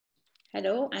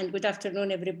Hello and good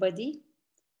afternoon, everybody.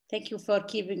 Thank you for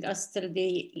keeping us till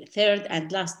the third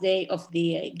and last day of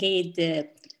the GAED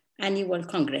annual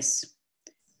Congress.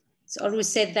 It's always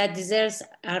said that desserts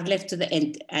are left to the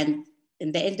end. And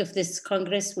in the end of this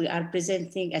Congress, we are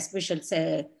presenting a special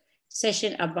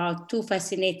session about two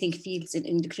fascinating fields in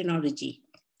endocrinology,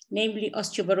 namely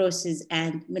osteoporosis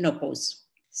and menopause.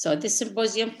 So this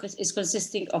symposium is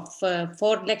consisting of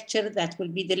 4 lectures that will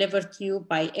be delivered to you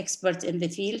by experts in the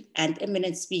field and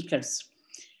eminent speakers.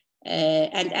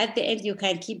 And at the end, you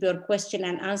can keep your question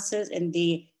and answers in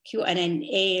the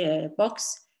Q&A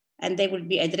box, and they will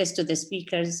be addressed to the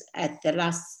speakers at the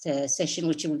last session,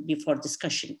 which will be for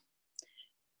discussion.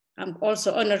 I'm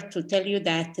also honored to tell you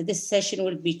that this session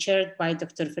will be chaired by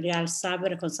Dr. Faryal Saber,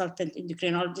 a consultant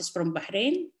endocrinologist from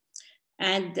Bahrain,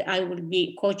 and I will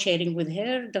be co-chairing with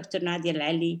her, Dr. Nadia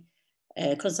Al-Ali,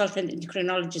 consultant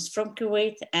endocrinologist from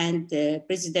Kuwait and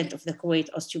president of the Kuwait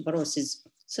Osteoporosis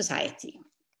Society.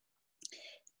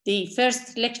 The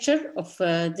first lecture of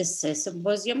this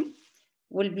symposium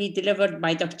will be delivered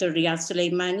by Dr. Riyad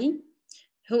Suleimani,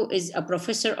 who is a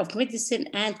professor of medicine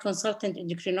and consultant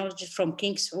endocrinologist from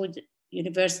King Saud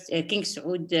University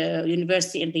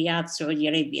in Riyadh, Saudi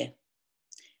Arabia.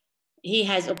 He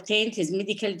has obtained his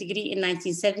medical degree in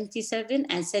 1977,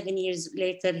 and 7 years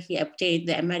later, he obtained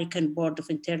the American Board of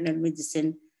Internal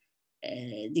Medicine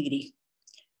degree.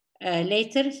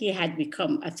 Later, he had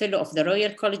become a fellow of the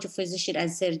Royal College of Physicians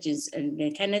and Surgeons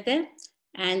in Canada,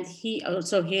 and he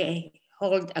also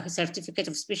holds a certificate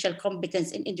of special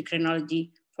competence in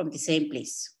endocrinology from the same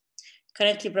place.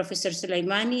 Currently, Professor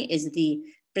Suleimani is the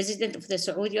president of the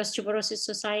Saudi Osteoporosis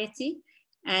Society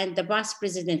and the past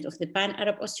president of the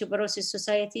Pan-Arab Osteoporosis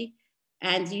Society,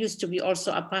 and he used to be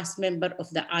also a past member of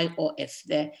the IOF,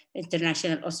 the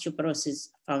International Osteoporosis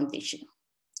Foundation.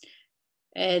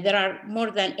 There are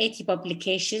more than 80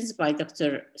 publications by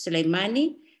Dr.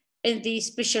 Suleimani in the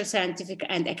special scientific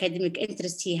and academic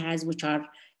interests he has, which are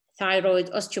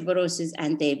thyroid, osteoporosis,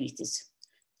 and diabetes.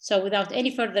 So without any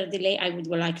further delay, I would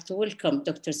like to welcome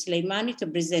Dr. Suleimani to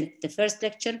present the first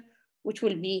lecture, which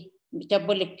will be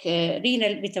metabolic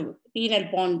renal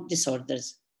bone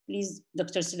disorders. Please,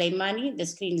 Dr. Suleimani, the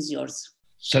screen is yours.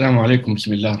 Assalamu alaikum,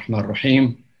 bismillah ar-Rahman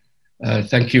ar-Rahim.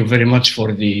 Thank you very much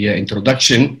for the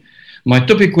introduction. My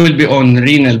topic will be on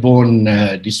renal bone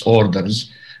disorders.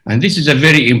 And this is a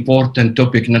very important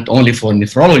topic, not only for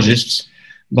nephrologists,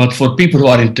 but for people who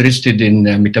are interested in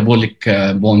metabolic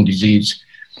bone disease.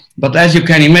 But as you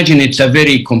can imagine, it's a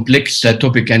very complex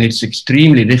topic, and it's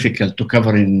extremely difficult to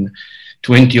cover in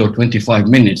 20 or 25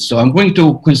 minutes. So I'm going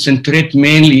to concentrate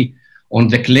mainly on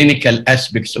the clinical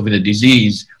aspects of the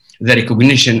disease, the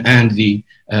recognition, and the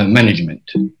management.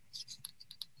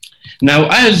 Now,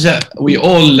 as we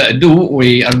all do,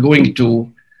 we are going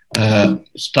to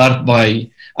start by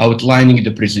outlining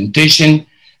the presentation,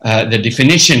 the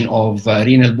definition of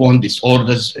renal bone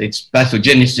disorders, its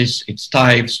pathogenesis, its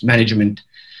types, management,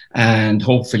 and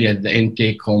hopefully at the end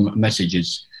take home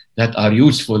messages that are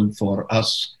useful for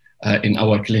us in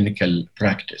our clinical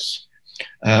practice.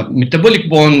 Metabolic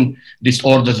bone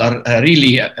disorders are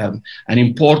really an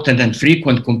important and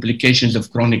frequent complications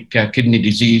of chronic kidney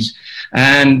disease,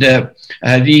 and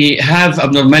they have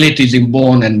abnormalities in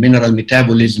bone and mineral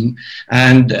metabolism.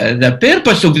 And the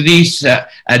purpose of these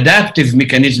adaptive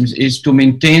mechanisms is to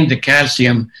maintain the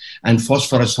calcium and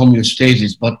phosphorus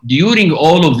homeostasis. But during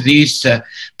all of these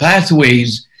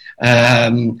pathways,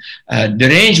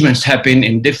 derangements happen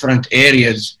in different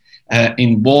areas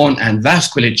in bone and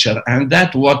vasculature, and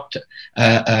that's what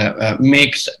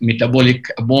makes metabolic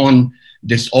bone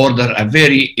disorder a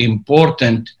very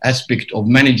important aspect of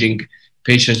managing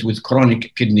patients with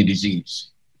chronic kidney disease.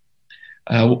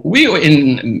 We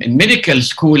in medical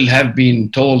school have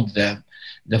been told the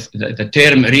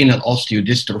term renal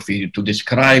osteodystrophy to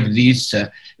describe these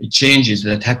changes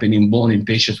that happen in bone in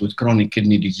patients with chronic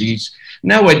kidney disease.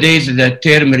 Nowadays, the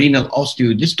term renal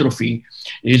osteodystrophy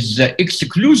is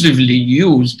exclusively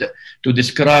used to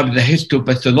describe the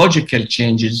histopathological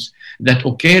changes that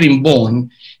occur in bone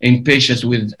in patients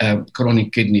with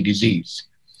chronic kidney disease.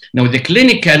 Now, the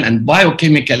clinical and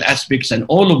biochemical aspects and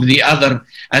all of the other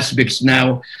aspects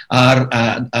now are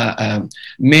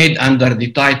made under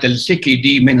the title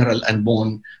CKD, mineral and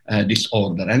bone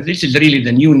disorder. And this is really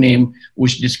the new name,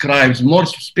 which describes more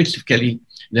specifically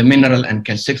the mineral and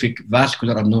calcific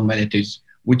vascular abnormalities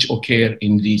which occur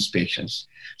in these patients.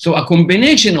 So a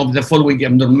combination of the following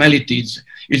abnormalities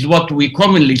is what we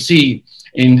commonly see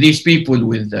in these people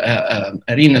with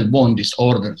renal bone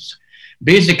disorders.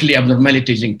 Basically,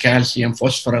 abnormalities in calcium,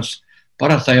 phosphorus,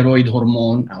 parathyroid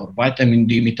hormone, or vitamin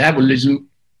D metabolism,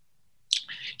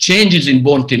 changes in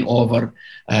bone turnover,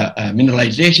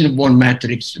 mineralization of bone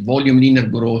matrix, volume linear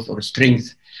growth or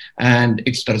strength, and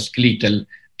extraskeletal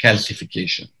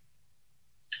calcification.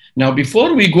 Now,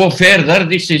 before we go further,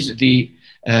 this is the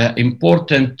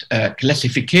important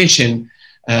classification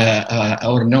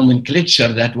or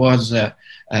nomenclature that was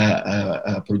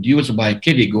produced by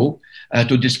Kedigo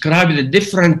to describe the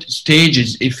different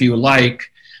stages, if you like,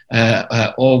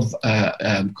 of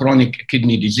chronic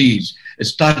kidney disease,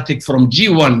 starting from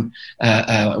G1,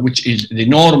 which is the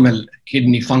normal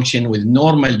kidney function with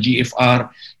normal GFR,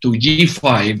 to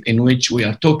G5, in which we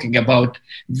are talking about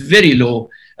very low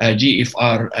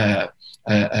GFR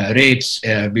rates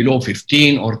below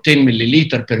 15 or 10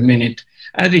 milliliter per minute.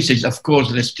 And this is, of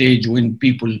course, the stage when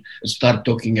people start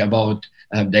talking about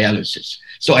dialysis.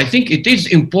 So I think it is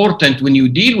important when you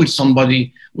deal with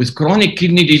somebody with chronic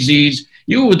kidney disease,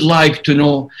 you would like to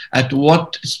know at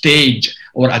what stage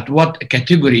or at what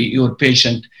category your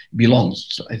patient belongs.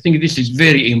 So I think this is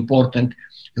very important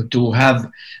to have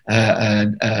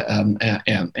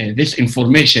this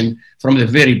information from the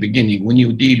very beginning when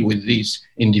you deal with these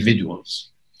individuals.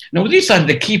 Now, these are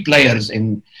the key players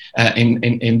in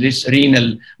this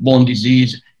renal bone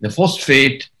disease: the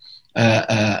phosphate,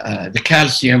 the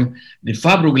calcium, the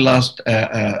fibroblast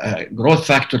growth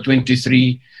factor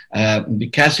 23, the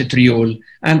calcitriol,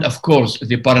 and of course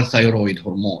the parathyroid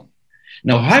hormone.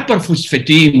 Now,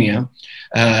 hyperphosphatemia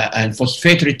and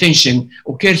phosphate retention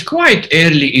occurs quite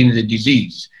early in the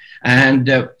disease, and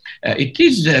it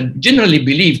is generally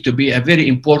believed to be a very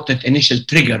important initial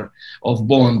trigger of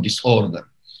bone disorder.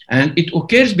 And it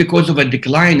occurs because of a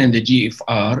decline in the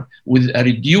GFR with a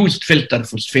reduced filter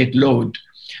phosphate load.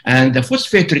 And the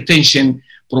phosphate retention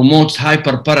promotes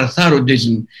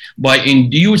hyperparathyroidism by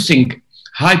inducing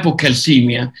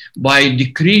hypocalcemia, by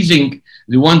decreasing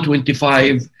the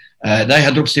 125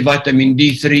 dihydroxyvitamin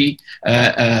D3,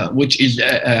 which is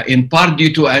in part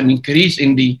due to an increase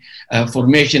in the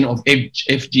formation of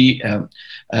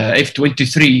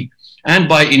F23, and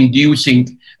by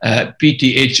inducing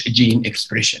PTH gene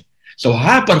expression. So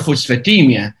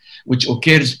hyperphosphatemia, which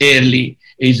occurs early,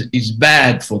 is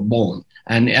bad for bone.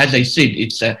 And as I said,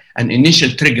 it's an initial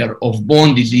trigger of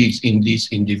bone disease in these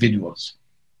individuals.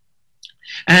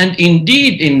 And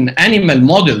indeed, in animal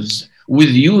models with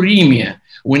uremia,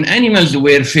 when animals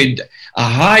were fed a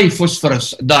high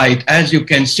phosphorus diet, as you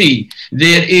can see,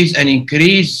 there is an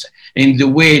increase in the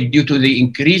weight due to the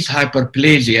increased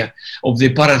hyperplasia of the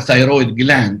parathyroid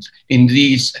gland in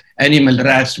these animal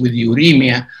rats with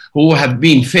uremia who have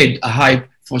been fed a high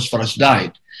phosphorus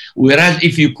diet. Whereas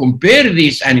if you compare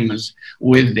these animals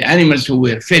with the animals who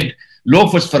were fed low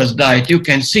phosphorus diet, you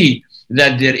can see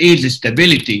that there is a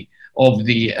stability of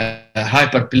the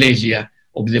hyperplasia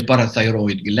of the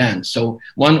parathyroid gland. So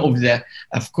one of the,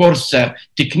 of course,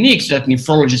 techniques that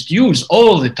nephrologists use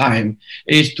all the time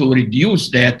is to reduce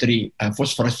dietary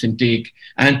phosphorus intake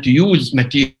and to use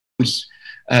materials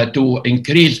to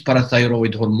increase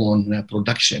parathyroid hormone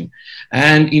production.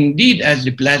 And indeed, as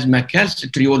the plasma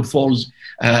calcitriol falls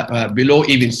below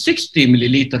even 60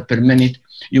 milliliter per minute,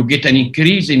 you get an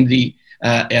increase in the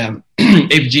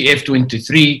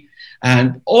FGF23,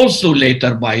 and also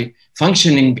later by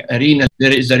functioning renal,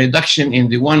 there is a reduction in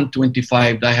the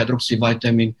 125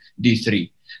 dihydroxyvitamin D3.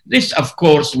 This, of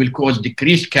course, will cause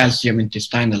decreased calcium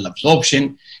intestinal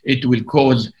absorption. It will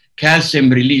cause calcium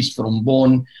release from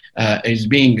bone is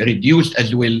being reduced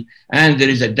as well, and there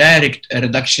is a direct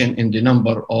reduction in the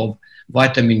number of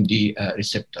vitamin D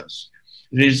receptors.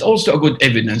 There is also a good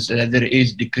evidence that there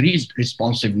is decreased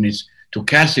responsiveness to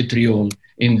calcitriol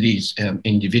in these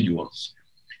individuals.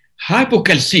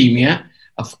 Hypocalcemia,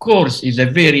 of course, is a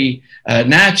very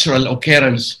natural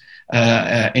occurrence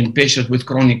in patients with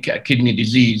chronic kidney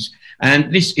disease.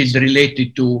 And this is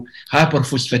related to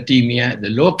hyperphosphatemia, the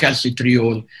low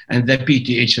calcitriol, and the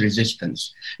PTH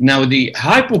resistance. Now, the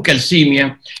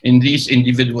hypocalcemia in these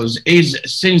individuals is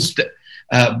sensed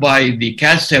by the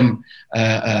calcium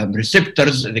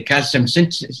receptors, the calcium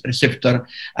synthesis receptor,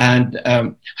 and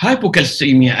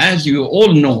hypocalcemia, as you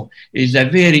all know, is a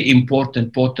very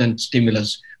important, potent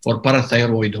stimulus for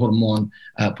parathyroid hormone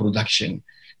production.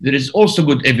 There is also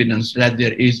good evidence that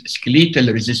there is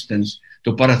skeletal resistance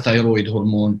to parathyroid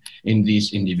hormone in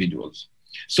these individuals.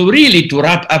 So really, to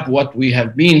wrap up what we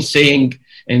have been saying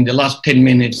in the last 10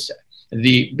 minutes,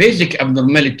 the basic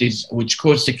abnormalities which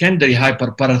cause secondary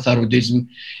hyperparathyroidism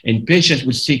in patients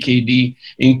with CKD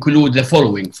include the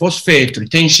following: phosphate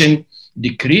retention,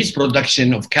 decreased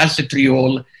production of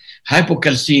calcitriol,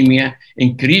 hypocalcemia,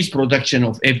 increased production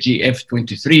of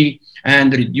FGF23,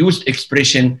 and reduced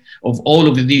expression of all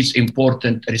of these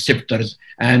important receptors,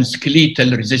 and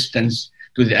skeletal resistance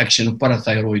to the action of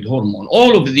parathyroid hormone.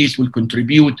 All of these will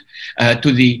contribute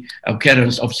to the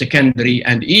occurrence of secondary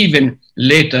and even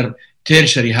later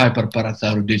tertiary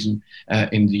hyperparathyroidism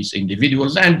in these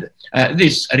individuals. And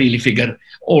this really figure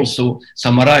also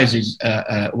summarizes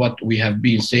what we have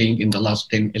been saying in the last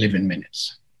 10-11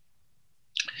 minutes.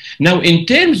 Now, in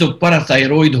terms of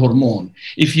parathyroid hormone,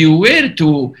 if you were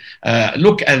to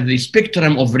look at the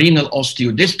spectrum of renal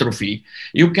osteodystrophy,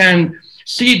 you can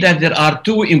see that there are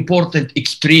two important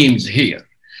extremes here.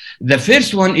 The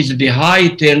first one is the high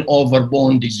turnover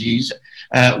bone disease,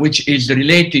 which is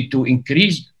related to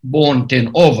increased bone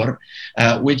turnover,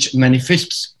 which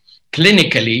manifests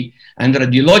clinically and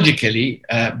radiologically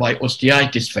by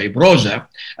osteitis fibrosa.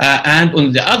 And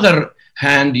on the other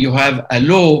hand, you have a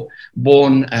low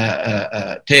bone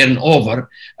turnover,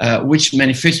 which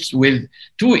manifests with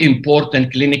two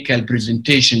important clinical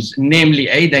presentations, namely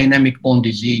adynamic bone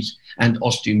disease and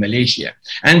osteomalacia.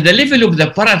 And the level of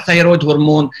the parathyroid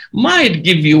hormone might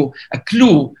give you a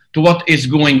clue to what is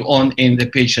going on in the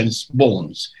patient's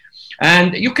bones.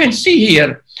 And you can see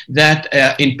here that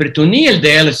in peritoneal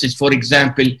dialysis, for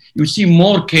example, you see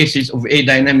more cases of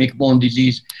adynamic bone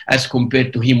disease as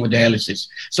compared to hemodialysis.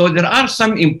 So there are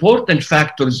some important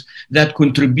factors that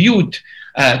contribute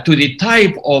to the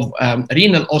type of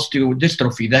renal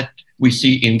osteodystrophy that we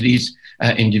see in these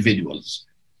individuals.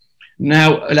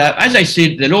 Now, as I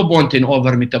said, the low bone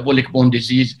turnover metabolic bone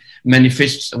disease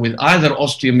manifests with either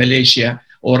osteomalacia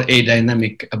or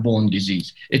adynamic bone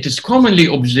disease. It is commonly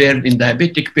observed in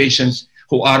diabetic patients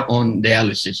who are on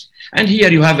dialysis. And here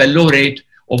you have a low rate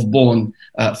of bone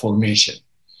formation.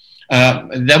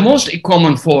 The most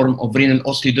common form of renal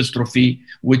osteodystrophy,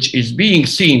 which is being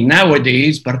seen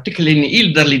nowadays, particularly in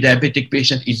elderly diabetic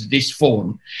patients, is this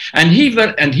form. And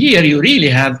here you really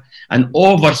have an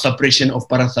oversuppression of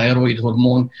parathyroid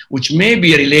hormone, which may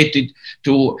be related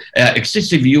to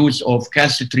excessive use of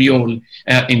calcitriol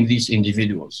in these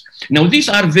individuals. Now, these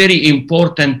are very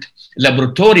important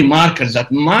laboratory markers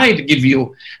that might give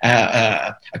you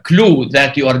a clue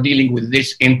that you are dealing with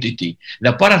this entity.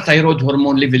 The parathyroid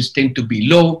hormone levels tend to be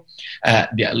low.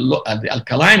 The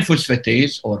alkaline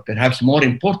phosphatase, or perhaps more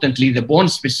importantly, the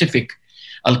bone-specific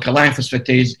alkaline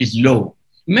phosphatase is low.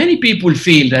 Many people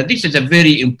feel that this is a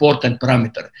very important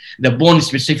parameter, the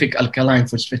bone-specific alkaline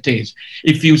phosphatase.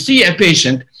 If you see a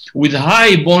patient with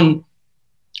high bone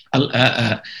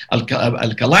alkaline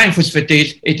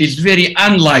phosphatase, it is very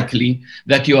unlikely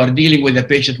that you are dealing with a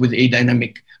patient with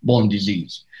adynamic bone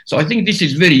disease. So I think this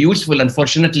is very useful.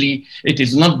 Unfortunately, it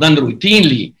is not done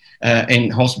routinely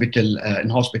in hospital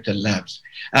labs.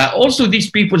 Also, these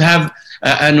people have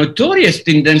a notorious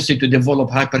tendency to develop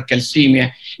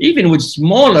hypercalcemia, even with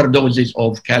smaller doses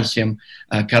of calcium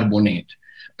carbonate.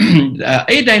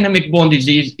 Adynamic bone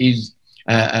disease is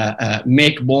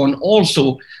make bone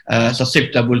also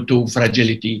susceptible to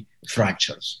fragility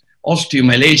fractures.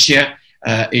 Osteomalacia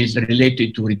is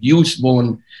related to reduced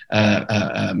bone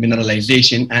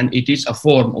mineralization, and it is a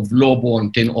form of low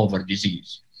bone turnover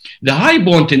disease. The high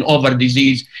bone turnover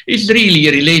disease is really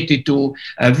related to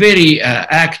a very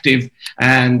active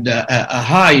and a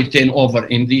high turnover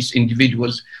in these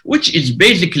individuals, which is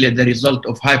basically the result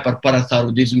of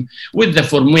hyperparathyroidism with the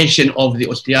formation of the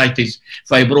osteitis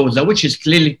fibrosa, which is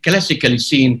clearly classically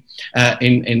seen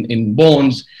in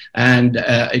bones. And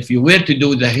if you were to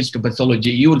do the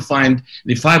histopathology, you will find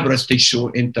the fibrous tissue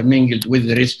intermingled with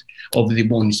the rest of the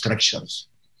bone structures.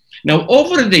 Now,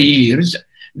 over the years,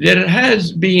 there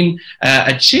has been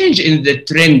a change in the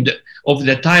trend of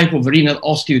the type of renal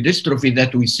osteodystrophy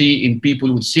that we see in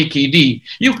people with CKD.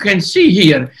 You can see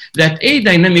here that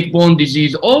adynamic bone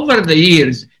disease over the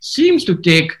years seems to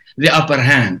take the upper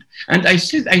hand. And I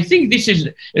think this is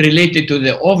related to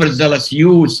the overzealous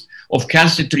use of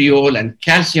calcitriol and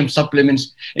calcium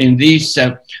supplements in these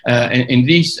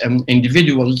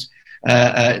individuals,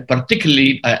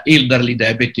 particularly elderly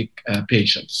diabetic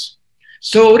patients.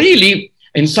 So really,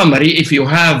 in summary, if you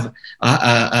have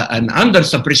an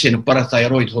undersuppression of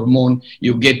parathyroid hormone,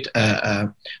 you get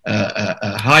a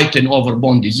high turnover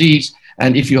bone disease.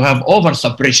 And if you have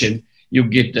oversuppression, you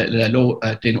get the low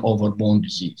turnover bone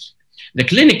disease. The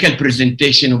clinical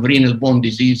presentation of renal bone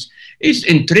disease is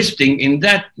interesting in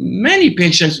that many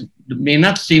patients may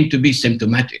not seem to be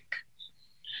symptomatic.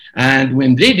 And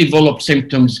when they develop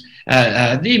symptoms,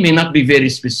 they may not be very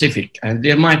specific. And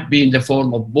they might be in the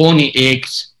form of bony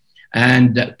aches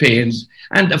and pains.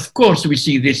 And of course, we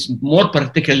see this more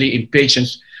particularly in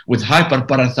patients with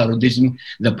hyperparathyroidism,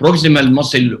 the proximal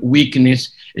muscle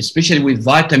weakness, especially with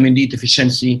vitamin D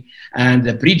deficiency, and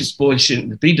the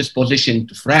predisposition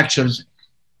to fractures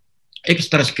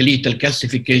extraskeletal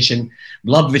calcification,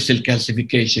 blood vessel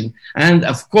calcification, and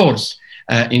of course,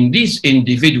 in these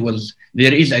individuals,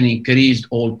 there is an increased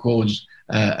all-cause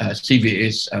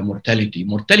CVS mortality.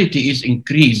 Mortality is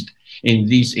increased in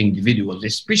these individuals,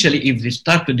 especially if they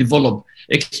start to develop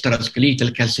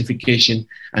extraskeletal calcification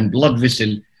and blood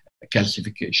vessel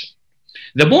calcification.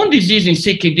 The bone disease in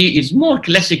CKD is more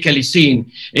classically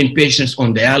seen in patients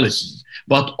on dialysis,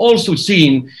 but also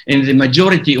seen in the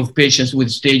majority of patients with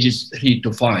stages 3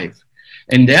 to 5.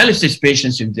 In dialysis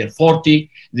patients, if they're 40,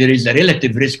 there is a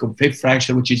relative risk of hip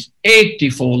fracture, which is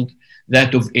 80-fold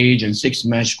that of age and 6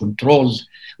 MASH controls,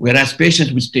 whereas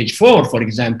patients with stage 4, for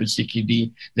example,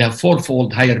 CKD, they have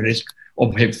 4-fold higher risk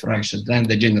of hip fractures than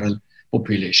the general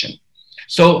population.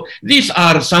 So these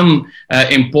are some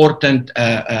important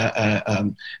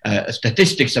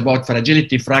statistics about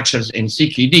fragility fractures in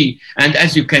CKD. And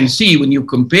as you can see, when you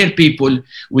compare people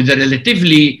with a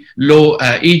relatively low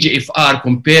eGFR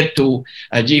compared to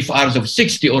GFRs of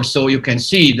 60 or so, you can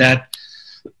see that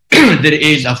there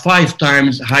is a 5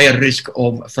 times higher risk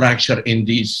of fracture in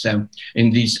these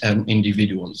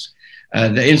individuals.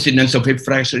 The incidence of hip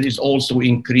fracture is also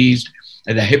increased.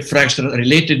 The hip fracture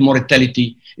related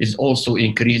mortality is also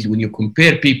increased when you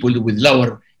compare people with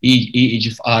lower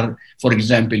eGFR, for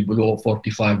example, below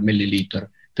 45 milliliter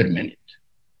per minute.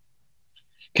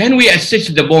 Can we assess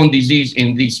the bone disease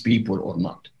in these people or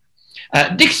not?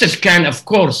 DEXA scan, of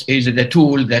course, is the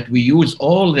tool that we use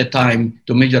all the time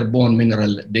to measure bone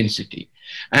mineral density.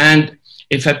 And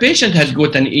if a patient has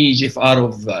got an eGFR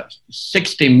of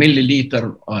 60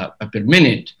 milliliter per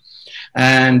minute,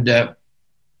 and the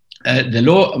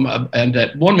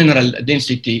bone mineral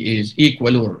density is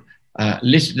equal or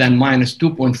less than minus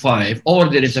 2.5, or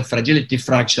there is a fragility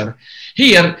fracture.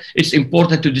 Here, it's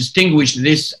important to distinguish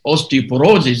this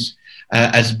osteoporosis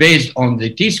as based on the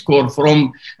T-score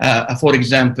from, for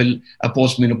example, a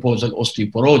postmenopausal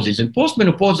osteoporosis. In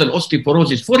postmenopausal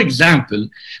osteoporosis, for example,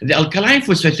 the alkaline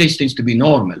phosphatase tends to be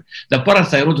normal. The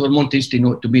parathyroid hormone tends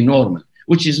to be normal,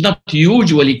 which is not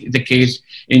usually the case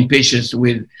in patients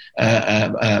with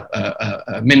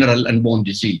mineral and bone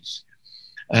disease.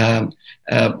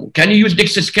 Can you use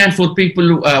DEXA scan for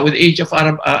people with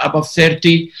eGFR above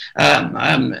 30?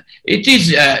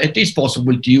 It is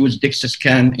possible to use DEXA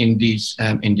scan in these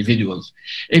individuals.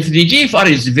 If the GFR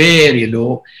is very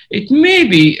low, it may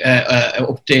be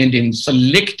obtained in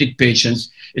selected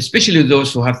patients, especially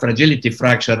those who have fragility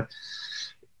fracture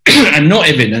and no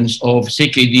evidence of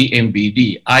CKD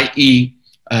MBD, i.e.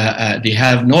 They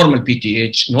have normal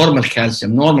PTH, normal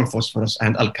calcium, normal phosphorus,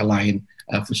 and alkaline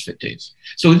phosphatase.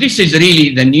 So this is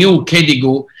really the new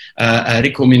KDIGO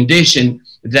recommendation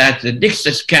that the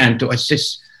DEXA scan to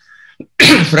assess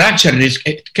fracture risk,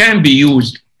 it can be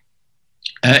used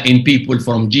in people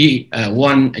from G1,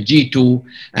 G2,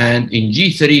 and in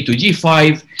G3 to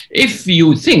G5 if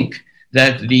you think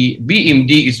that the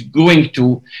BMD is going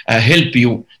to help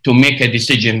you to make a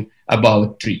decision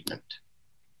about treatment.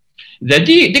 The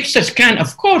DEXA scan,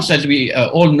 of course, as we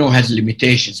all know, has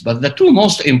limitations, but the two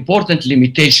most important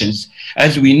limitations,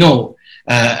 as we know,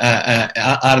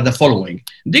 are the following.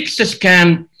 DEXA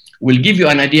scan will give you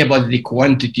an idea about the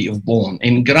quantity of bone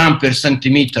in gram per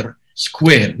centimeter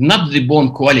square, not the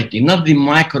bone quality, not the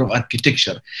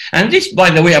microarchitecture. And this, by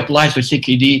the way, applies to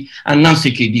CKD and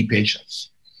non-CKD patients.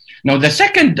 Now, the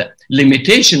second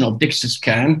limitation of DEXA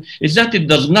scan is that it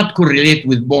does not correlate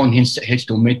with bone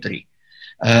histometry.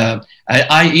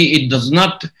 I.e., it does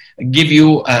not give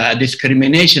you a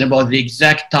discrimination about the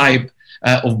exact type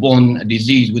of bone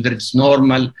disease, whether it's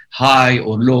normal, high,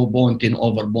 or low bone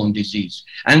turnover bone disease.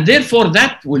 And therefore,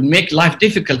 that will make life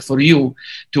difficult for you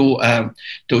to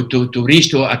reach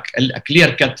to a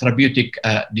clear-cut therapeutic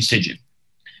decision.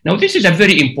 Now, this is a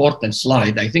very important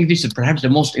slide. I think this is perhaps the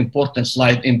most important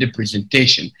slide in the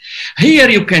presentation. Here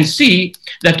you can see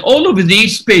that all of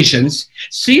these patients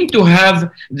seem to have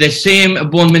the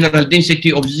same bone mineral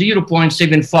density of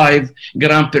 0.75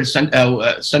 gram per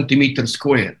centimeter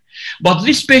square. But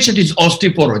this patient is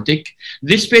osteoporotic,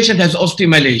 this patient has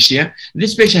osteomalacia,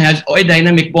 this patient has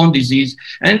dynamic bone disease,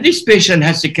 and this patient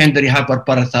has secondary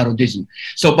hyperparathyroidism.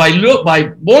 So by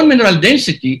bone mineral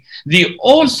density, they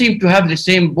all seem to have the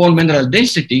same bone mineral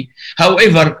density.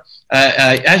 However,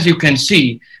 as you can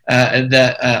see,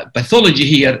 the pathology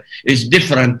here is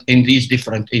different in these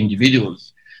different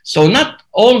individuals. So not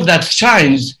all that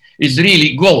shines is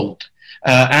really gold.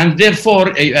 And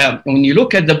therefore, when you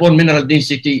look at the bone mineral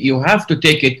density, you have to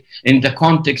take it in the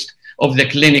context of the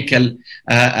clinical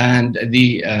and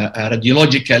the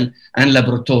radiological and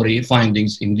laboratory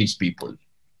findings in these people.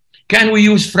 Can we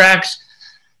use FRAX?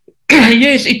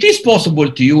 Yes, it is possible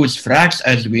to use FRAX.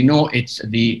 As we know, it's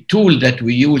the tool that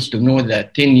we use to know the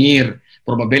 10-year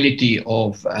probability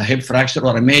of a hip fracture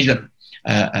or a major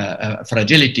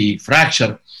fragility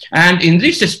fracture. And in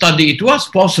this study, it was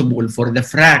possible for the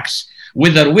FRAX,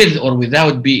 whether with or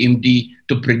without BMD,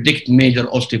 to predict major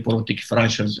osteoporotic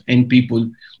fractures in people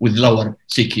with lower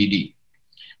CKD.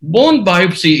 Bone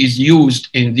biopsy is used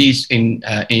in these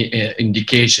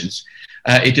indications.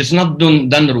 It is not done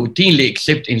routinely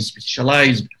except in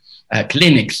specialized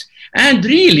clinics. And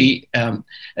really,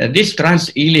 this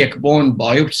transiliac bone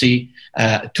biopsy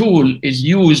tool is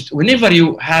used whenever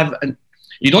you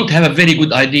don't have a very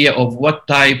good idea of what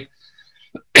type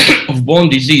of bone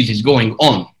disease is going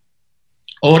on,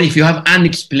 or if you have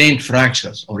unexplained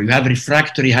fractures, or you have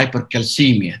refractory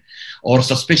hypercalcemia, or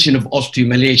suspicion of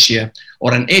osteomalacia,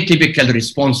 or an atypical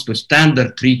response to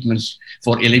standard treatments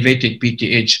for elevated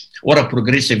PTH, or a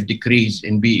progressive decrease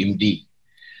in BMD.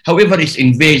 However, it's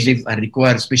invasive and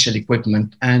requires special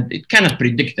equipment, and it cannot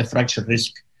predict the fracture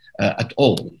risk at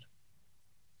all.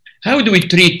 How do we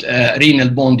treat renal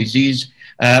bone disease?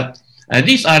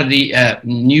 These are the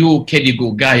new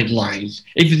KDIGO guidelines.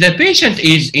 If the patient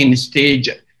is in stage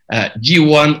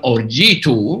G1 or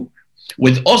G2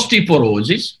 with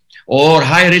osteoporosis or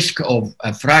high risk of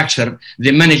fracture,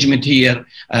 the management here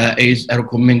is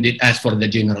recommended as for the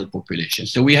general population.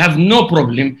 So we have no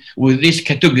problem with this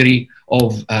category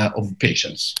of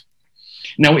patients.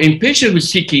 Now, in patients with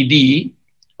CKD,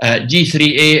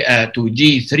 G3A to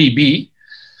G3B,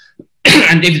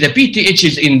 and if the PTH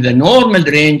is in the normal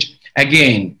range,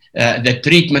 again, the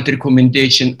treatment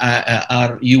recommendation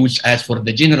are used as for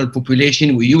the general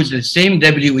population. We use the same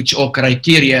WHO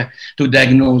criteria to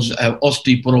diagnose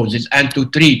osteoporosis and to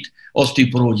treat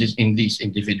osteoporosis in these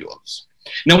individuals.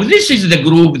 Now, this is the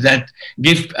group that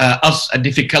give us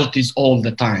difficulties all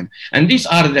the time. And these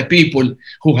are the people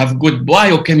who have good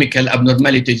biochemical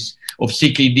abnormalities of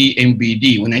CKD,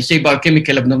 MBD. When I say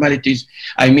biochemical abnormalities,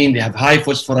 I mean they have high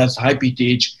phosphorus, high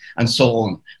PTH, and so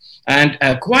on. And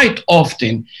quite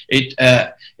often,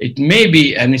 it may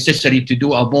be necessary to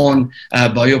do a bone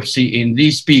biopsy in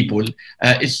these people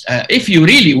if you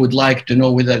really would like to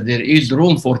know whether there is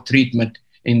room for treatment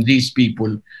in these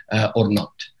people or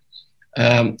not.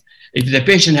 If the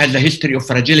patient has a history of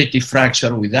fragility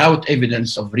fracture without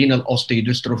evidence of renal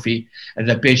osteodystrophy,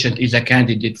 the patient is a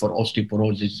candidate for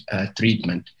osteoporosis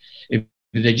treatment. If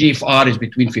the GFR is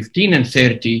between 15 and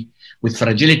 30, with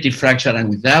fragility fracture and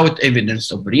without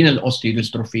evidence of renal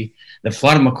osteodystrophy, the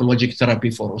pharmacologic therapy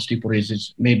for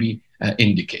osteoporosis may be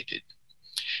indicated.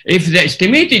 If the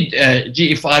estimated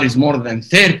GFR is more than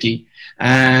 30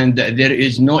 and there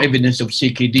is no evidence of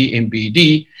CKD,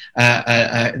 MBD,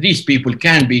 these people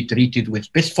can be treated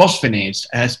with bisphosphonates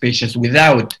as patients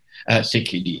without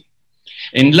CKD.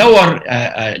 In lower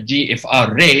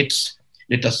GFR rates,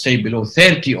 let us say below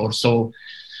 30 or so,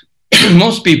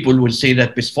 most people will say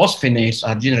that bisphosphonates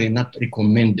are generally not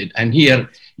recommended. And here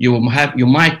you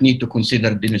might need to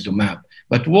consider denosumab.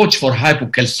 But watch for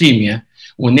hypocalcemia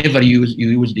whenever you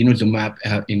use denosumab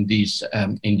in these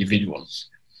individuals.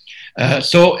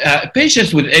 So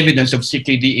patients with evidence of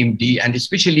CKD, MD, and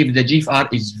especially if the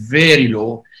GFR is very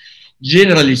low,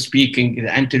 generally speaking,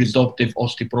 the anti-resorptive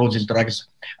osteoporosis drugs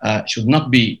should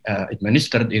not be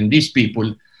administered in these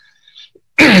people.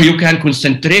 You can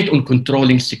concentrate on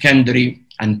controlling secondary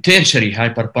and tertiary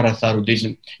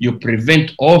hyperparathyroidism. You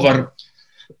prevent over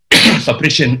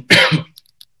suppression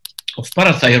of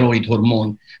parathyroid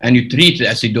hormone, and you treat the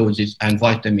acidosis and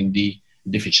vitamin D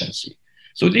deficiency.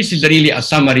 So this is really a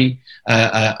summary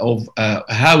of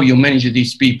how you manage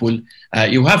these people.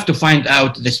 You have to find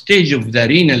out the stage of the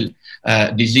renal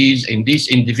disease in these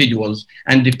individuals,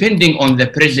 and depending on the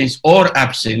presence or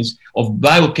absence of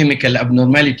biochemical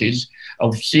abnormalities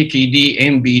of CKD,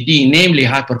 MBD, namely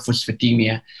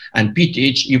hyperphosphatemia and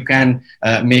PTH, you can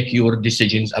make your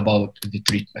decisions about the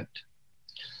treatment.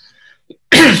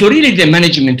 So really the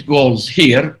management goals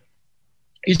here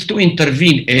is to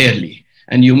intervene early,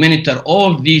 and you monitor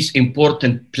all these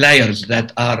important players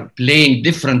that are playing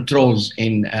different roles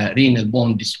in renal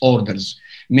bone disorders,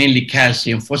 mainly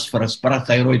calcium, phosphorus,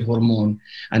 parathyroid hormone,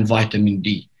 and vitamin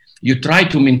D. You try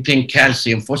to maintain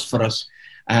calcium, phosphorus,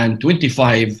 and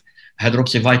 25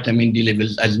 hydroxyvitamin D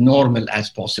levels as normal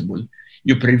as possible.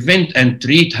 You prevent and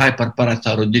treat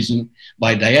hyperparathyroidism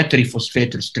by dietary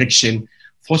phosphate restriction,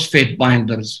 phosphate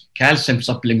binders, calcium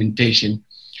supplementation,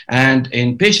 and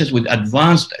in patients with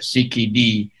advanced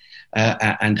CKD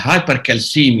and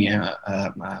hypercalcemia,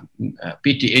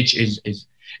 PTH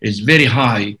is very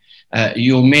high.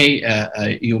 you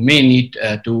may need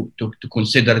to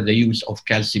consider the use of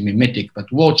calcium mimetic,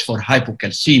 but watch for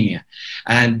hypocalcemia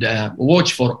and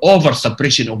watch for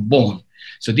oversuppression of bone.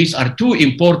 So these are two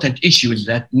important issues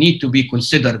that need to be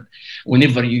considered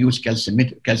whenever you use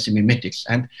calcium mimetics.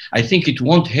 And I think it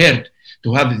won't hurt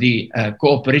to have the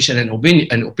cooperation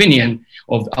and opinion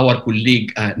of our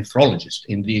colleague nephrologist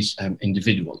in these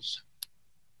individuals.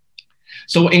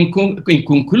 So in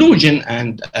conclusion,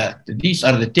 and these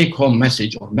are the take-home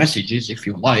message or messages, if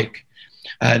you like,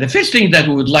 the first thing that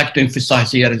we would like to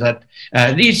emphasize here is that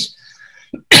these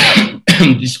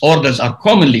disorders are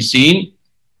commonly seen.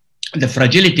 The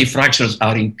fragility fractures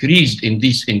are increased in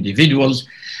these individuals,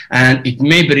 and it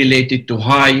may be related to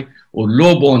high or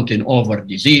low bone turnover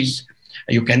disease.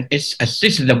 You can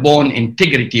assess the bone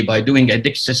integrity by doing a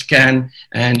DEXA scan,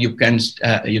 and you can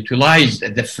utilize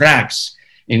the FRAX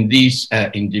in these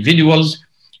individuals.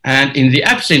 And in the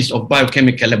absence of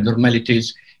biochemical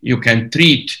abnormalities, you can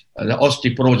treat the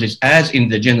osteoporosis as in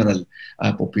the general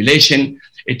population.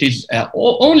 It is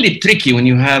only tricky when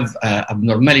you have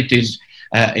abnormalities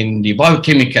in the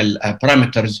biochemical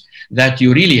parameters that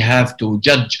you really have to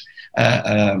judge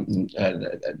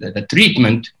the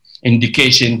treatment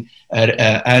indication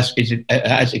as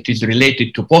it is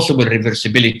related to possible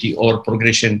reversibility or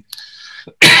progression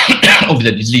of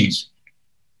the disease.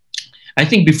 I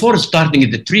think before starting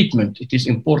the treatment, it is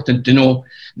important to know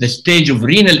the stage of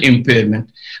renal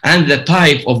impairment and the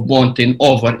type of bone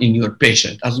turnover in your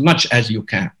patient as much as you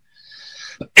can.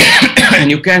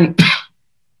 And you can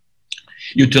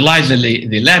utilize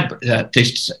the lab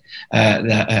tests,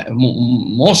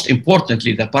 most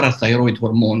importantly, the parathyroid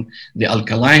hormone, the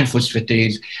alkaline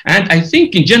phosphatase. And I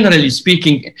think, in generally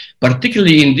speaking,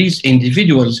 particularly in these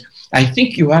individuals, I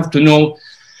think you have to know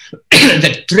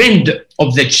the trend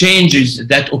of the changes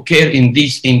that occur in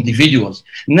these individuals,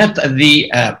 not the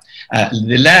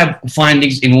lab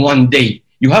findings in one day.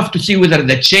 You have to see whether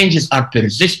the changes are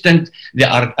persistent, they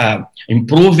are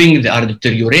improving, they are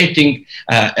deteriorating,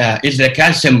 is the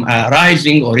calcium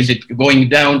rising or is it going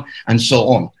down, and so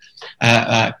on.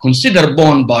 Consider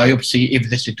bone biopsy if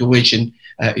the situation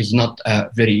is not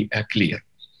very clear.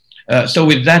 So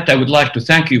with that, I would like to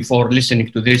thank you for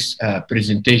listening to this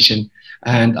presentation,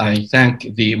 and I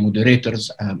thank the moderators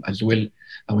as well.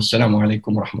 Wassalamu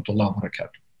alaikum wa rahmatullahi wa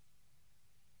barakatuh.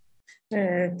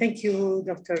 Thank you,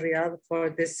 Dr. Riyad,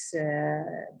 for this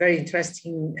very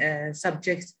interesting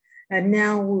subject. And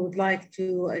now we would like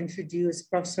to introduce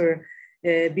Professor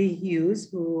B. Hughes,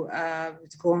 who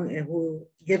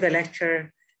gave a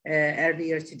lecture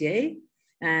earlier today.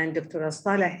 And Dr.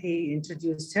 Astalahi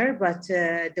introduced her, but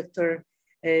Dr.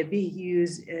 B.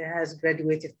 Hughes has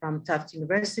graduated from Tufts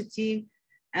University,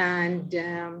 and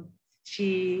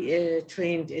she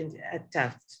trained at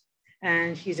Tufts.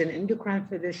 And she's an endocrine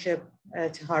fellowship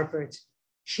at Harvard.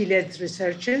 She led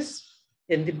researches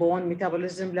in the Bone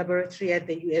Metabolism Laboratory at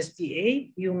the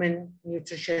USDA, Human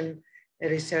Nutrition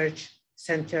Research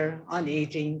Center on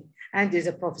Aging, and is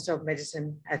a professor of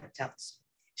medicine at Tufts.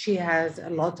 She has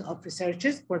a lot of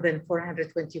researches, more than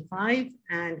 425,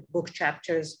 and book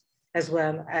chapters, as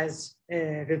well as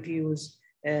reviews,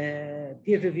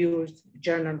 peer-reviewed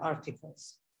journal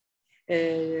articles.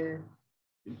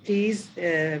 Please,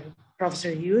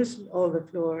 Professor Hughes, all the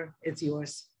floor is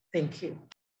yours. Thank you.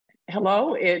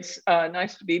 Hello, it's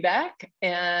nice to be back.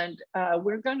 And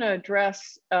we're going to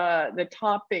address the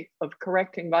topic of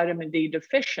correcting vitamin D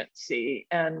deficiency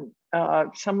and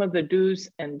some of the do's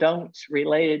and don'ts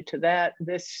related to that.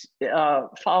 This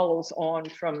follows on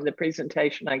from the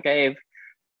presentation I gave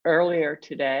earlier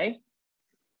today.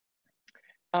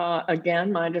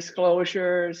 Again, my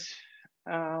disclosures.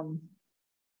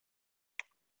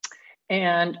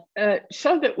 And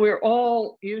so that we're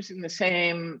all using the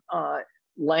same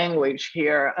language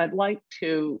here, I'd like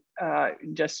to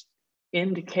just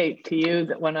indicate to you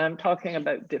that when I'm talking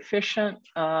about deficient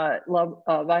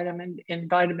vitamin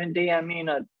D, I mean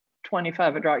a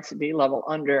 25-hydroxy D level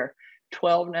under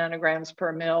 12 nanograms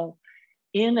per mil,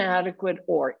 inadequate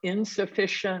or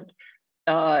insufficient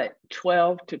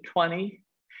 12 to 20,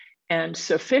 and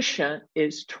sufficient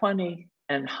is 20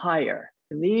 and higher.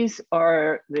 These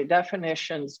are the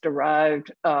definitions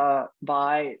derived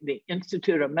by the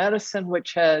Institute of Medicine,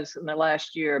 which has in the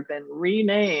last year been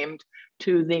renamed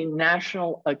to the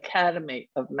National Academy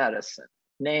of Medicine,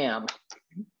 NAM.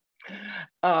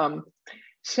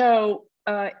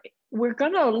 We're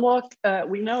going to look,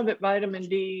 we know that vitamin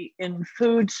D in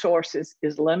food sources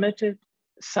is limited,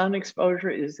 sun exposure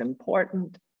is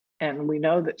important, and we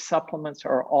know that supplements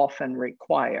are often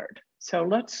required. So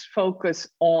let's focus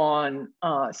on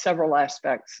several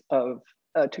aspects of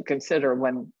to consider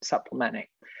when supplementing.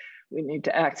 We need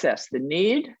to access the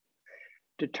need,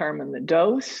 determine the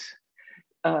dose,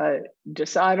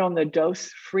 decide on the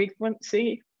dose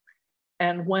frequency,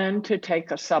 and when to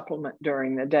take a supplement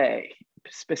during the day,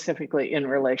 specifically in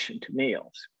relation to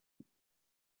meals.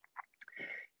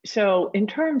 So in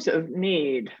terms of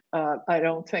need, I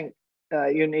don't think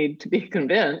you need to be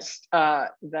convinced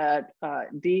that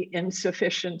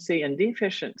insufficiency and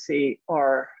deficiency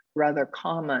are rather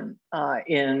common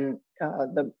in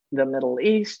the Middle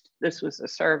East. This was a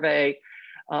survey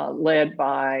led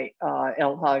by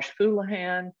El-Haj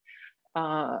Foulahan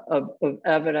of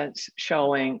evidence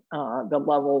showing the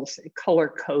levels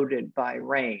color-coded by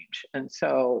range. And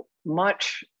so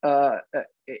much,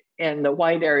 and the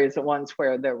white areas, the ones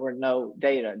where there were no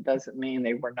data, doesn't mean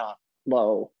they were not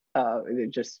low.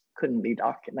 It just couldn't be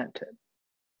documented.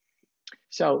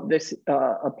 So this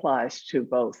applies to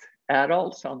both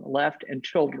adults on the left and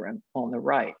children on the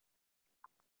right.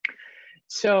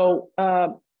 So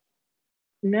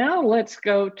now let's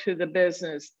go to the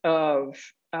business of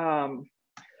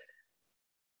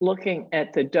looking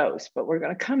at the dose, but we're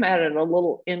going to come at it a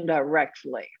little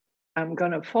indirectly. I'm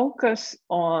going to focus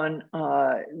on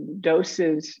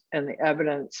doses and the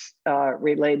evidence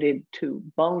related to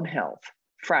bone health,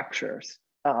 fractures,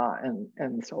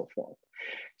 and so forth.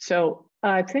 So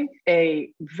I think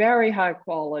a very high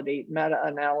quality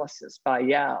meta-analysis by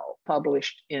Yao,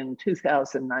 published in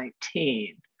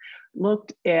 2019,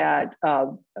 looked at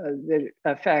the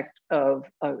effect of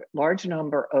a large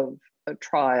number of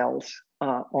trials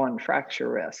on fracture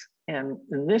risk. And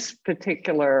in this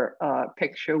particular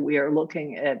picture, we are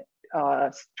looking at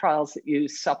trials that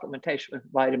use supplementation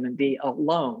with vitamin D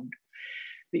alone.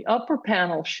 The upper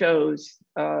panel shows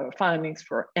findings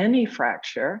for any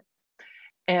fracture,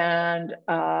 and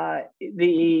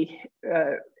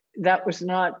that was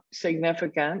not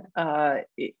significant.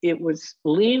 It was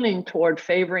leaning toward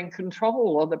favoring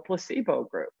control of the placebo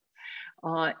group.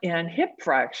 And hip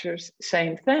fractures,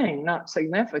 same thing, not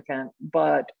significant,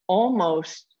 but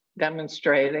almost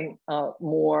demonstrating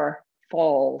more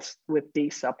falls with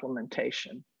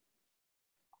desupplementation.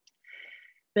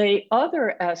 The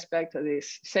other aspect of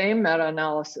this same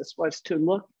meta-analysis was to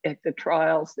look at the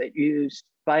trials that used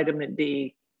vitamin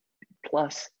D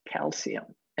plus calcium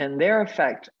and their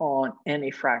effect on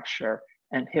any fracture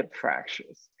and hip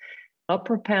fractures.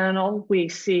 Upper panel, we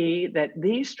see that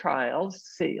these trials,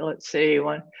 let's see,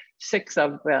 6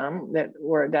 of them that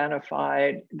were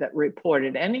identified that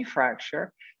reported any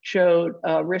fracture showed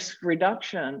a risk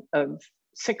reduction of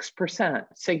 6%,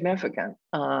 significant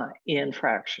in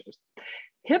fractures.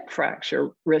 Hip fracture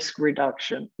risk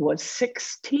reduction was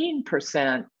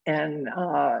 16%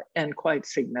 and quite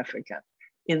significant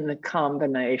in the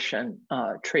combination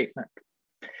treatment.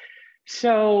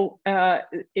 So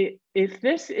if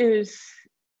this is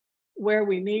where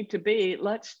we need to be,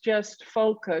 let's just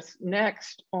focus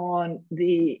next on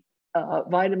the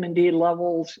vitamin D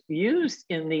levels used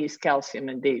in these calcium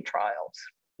and D trials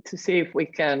to see if we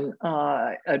can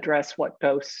address what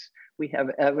dose we have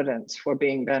evidence for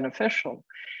being beneficial.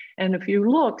 And if you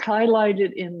look,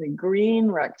 highlighted in the green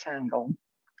rectangle,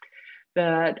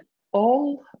 that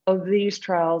all of these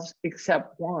trials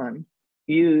except one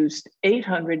used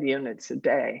 800 units a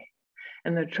day.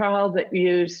 And the trial that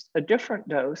used a different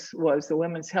dose was the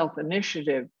Women's Health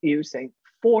Initiative using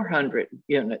 400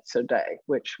 units a day,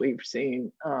 which we've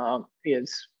seen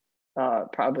is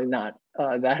probably not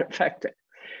that effective.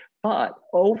 But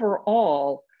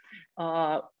overall,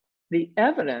 the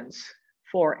evidence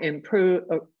for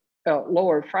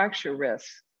lower fracture risk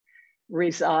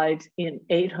resides in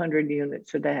 800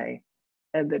 units a day.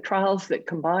 And the trials that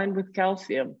combined with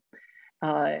calcium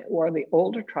were the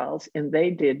older trials, and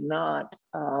they did not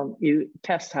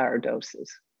test higher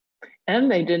doses. And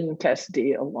they didn't test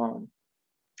D alone.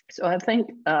 So I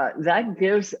think that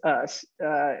gives us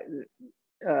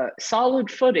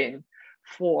solid footing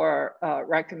for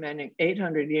recommending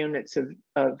 800 units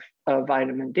of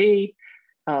vitamin D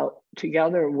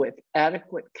together with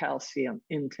adequate calcium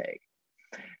intake.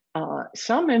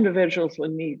 Some individuals will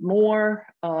need more,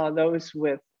 those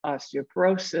with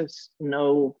osteoporosis,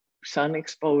 no sun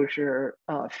exposure,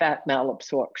 fat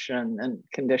malabsorption, and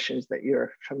conditions that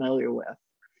you're familiar with.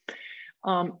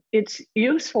 It's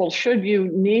useful, should you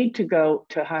need to go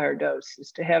to higher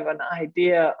doses, to have an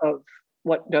idea of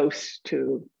what dose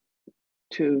to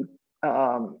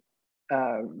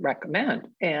recommend.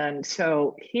 And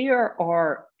so here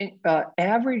are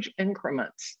average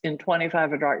increments in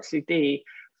 25-hydroxy-D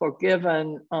for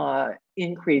given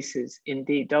increases in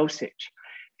D dosage.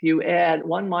 If you add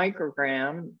 1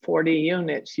 microgram, 40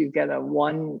 units, you get a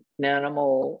 1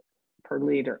 nanomole per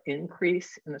liter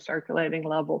increase in the circulating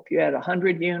level. If you add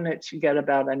 100 units, you get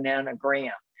about a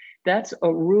nanogram. That's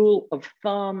a rule of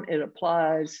thumb. It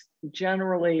applies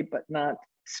generally, but not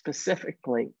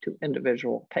specifically to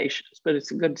individual patients, but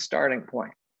it's a good starting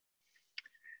point.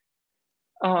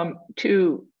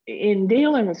 In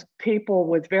dealing with people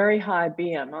with very high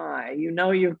BMI, you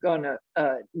know you're going to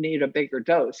need a bigger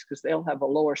dose because they'll have a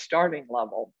lower starting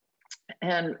level.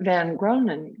 And Van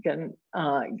Groningen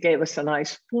gave us a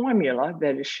nice formula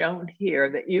that is shown here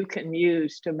that you can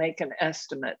use to make an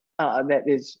estimate that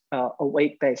is a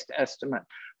weight-based estimate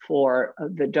for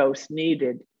the dose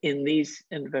needed in these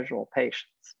individual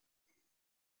patients.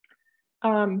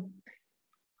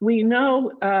 We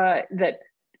know that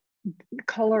the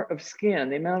color of skin,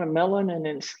 the amount of melanin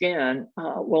in skin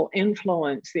will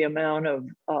influence the amount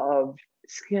of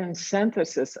skin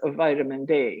synthesis of vitamin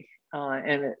D.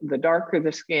 And the darker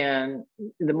the skin,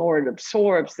 the more it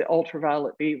absorbs the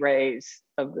ultraviolet B rays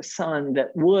of the sun that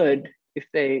would, if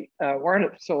they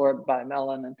weren't absorbed by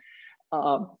melanin,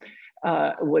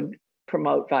 would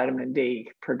promote vitamin D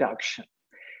production.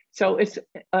 So it's,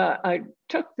 I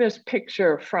took this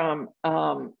picture from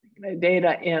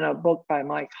data in a book by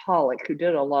Mike Hollick, who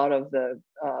did a lot of the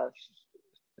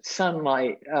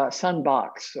sunlight,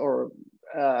 sunbox or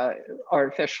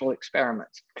artificial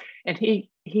experiments. And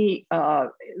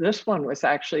this one was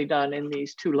actually done in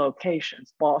these two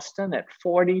locations, Boston at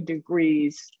 40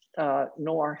 degrees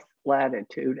north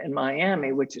latitude and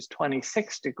Miami, which is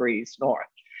 26 degrees north.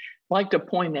 I'd like to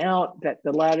point out that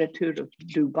the latitude of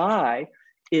Dubai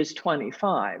is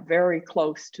 25, very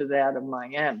close to that of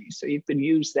Miami. So you could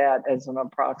use that as an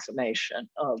approximation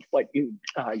of what you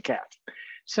get.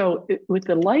 So with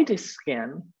the lightest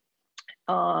skin,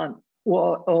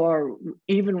 or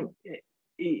even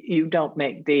you don't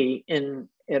make D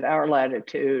at our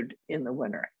latitude in the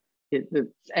winter.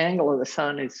 The angle of the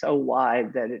sun is so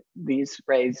wide that these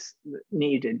rays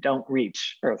needed don't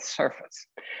reach Earth's surface.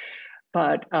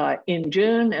 But in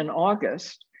June and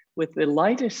August, with the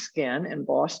lightest skin in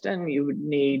Boston, you would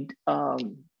need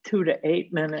 2 to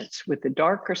 8 minutes. With the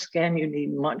darker skin, you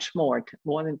need much more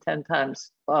than 10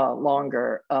 times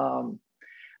longer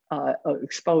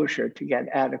exposure to get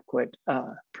adequate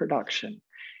production.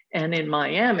 And in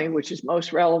Miami, which is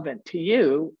most relevant to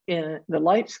you, in the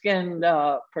light-skinned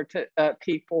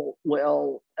people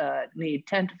will need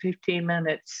 10 to 15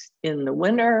 minutes in the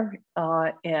winter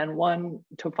and 1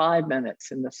 to 5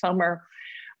 minutes in the summer,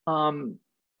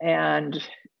 and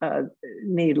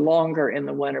need longer in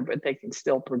the winter, but they can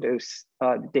still produce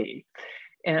D.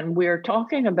 And we're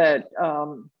talking about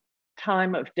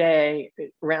time of day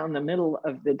around the middle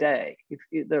of the day.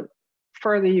 The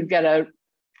further you get out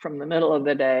from the middle of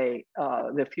the day,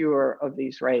 the fewer of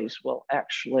these rays will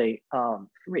actually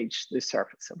reach the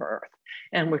surface of Earth.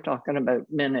 And we're talking about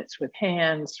minutes with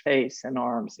hands, face, and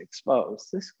arms exposed.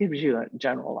 This gives you a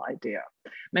general idea.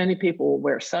 Many people will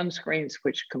wear sunscreens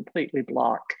which completely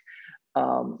block,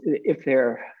 if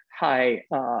they're high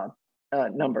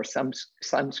number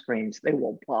sunscreens, they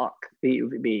will block the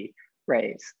UVB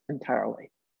rays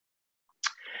entirely.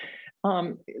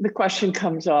 The question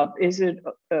comes up, is it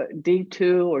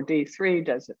D2 or D3?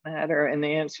 Does it matter? And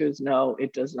the answer is no,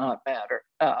 it does not matter.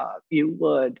 You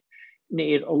would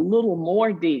need a little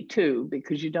more D2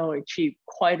 because you don't achieve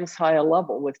quite as high a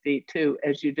level with D2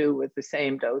 as you do with the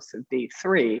same dose of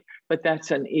D3, but that's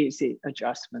an easy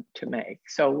adjustment to make.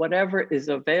 So whatever is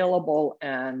available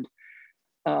and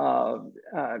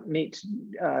meets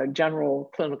general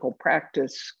clinical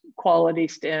practice quality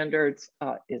standards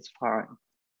is fine.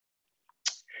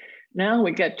 Now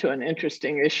we get to an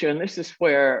interesting issue, and this is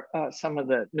where some of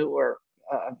the newer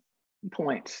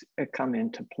points come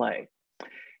into play.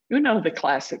 You know the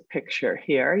classic picture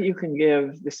here. You can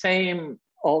give the same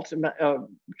ultimate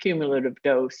cumulative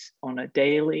dose on a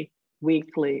daily,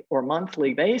 weekly, or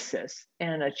monthly basis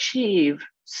and achieve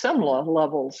similar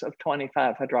levels of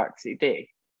 25-hydroxy-D.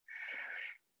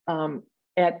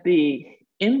 At the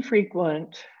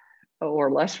infrequent or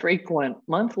less frequent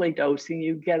monthly dosing,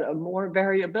 you get a more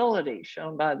variability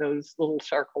shown by those little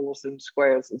circles and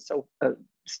squares and so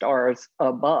stars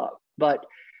above, but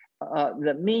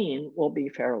the mean will be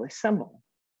fairly similar.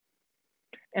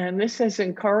 And this has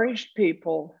encouraged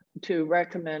people to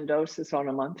recommend doses on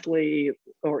a monthly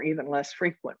or even less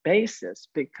frequent basis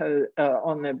because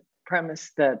on the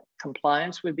premise that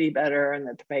compliance would be better and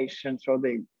that the patients or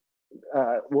the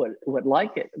would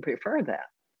like it and prefer that.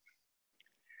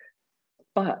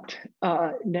 But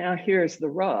now here's the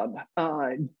rub.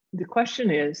 The question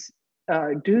is,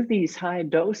 do these high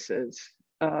doses,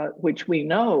 which we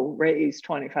know raise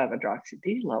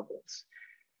 25-hydroxy-D levels,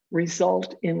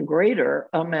 result in greater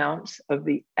amounts of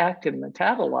the active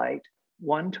metabolite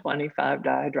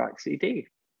 1,25-dihydroxy-D.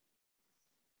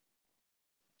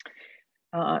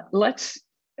 Let's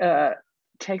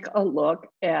take a look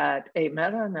at a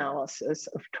meta-analysis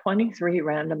of 23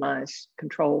 randomized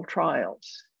controlled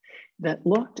trials that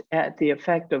looked at the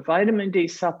effect of vitamin D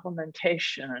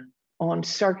supplementation on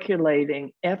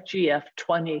circulating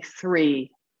FGF23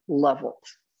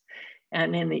 levels.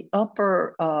 And in the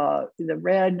upper, the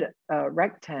red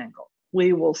rectangle,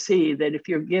 we will see that if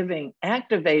you're giving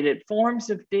activated forms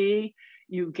of D,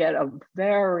 you get a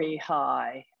very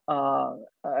high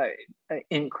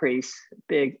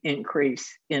big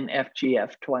increase in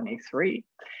FGF23.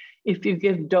 If you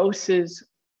give doses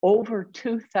over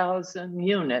 2,000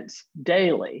 units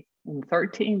daily in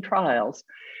 13 trials,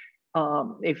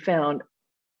 they found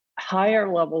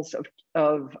higher levels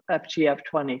of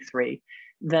FGF23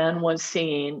 than was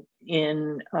seen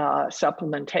in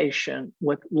supplementation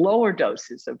with lower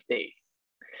doses of D.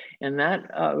 And that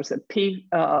was a peak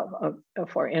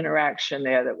for interaction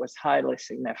there that was highly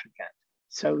significant.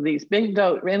 So these big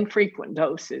infrequent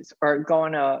doses are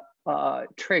going to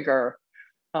trigger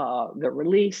the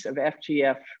release of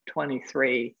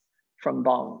FGF23 from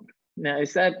bone. Now,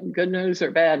 is that good news or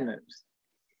bad news?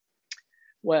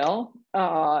 Well,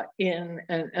 in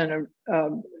an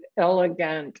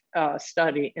elegant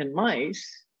study in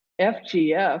mice,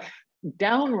 FGF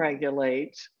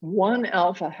downregulates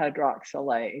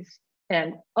 1-alpha-hydroxylase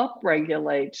and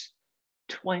upregulates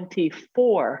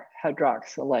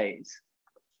 24-hydroxylase.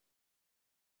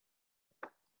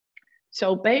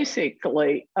 So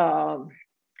basically, the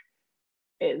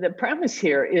premise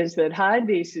here is that high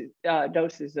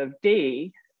doses of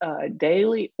D,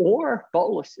 daily or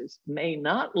boluses, may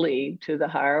not lead to the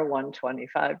higher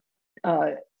 125,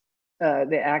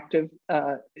 the active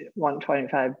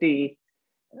 125D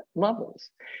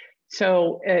levels.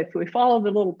 So if we follow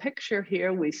the little picture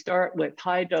here, we start with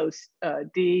high dose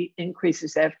D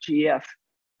increases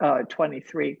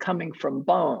FGF23 coming from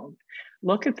bone.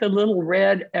 Look at the little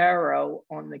red arrow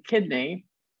on the kidney,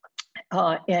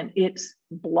 and it's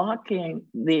blocking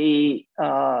the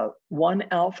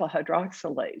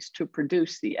 1-alpha-hydroxylase to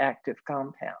produce the active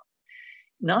compound.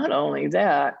 Not only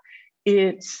that,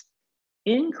 it's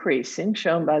increasing,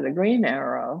 shown by the green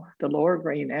arrow, the lower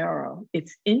green arrow,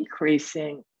 it's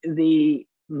increasing the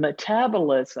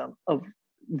metabolism of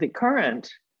the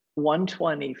current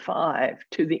 125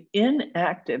 to the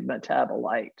inactive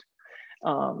metabolite.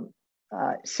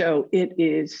 So it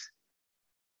is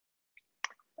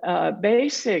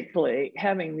basically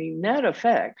having the net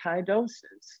effect, high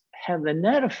doses have the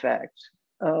net effect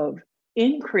of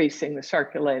increasing the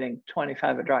circulating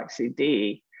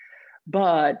 25-hydroxy-D,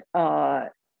 but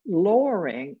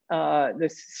lowering the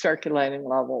circulating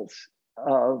levels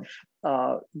of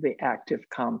the active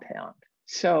compound.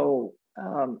 So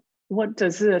what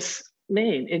does this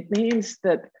mean? It means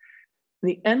that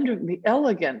the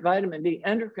elegant vitamin D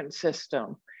endocrine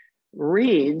system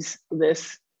reads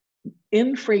this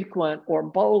infrequent or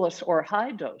bolus or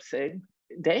high dosing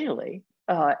daily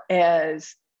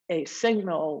as a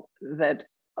signal that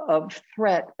of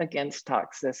threat against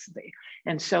toxicity.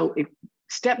 And so it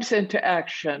steps into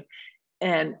action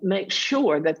and makes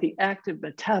sure that the active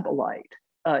metabolite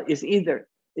is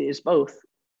both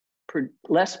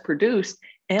less produced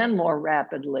and more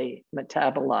rapidly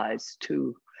metabolized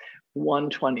to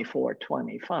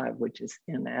 124/25, which is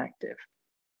inactive.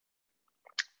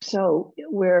 So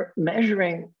we're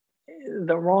measuring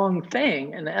the wrong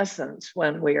thing, in essence,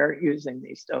 when we are using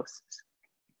these doses.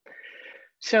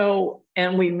 So,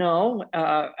 and we know,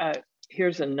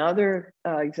 here's another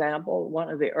example, one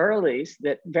of the earlies,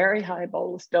 that very high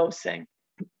bolus dosing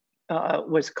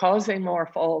was causing more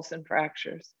falls and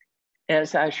fractures.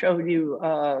 As I showed you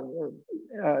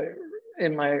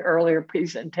in my earlier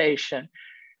presentation,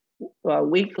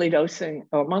 weekly dosing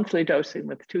or monthly dosing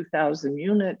with 2,000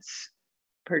 units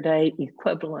per day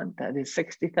equivalent, that is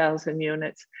 60,000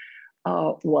 units,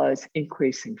 was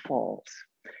increasing falls.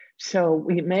 So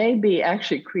we may be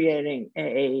actually creating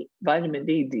a vitamin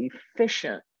D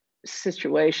deficient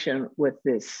situation with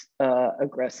this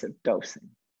aggressive dosing.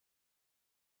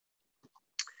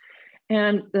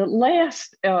 And the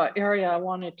last area I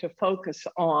wanted to focus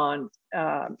on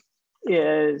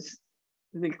is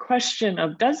the question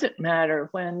of, does it matter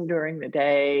when during the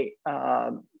day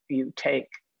you take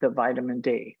the vitamin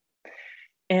D?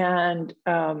 And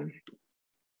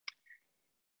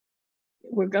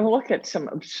we're going to look at some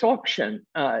absorption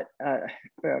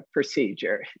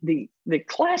procedure. The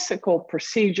classical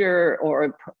procedure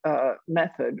or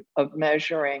method of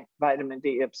measuring vitamin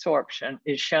D absorption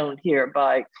is shown here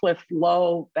by Cliff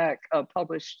Lowe,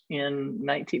 published in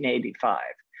 1985.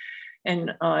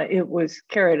 And it was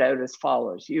carried out as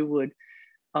follows. You would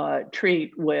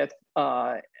treat with,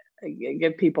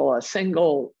 give people a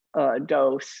single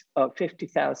dose of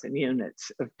 50,000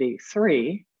 units of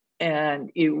D3, and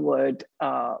you would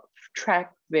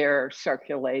track their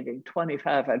circulating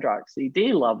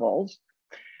 25-hydroxy-D levels,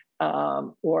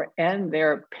 and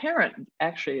their parent,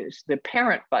 actually it's the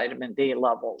parent vitamin D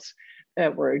levels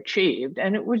that were achieved.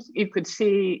 And it was, you could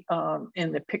see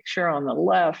in the picture on the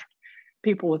left,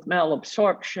 people with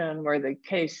malabsorption, where the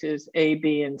cases A,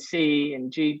 B, and C,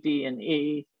 and G, D, and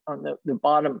E on the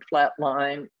bottom flat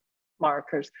line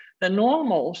markers. The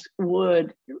normals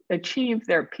would achieve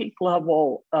their peak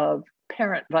level of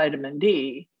parent vitamin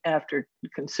D after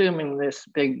consuming this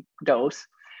big dose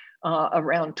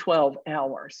around 12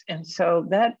 hours. And so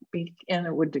that, and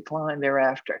it would decline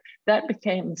thereafter. That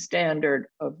became the standard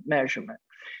of measurement.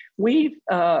 We've,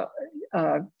 a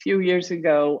few years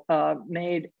ago,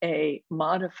 made a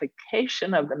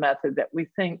modification of the method that we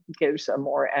think gives a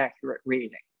more accurate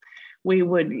reading. We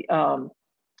would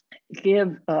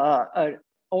give an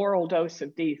oral dose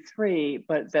of D3,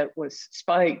 but that was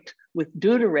spiked with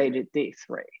deuterated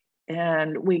D3.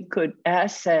 And we could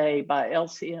assay by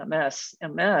LC-MS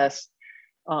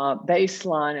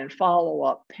baseline and follow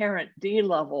up parent D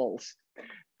levels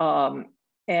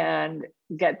and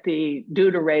get the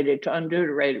deuterated to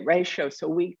undeuteраted ratio, so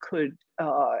we could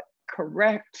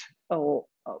correct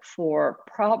for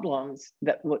problems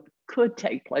that could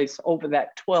take place over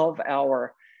that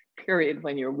 12-hour period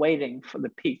when you're waiting for the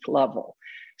peak level.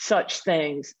 Such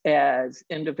things as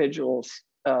individuals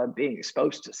being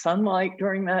exposed to sunlight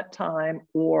during that time,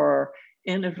 or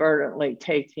inadvertently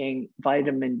taking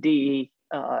vitamin D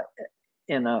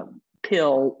in a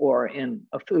pill or in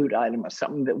a food item or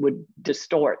something that would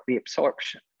distort the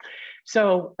absorption.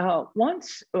 So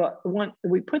once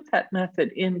we put that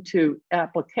method into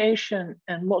application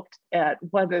and looked at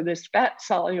whether this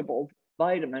fat-soluble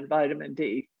vitamin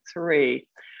D3,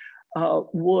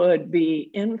 would be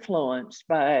influenced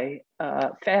by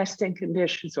fasting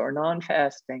conditions or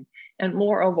non-fasting, and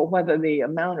moreover, whether the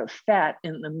amount of fat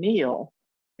in the meal,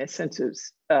 since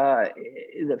it's,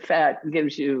 the fat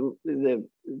gives you the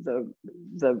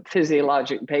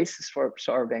physiologic basis for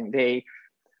absorbing D.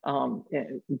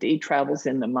 D travels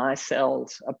in the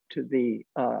micelles up to the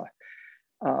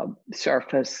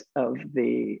surface of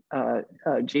the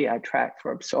GI tract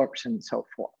for absorption and so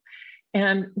forth.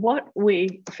 And what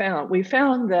we found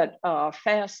that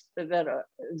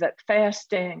that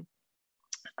fasting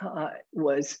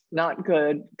was not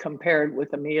good compared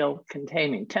with a meal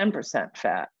containing 10%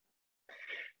 fat.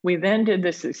 We then did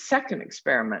this second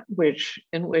experiment,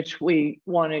 in which we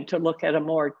wanted to look at a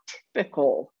more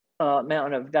typical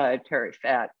amount of dietary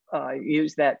fat.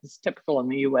 Use that as typical in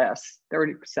the US,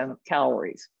 30% of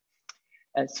calories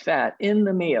as fat in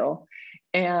the meal.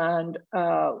 And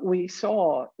we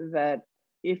saw that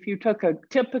if you took a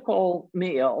typical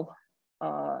meal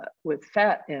with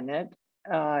fat in it,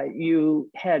 you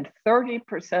had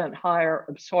 30% higher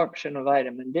absorption of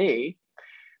vitamin D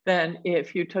than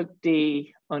if you took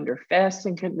D under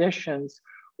fasting conditions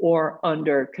or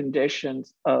under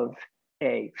conditions of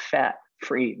a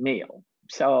fat-free meal.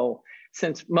 So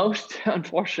since most,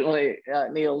 unfortunately,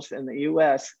 meals in the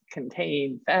US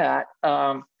contain fat,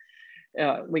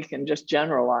 we can just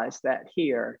generalize that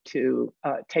here to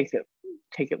take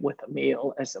it with a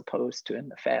meal as opposed to in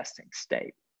the fasting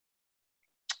state.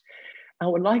 I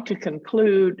would like to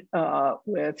conclude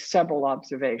with several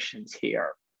observations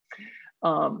here.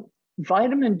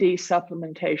 Vitamin D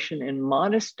supplementation in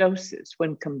modest doses,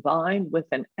 when combined with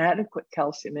an adequate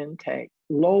calcium intake,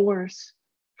 lowers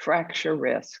fracture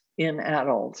risk in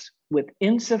adults with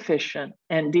insufficient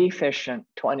and deficient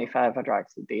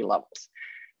 25-hydroxy-D levels.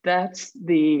 That's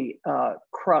the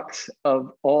crux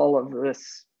of all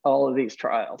of these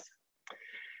trials.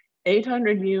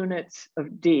 800 units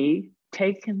of D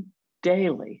taken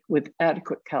daily with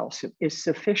adequate calcium is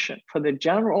sufficient for the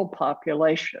general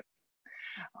population.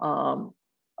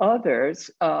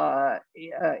 Others,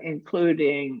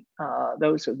 including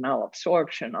those with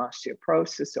malabsorption,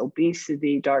 osteoporosis,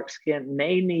 obesity, dark skin,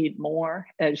 may need more.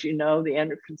 As you know, the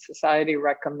Endocrine Society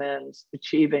recommends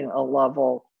achieving a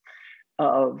level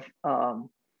of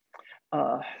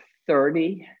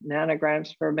 30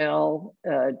 nanograms per ml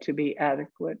to be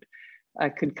adequate. I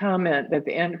could comment that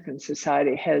the Endocrine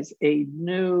Society has a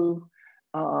new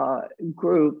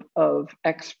group of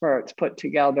experts put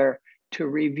together to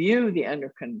review the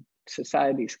Endocrine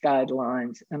Society's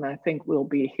guidelines, and I think we'll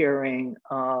be hearing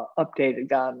updated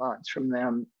guidelines from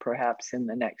them perhaps in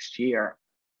the next year.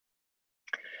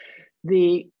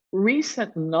 The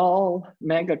recent null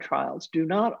mega trials do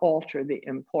not alter the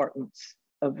importance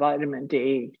of vitamin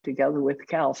D together with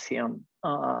calcium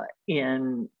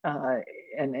in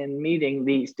meeting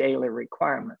these daily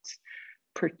requirements,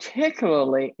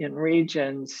 particularly in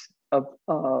regions of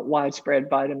widespread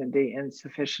vitamin D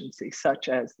insufficiency, such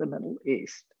as the Middle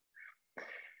East.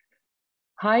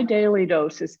 High daily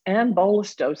doses and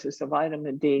bolus doses of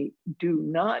vitamin D do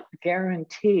not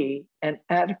guarantee an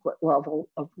adequate level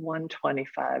of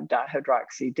 125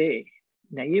 dihydroxy D.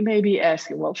 Now, you may be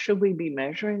asking, well, should we be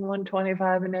measuring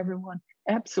 125 in everyone?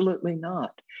 Absolutely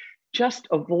not. Just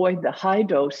avoid the high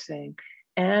dosing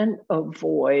and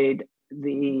avoid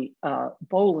the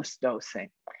bolus dosing.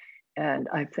 And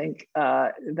I think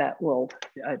that will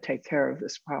take care of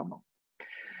this problem.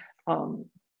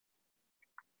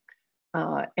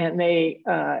 And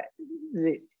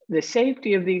the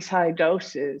safety of these high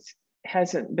doses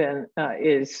hasn't been,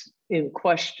 is in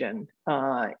question,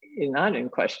 not in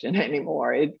question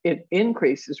anymore. It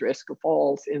increases risk of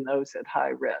falls in those at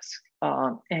high risk.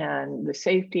 And the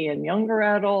safety in younger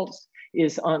adults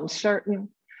is uncertain.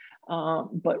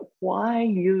 But why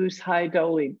use high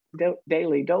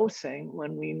daily dosing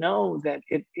when we know that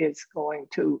it is going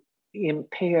to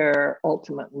impair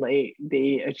ultimately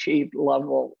the achieved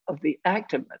level of the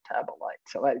active metabolite?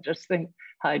 So I just think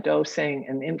high dosing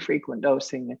and infrequent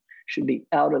dosing should be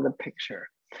out of the picture.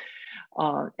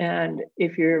 And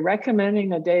if you're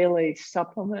recommending a daily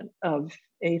supplement of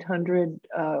 800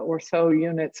 or so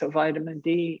units of vitamin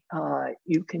D,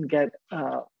 you can get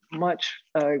much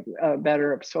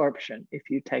better absorption if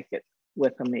you take it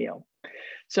with a meal.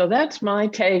 So that's my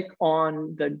take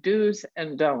on the do's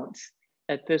and don'ts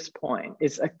at this point.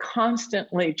 It's a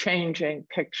constantly changing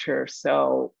picture.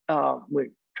 So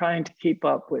we're trying to keep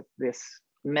up with this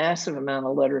massive amount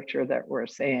of literature that we're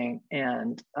seeing,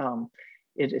 and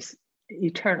it is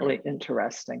eternally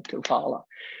interesting to follow.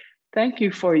 Thank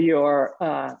you for your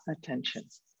attention.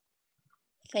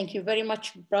 Thank you very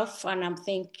much, Prof. And I'm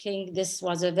thinking this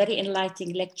was a very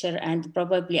enlightening lecture and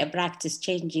probably a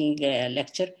practice-changing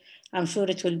lecture. I'm sure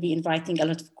it will be inviting a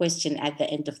lot of questions at the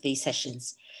end of the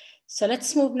sessions. So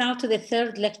let's move now to the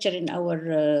third lecture in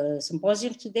our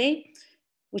symposium today,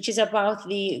 which is about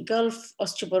the Gulf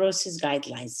Osteoporosis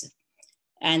Guidelines.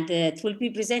 And it will be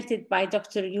presented by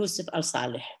Dr. Yusuf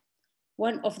Al-Saleh.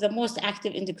 One of the most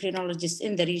active endocrinologists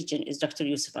in the region is Dr.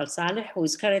 Yusuf Al-Saleh, who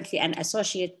is currently an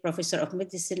associate professor of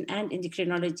medicine and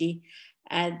endocrinology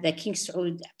at the King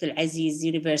Saud Abdulaziz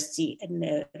University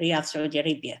in Riyadh, Saudi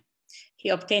Arabia. He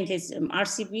obtained his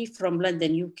RCB from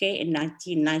London, UK in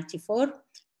 1994.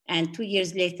 And 2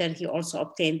 years later, he also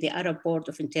obtained the Arab Board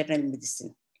of Internal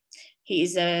Medicine. He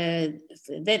is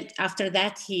then after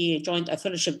that, he joined a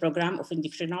fellowship program of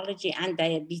endocrinology and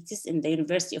diabetes in the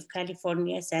University of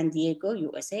California, San Diego,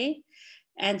 USA.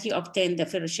 And he obtained the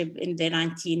fellowship in the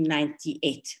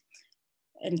 1998.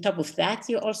 On top of that,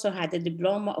 he also had a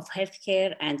diploma of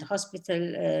healthcare and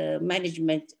hospital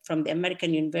management from the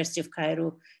American University of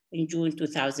Cairo in June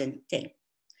 2010.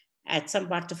 At some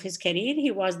part of his career,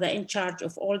 he was in charge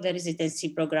of all the residency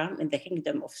program in the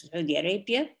Kingdom of Saudi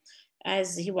Arabia,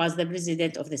 as he was the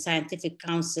president of the Scientific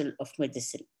Council of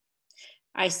Medicine.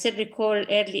 I still recall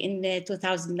early in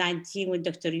 2019 when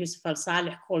Dr. Yusuf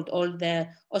Al-Saleh called all the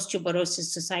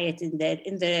osteoporosis society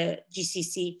in the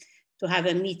GCC to have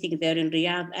a meeting there in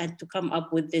Riyadh and to come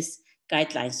up with this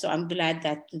guideline. So I'm glad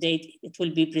that today it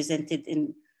will be presented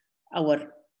in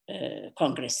our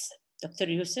Congress. Dr.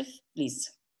 Yusuf, please.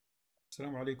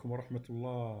 Assalamu alaikum wa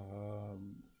rahmatullah.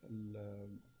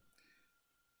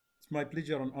 It's my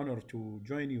pleasure and honor to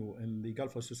join you in the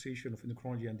Gulf Association of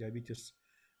Endocrinology and Diabetes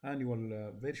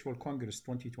Annual Virtual Congress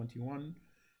 2021.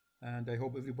 And I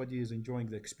hope everybody is enjoying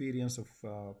the experience of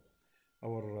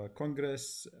our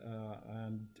Congress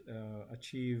and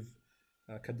achieve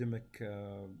academic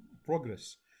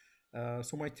progress.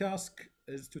 So my task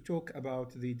is to talk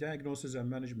about the diagnosis and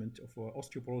management of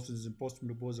osteoporosis in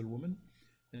postmenopausal women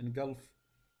in Gulf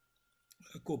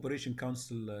Cooperation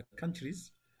Council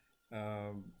countries.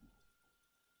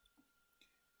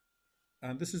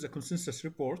 And this is a consensus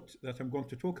report that I'm going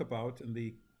to talk about in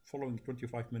the following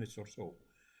 25 minutes or so.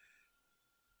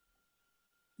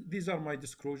 These are my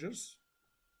disclosures.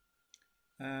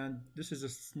 And this is a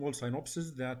small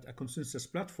synopsis that a consensus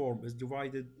platform is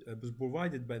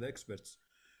provided by the experts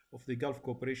of the Gulf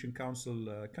Cooperation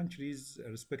Council countries,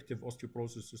 respective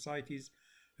osteoporosis societies,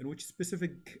 in which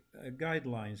specific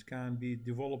guidelines can be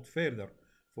developed further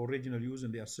for regional use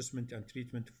in the assessment and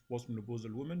treatment of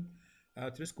postmenopausal women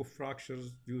at risk of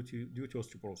fractures due to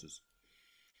osteoporosis.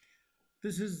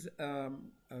 This is a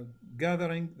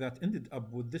gathering that ended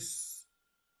up with this,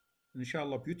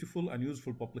 inshallah, beautiful and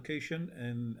useful publication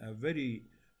in a very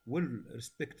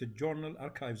well-respected journal,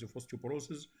 Archives of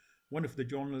Osteoporosis, one of the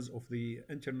journals of the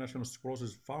International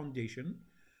Osteoporosis Foundation,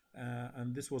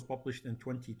 and this was published in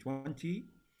 2020,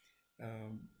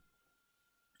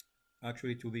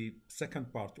 actually to the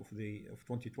second part of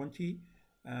 2020,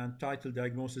 and titled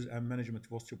Diagnosis and Management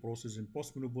of Osteoporosis in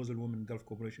Postmenopausal Women Gulf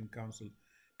Cooperation Council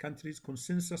Countries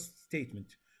Consensus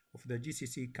Statement of the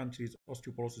GCC Countries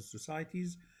Osteoporosis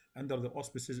Societies under the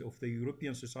auspices of the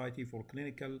European Society for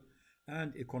Clinical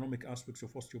and Economic Aspects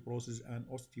of Osteoporosis and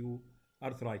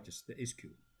Osteoarthritis, the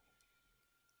ESCU.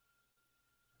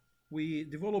 We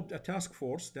developed a task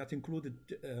force that included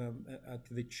at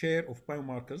the chair of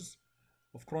biomarkers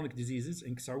of chronic diseases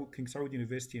in King Saud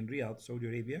University in Riyadh, Saudi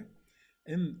Arabia,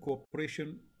 in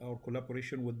cooperation or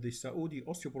collaboration with the Saudi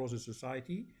Osteoporosis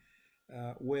Society,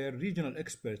 where regional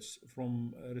experts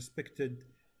from respected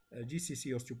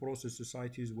GCC osteoporosis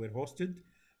societies were hosted,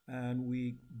 and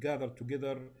we gathered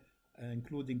together,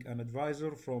 including an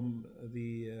advisor from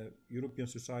the European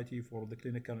Society for the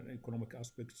Clinical and Economic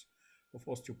Aspects of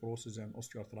Osteoporosis and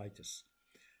Osteoarthritis.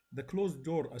 The closed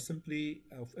door assembly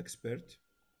of experts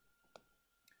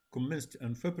commenced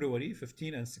on February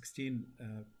 15 and 16,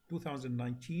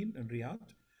 2019 in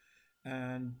Riyadh,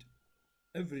 and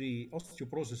every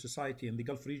osteoporosis society in the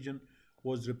Gulf region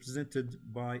was represented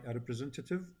by a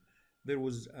representative. There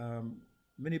was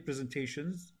many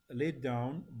presentations laid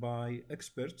down by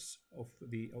experts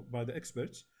by the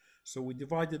experts. So we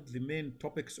divided the main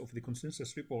topics of the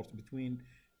consensus report between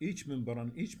each member,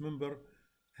 and each member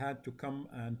had to come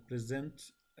and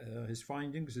present his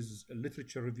findings, his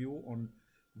literature review on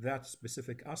that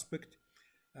specific aspect.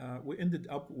 We ended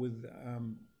up with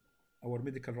our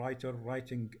medical writer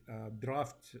writing a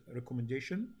draft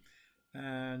recommendation,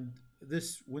 and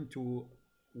this went to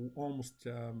almost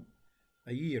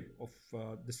a year of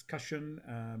discussion,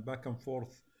 back and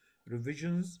forth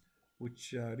revisions,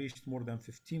 which reached more than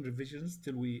 15 revisions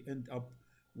till we end up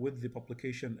with the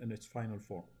publication in its final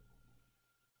form.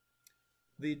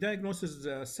 The diagnosis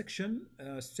section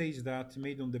says that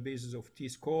made on the basis of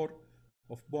T-score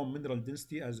of bone mineral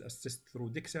density as assessed through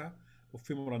DEXA of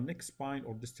femoral neck, spine,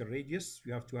 or distal radius.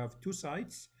 You have to have two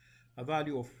sites. A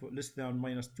value of less than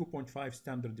minus 2.5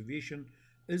 standard deviation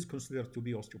is considered to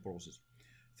be osteoporosis.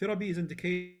 Therapy is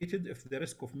indicated if the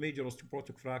risk of major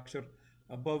osteoporotic fracture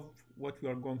above what we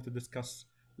are going to discuss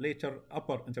later,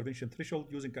 upper intervention threshold,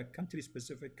 using a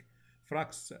country-specific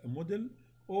FRAX model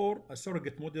or a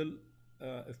surrogate model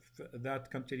if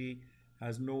that country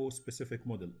has no specific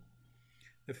model.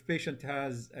 If patient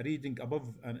has a reading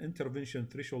above an intervention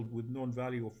threshold with known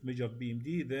value of measured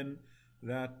BMD, then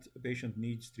that patient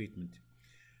needs treatment.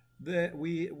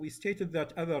 We stated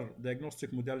that other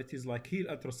diagnostic modalities like heel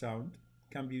ultrasound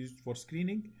can be used for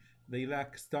screening. They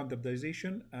lack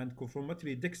standardization, and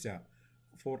confirmatory DEXA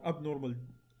for abnormal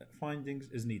findings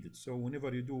is needed. So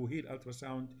whenever you do heel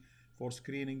ultrasound for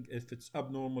screening, if it's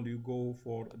abnormal, you go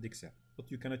for DEXA, but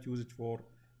you cannot use it for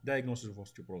diagnosis of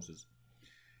osteoporosis.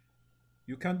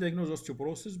 You can diagnose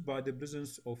osteoporosis by the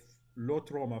presence of low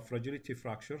trauma fragility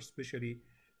fracture, especially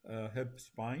hip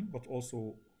spine, but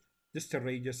also distal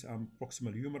radius and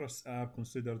proximal humerus are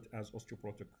considered as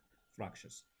osteoporotic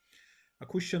fractures. A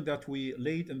question that we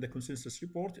laid in the consensus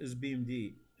report is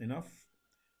BMD enough?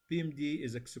 BMD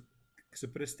is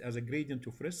expressed as a gradient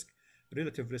of risk,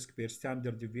 relative risk per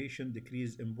standard deviation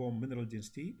decrease in bone mineral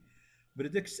density,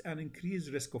 predicts an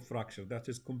increased risk of fracture that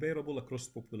is comparable across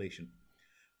population.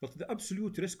 But the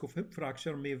absolute risk of hip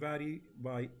fracture may vary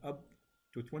by up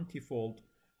to 20-fold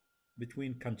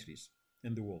between countries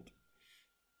in the world.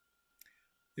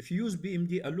 If you use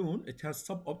BMD alone, it has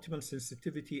suboptimal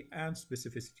sensitivity and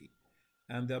specificity,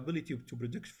 and the ability to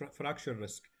predict fracture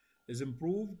risk is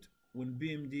improved when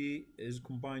BMD is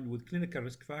combined with clinical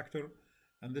risk factor,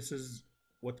 and this is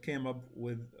what came up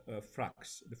with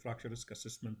FRAX, the fracture risk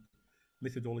assessment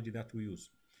methodology that we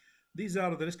use. These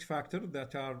are the risk factors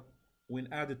that are,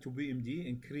 when added to BMD,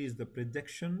 increase the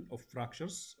prediction of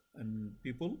fractures in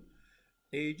people: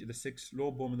 age, the sex,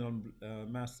 low bone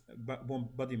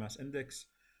body mass index,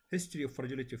 history of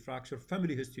fragility fracture,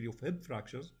 family history of hip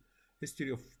fractures,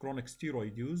 history of chronic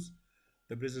steroid use,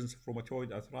 the presence of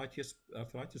rheumatoid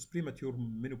arthritis, premature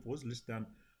menopause less than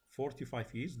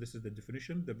 45 years. This is the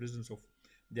definition. The presence of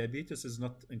diabetes is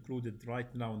not included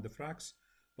right now in the FRAX,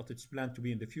 but it's planned to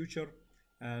be in the future,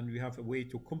 and we have a way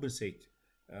to compensate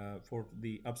for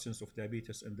the absence of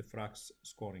diabetes in the FRAX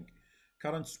scoring.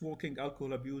 current smoking,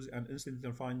 alcohol abuse, and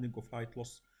incidental finding of height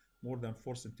loss more than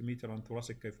 4 centimeter and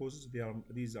thoracic kyphosis.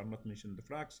 These are not mentioned in the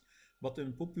FRAX, but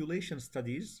in population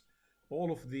studies,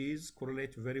 all of these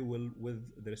correlate very well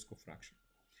with the risk of fracture.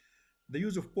 The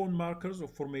use of bone markers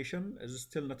of formation is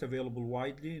still not available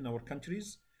widely in our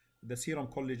countries. The serum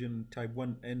collagen type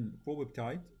 1N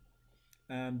probeptide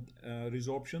and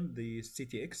resorption, the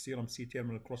CTX, serum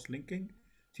C-terminal cross-linking,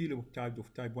 telepeptide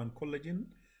of type 1 collagen,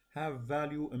 have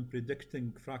value in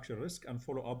predicting fracture risk and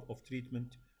follow-up of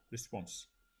treatment response.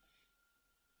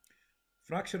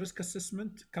 Fracture risk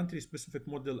assessment, country-specific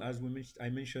model, as I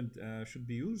mentioned, should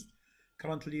be used.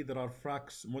 Currently, there are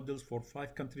FRAX models for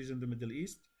 5 countries in the Middle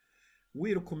East.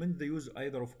 We recommend the use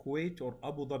either of Kuwait or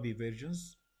Abu Dhabi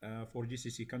versions for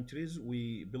GCC countries.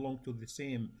 We belong to the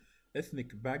same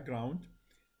ethnic background,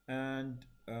 and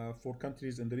for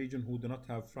countries in the region who do not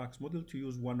have FRAX model, to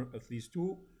use one of these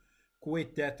two.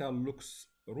 Kuwait data looks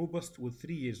robust with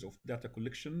 3 years of data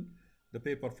collection. The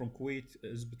paper from Kuwait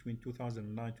is between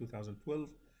 2009-2012,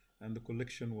 and the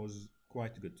collection was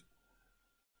quite good.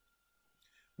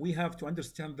 We have to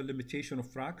understand the limitation of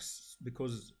FRAX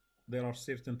because there are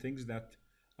certain things that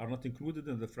are not included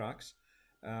in the FRAX.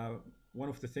 One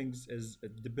of the things is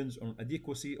it depends on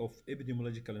adequacy of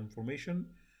epidemiological information.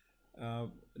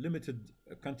 Limited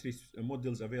countries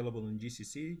models available in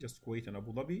GCC, just Kuwait and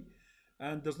Abu Dhabi,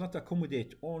 and does not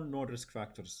accommodate all known risk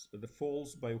factors. The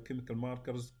false biochemical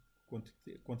markers,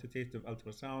 quantitative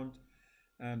ultrasound,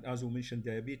 and as we mentioned,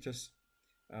 diabetes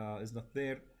is not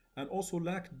there, and also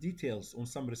lack details on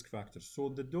some risk factors. So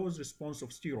the dose response of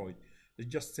steroid, it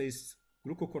just says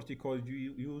glucocorticoid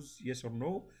you use, yes or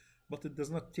no, but it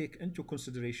does not take into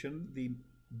consideration the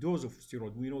dose of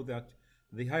steroid. We know that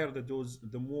the higher the dose,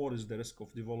 the more is the risk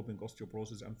of developing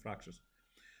osteoporosis and fractures.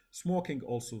 Smoking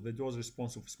also, the dose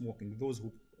response of smoking. Those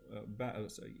who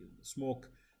smoke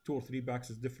 2 or 3 packs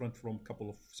is different from a couple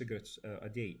of cigarettes a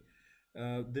day.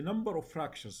 The number of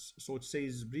fractures, so it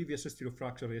says previous history of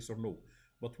fracture, yes or no.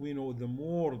 But we know the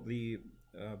more the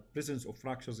presence of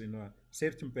fractures in a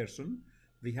certain person,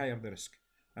 the higher the risk.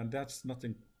 And that's not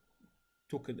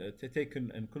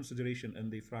taken in consideration in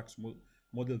the FRAX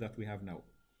model that we have now.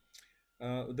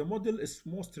 The model is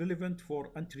most relevant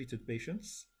for untreated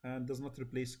patients and does not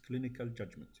replace clinical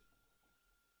judgment.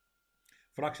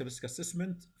 Fracture risk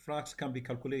assessment, FRAX can be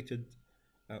calculated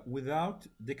without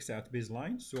DEXA at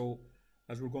baseline. So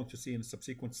as we're going to see in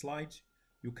subsequent slides,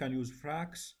 you can use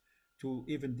FRAX to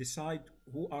even decide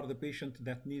who are the patients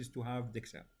that needs to have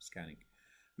DEXA scanning.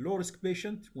 Low risk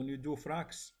patient, when you do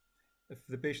FRAX, if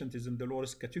the patient is in the low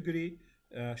risk category,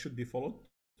 should be followed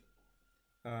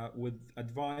with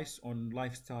advice on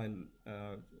lifestyle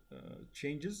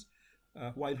changes,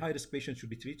 while high risk patients should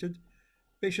be treated.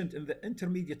 Patient in the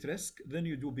intermediate risk, then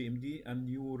you do BMD and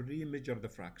you re-measure the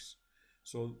FRAX.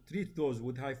 So treat those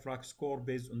with high FRAX score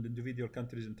based on the individual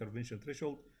country's intervention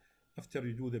threshold after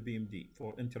you do the BMD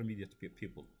for intermediate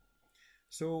people.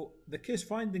 So the case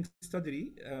finding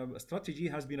study strategy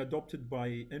has been adopted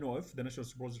by NOF, the National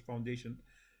Osteoporosis Foundation,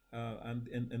 and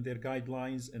in their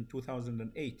guidelines in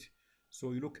 2008.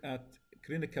 So you look at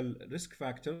clinical risk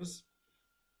factors,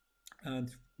 and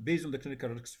based on the clinical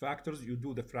risk factors, you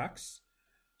do the FRAX.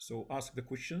 So ask the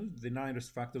question, the 9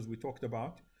 risk factors we talked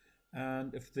about,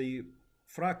 and if the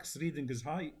FRAX reading is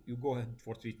high, you go ahead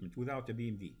for treatment without a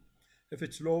BMD. If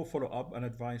it's low, follow up and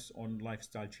advice on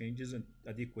lifestyle changes and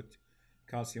adequate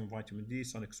calcium, vitamin D,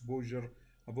 sun exposure,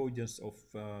 avoidance of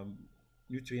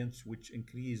nutrients which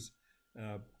increase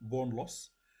bone loss.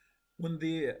 When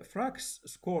the FRAX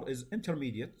score is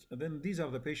intermediate, then these are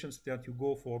the patients that you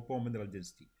go for bone mineral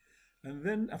density. And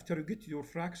then after you get your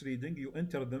FRAX reading, you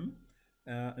enter them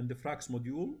in the FRAX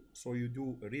module. So you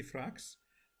do refrax,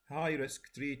 high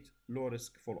risk treat, low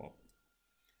risk follow up.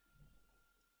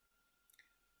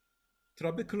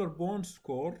 Trabecular bone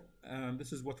score, and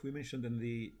this is what we mentioned in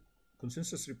the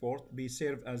consensus report, be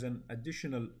served as an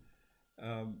additional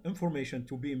information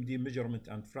to BMD measurement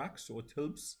and FRAX. So it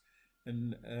helps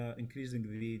in increasing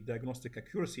the diagnostic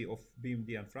accuracy of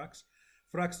BMD and FRAX.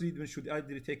 FRAX reading should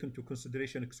ideally take into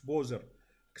consideration exposure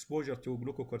to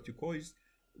glucocorticoids.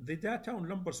 The data on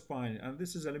lumbar spine, and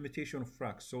this is a limitation of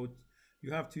FRAX. So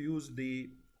you have to use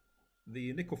the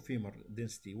neck of femur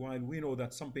density, while we know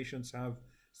that some patients have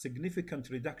significant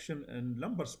reduction in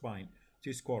lumbar spine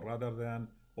T-score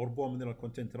or bone mineral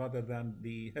content rather than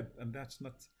the hip, and that's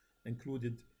not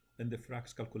included in the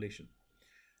FRAX calculation.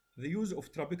 The use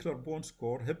of trabecular bone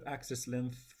score, hip axis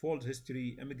length, fold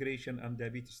history, immigration, and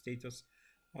diabetes status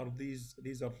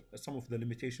these are some of the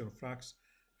limitations of FRAX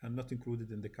and not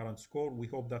included in the current score. We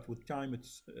hope that with time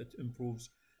it improves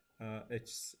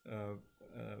its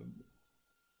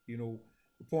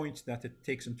points that it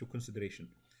takes into consideration.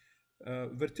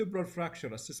 Vertebral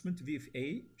fracture assessment,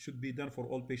 VFA, should be done for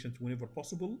all patients whenever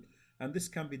possible. And this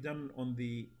can be done on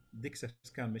the DEXA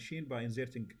scan machine by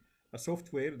inserting a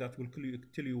software that will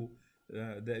tell you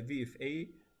the VFA,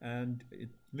 and it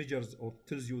measures or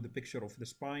tells you the picture of the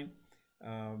spine,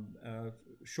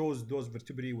 shows those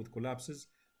vertebrae with collapses,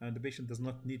 and the patient does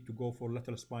not need to go for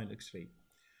lateral spine X-ray.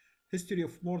 History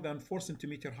of more than 4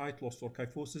 centimeter height loss or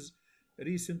kyphosis,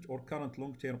 recent or current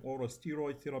long-term oral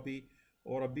steroid therapy,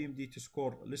 or a BMD to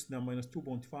score less than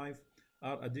 -2.5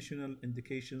 are additional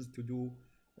indications to do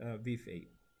VFA.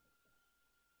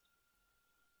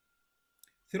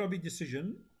 Therapy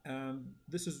decision,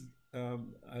 this is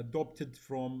adopted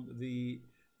from the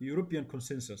European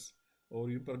consensus or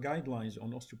European guidelines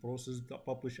on osteoporosis that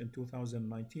published in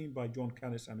 2019 by John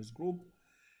Canis and his group.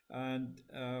 And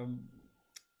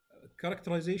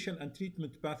characterization and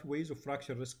treatment pathways of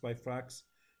fracture risk by FRAX,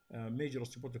 major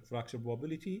osteoporotic fracture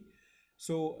probability.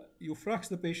 So you FRAX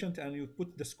the patient and you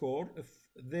put the score. If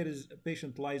there is a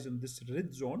patient lies in this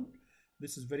red zone,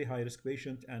 this is very high risk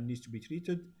patient and needs to be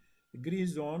treated. The green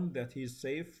zone, that he is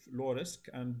safe, low risk,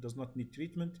 and does not need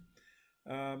treatment.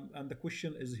 And the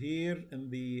question is here in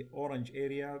the orange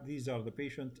area, these are the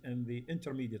patient in the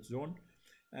intermediate zone.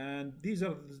 And these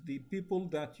are the people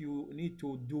that you need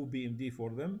to do BMD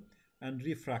for them and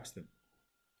refrax them.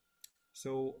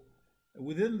 So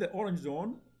within the orange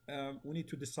zone, we need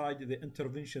to decide the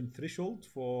intervention threshold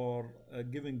for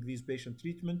giving these patients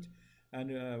treatment.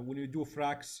 And when you do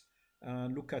FRAX,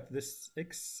 look at this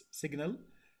X signal.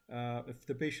 If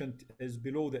the patient is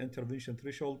below the intervention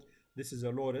threshold, this is a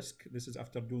low risk. This is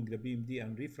after doing the BMD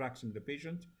and refraxing the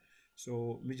patient.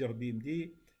 So measure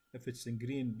BMD. If it's in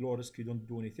green, low risk, you don't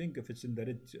do anything. If it's in the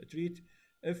red, treat.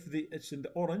 If it's in the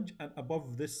orange and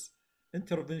above this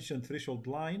intervention threshold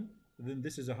line, then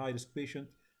this is a high risk patient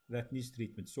that needs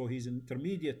treatment. So he's an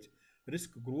intermediate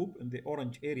risk group in the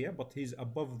orange area, but he's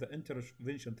above the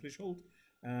intervention threshold.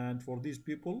 And for these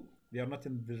people, they are not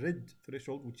in the red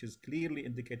threshold, which is clearly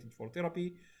indicated for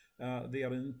therapy. They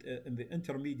are in the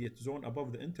intermediate zone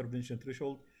above the intervention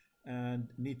threshold and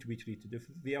need to be treated. If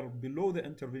they are below the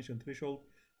intervention threshold,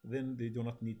 then they do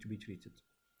not need to be treated.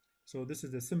 So this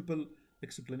is a simple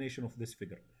explanation of this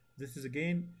figure. This is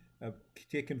again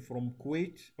taken from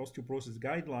Kuwait osteoporosis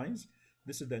guidelines.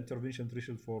 This is the intervention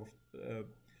threshold for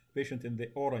patient in the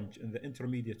orange, in the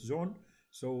intermediate zone.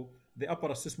 So the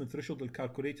upper assessment threshold is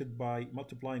calculated by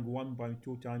multiplying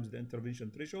 1.2 times the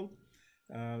intervention threshold.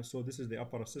 So this is the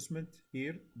upper assessment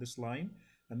here, this line,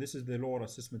 and this is the lower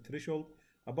assessment threshold.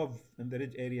 Above in the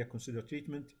red area, consider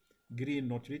treatment. Green,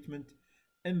 no treatment.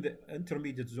 In the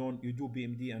intermediate zone, you do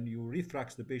BMD and you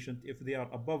refrax the patient. If they are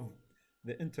above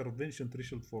the intervention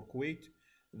threshold for Kuwait,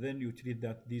 then you treat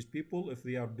these people. If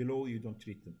they are below, you don't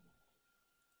treat them.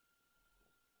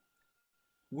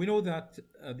 We know that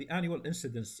the annual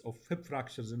incidence of hip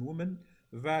fractures in women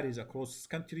varies across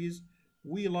countries.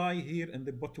 We lie here in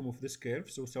the bottom of this curve.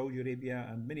 So Saudi Arabia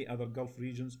and many other Gulf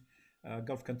regions,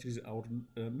 Gulf countries or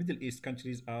Middle East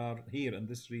countries are here in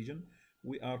this region.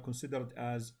 We are considered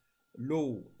as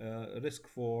low risk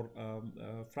for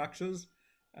fractures.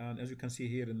 And as you can see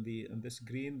here in this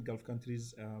green, Gulf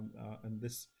countries in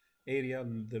this area,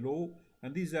 the low.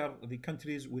 And these are the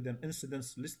countries with an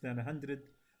incidence less than 100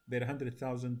 per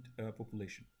 100,000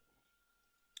 population.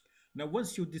 Now,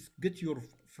 once you get your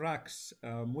FRAX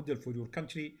model for your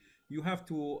country, you have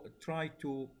to try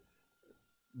to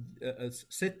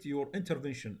set your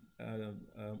intervention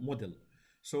model.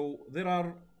 So there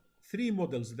are 3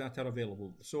 models that are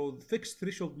available. So the fixed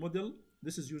threshold model,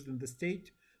 this is used in the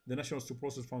state, the National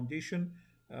Osteoporosis Foundation,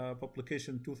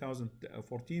 publication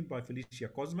 2014 by Felicia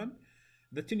Cosman.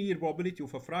 The 10-year probability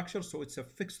of a fracture, so it's a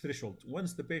fixed threshold.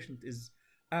 Once the patient is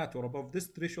at or above this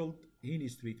threshold, he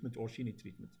needs treatment or she needs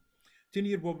treatment.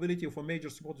 10-year probability of a major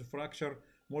supportive fracture,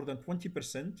 more than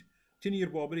 20%. 10-year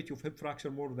probability of hip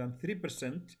fracture, more than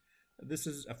 3%. This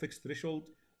is a fixed threshold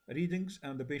readings,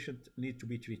 and the patient needs to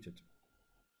be treated.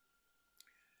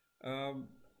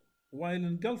 While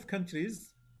in Gulf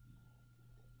countries,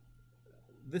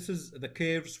 this is the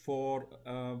curves for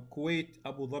Kuwait,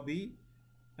 Abu Dhabi,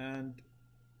 and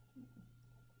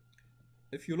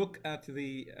if you look at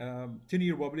the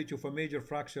 10-year probability of a major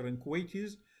fracture in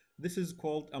Kuwaitis, this is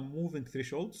called a moving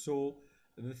threshold. So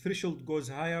the threshold goes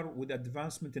higher with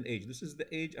advancement in age. This is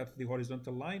the age at the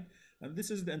horizontal line, and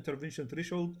this is the intervention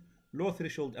threshold, low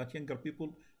threshold at younger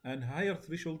people, and higher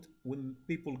threshold when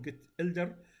people get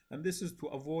elder. And this is to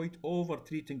avoid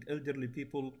over-treating elderly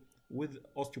people with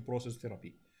osteoporosis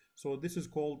therapy. So this is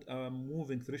called a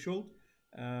moving threshold.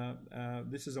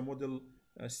 This is a model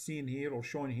seen here or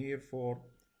shown here for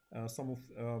some of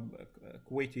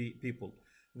Kuwaiti people.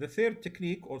 The third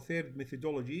technique or third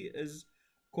methodology is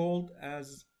called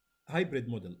as hybrid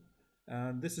model.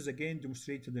 And this is again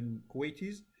demonstrated in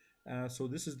Kuwaitis. So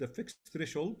this is the fixed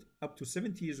threshold up to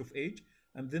 70 years of age,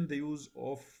 and then the use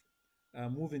of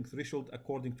moving threshold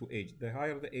according to age. The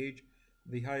higher the age,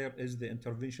 the higher is the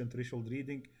intervention threshold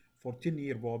reading for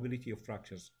 10-year probability of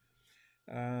fractures.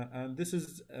 And this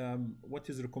is what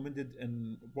is recommended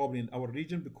in probably in our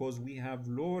region, because we have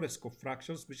low risk of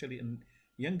fractures, especially in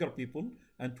younger people,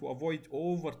 and to avoid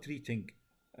over treating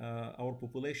our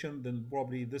population, then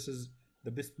probably this is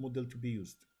the best model to be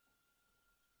used.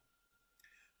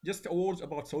 Just a word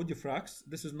about Saudi fracs.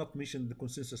 This is not mentioned in the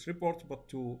consensus report, but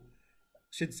to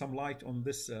shed some light on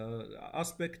this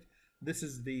aspect. This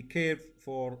is the curve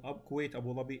for Kuwait,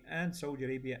 Abu Dhabi, and Saudi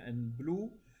Arabia in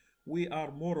blue. We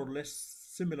are more or less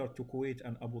similar to Kuwait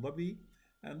and Abu Dhabi,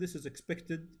 and this is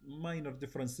expected. Minor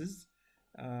differences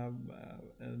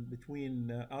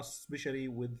between us, especially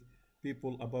with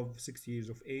people above 60 years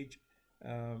of age.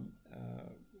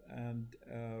 And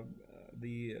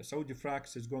the Saudi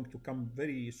fracs is going to come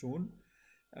very soon.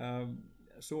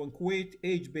 So in Kuwait,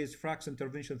 age-based fracs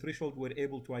intervention threshold were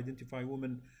able to identify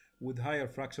women with higher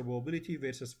fracture probability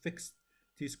versus fixed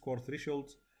T-score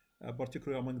thresholds,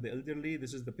 particularly among the elderly.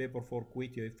 This is the paper for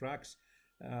Kuwaiti fracs,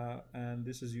 and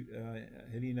this is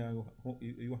Helena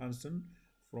Johansson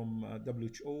from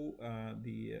WHO,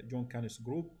 the John Canis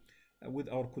group, with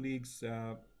our colleagues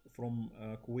from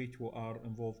Kuwait who are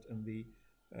involved in the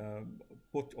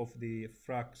put of the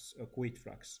fracs, Kuwait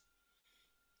fracs.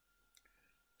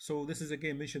 So this is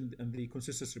again mentioned in the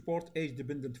consensus report.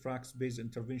 Age-dependent fracs-based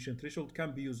intervention threshold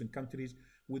can be used in countries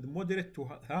with moderate to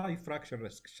high fracture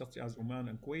risk, such as Oman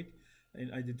and Kuwait,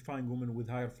 in identifying women with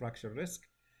higher fracture risk.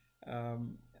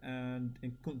 And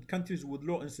in countries with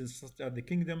low incidence, such as the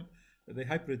Kingdom, the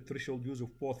hybrid threshold use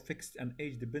of both fixed and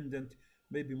age-dependent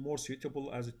may be more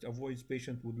suitable, as it avoids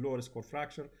patients with low risk for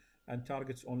fracture and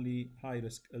targets only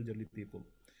high-risk elderly people.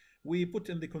 We put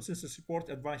in the consensus report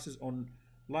advices on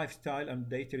lifestyle and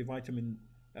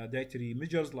dietary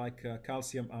measures like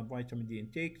calcium and vitamin D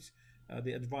intakes,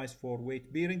 the advice for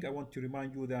weight bearing. I want to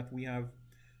remind you that we have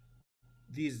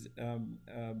these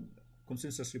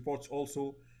consensus reports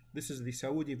also. This is the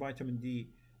Saudi vitamin D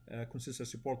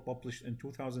consensus report published in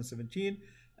 2017,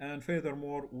 and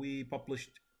furthermore we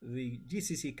published the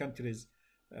GCC countries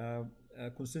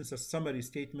consensus summary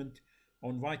statement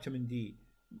on vitamin D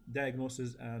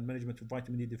diagnosis and management of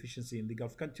vitamin D deficiency in the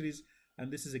Gulf countries, and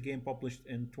this is again published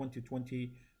in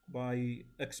 2020 by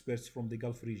experts from the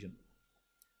Gulf region.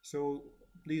 So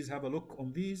please have a look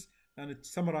on these, and it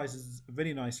summarizes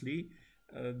very nicely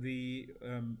the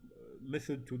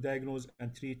method to diagnose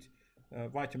and treat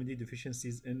vitamin D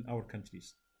deficiencies in our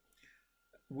countries.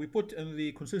 We put in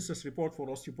the consensus report for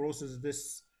osteoporosis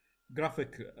this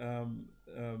graphic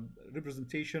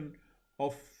representation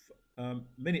of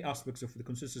many aspects of the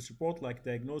consensus report, like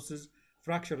diagnosis,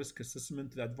 fracture risk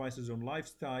assessment, the advices on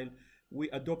lifestyle. We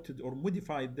adopted or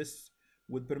modified this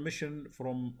with permission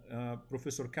from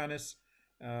Professor Canis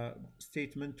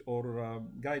statement or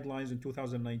guidelines in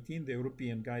 2019, the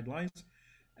European guidelines,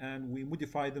 and we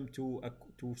modified them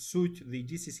to suit the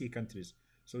GCC countries.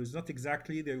 So it's not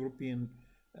exactly the European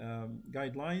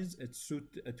guidelines,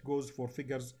 it goes for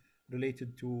figures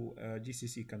related to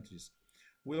GCC countries.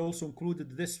 We also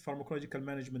included this pharmacological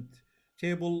management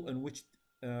table in which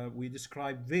we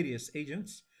describe various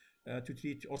agents to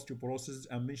treat osteoporosis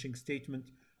and mentioning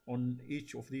statement on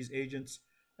each of these agents,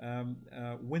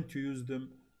 when to use them,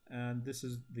 and this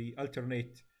is the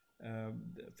alternate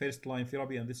first line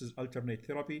therapy, and this is alternate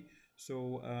therapy.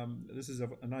 So this is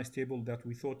a nice table that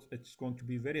we thought it's going to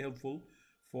be very helpful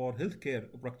for healthcare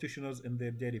practitioners in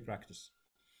their daily practice.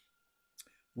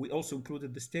 We also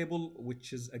included this table,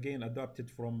 which is again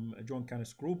adapted from John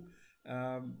Canis group,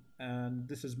 and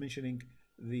this is mentioning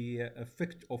the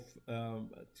effect of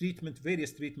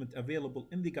various treatment available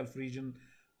in the Gulf region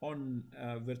on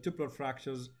vertebral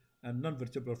fractures and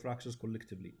non-vertebral fractures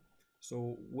collectively.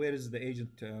 So where is the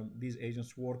agent? These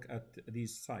agents work at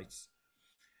these sites.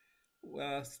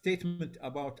 Statement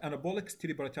about anabolics.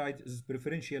 Teriparatide is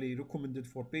preferentially recommended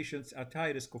for patients at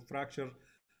high risk of fracture,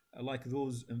 like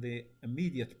those in the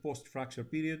immediate post-fracture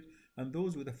period and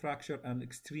those with a fracture and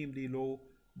extremely low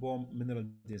bone mineral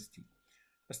density.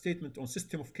 A statement on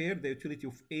system of care. The utility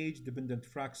of age-dependent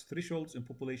fracture thresholds in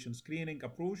population screening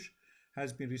approach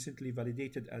has been recently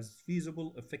validated as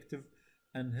feasible, effective,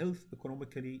 and health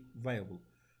economically viable.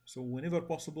 So whenever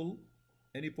possible,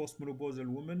 any postmenopausal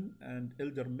women and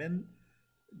elder men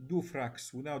do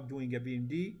fracs without doing a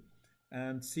BMD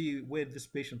and see where this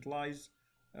patient lies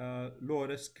low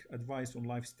risk, advice on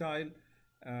lifestyle,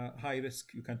 high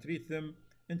risk, you can treat them,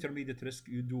 intermediate risk,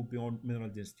 you do beyond mineral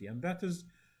density. And that is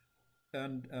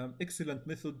an excellent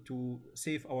method to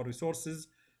save our resources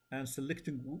and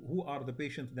selecting who are the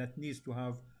patients that needs to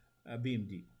have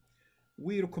BMD.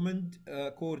 We recommend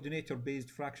coordinator-based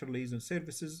fracture liaison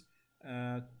services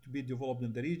to be developed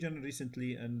in the region.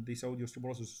 Recently, in the Saudi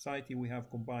Osteoporosis Society, we have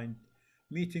combined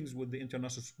meetings with the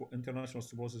International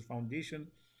Osteoporosis Foundation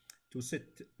to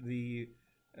set the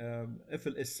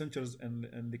FLS centers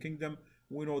in the kingdom.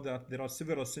 We know that there are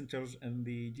several centers in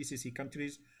the GCC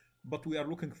countries, but we are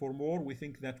looking for more. We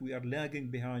think that we are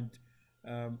lagging behind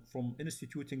from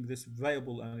instituting this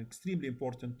viable and extremely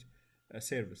important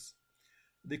service.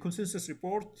 The consensus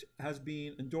report has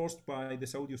been endorsed by the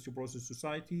Saudi Osteoporosis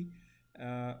Society,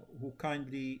 who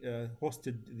kindly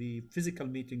hosted the physical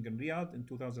meeting in Riyadh in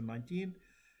 2019.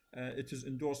 It is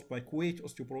endorsed by Kuwait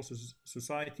Osteoporosis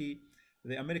Society,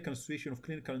 the American Association of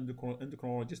Clinical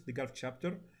Endocrinologists, the Gulf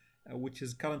chapter, which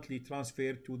is currently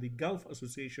transferred to the Gulf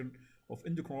Association of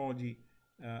Endocrinology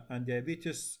and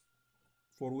Diabetes,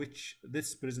 for which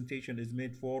this presentation is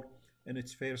made for in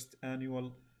its first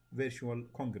annual virtual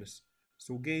congress.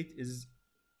 So GAED is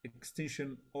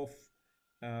extension of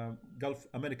Gulf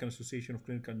American Association of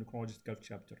Clinical Endocrinologists Gulf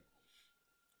chapter.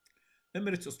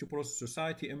 Emirates Osteoporosis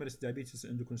Society, Emirates Diabetes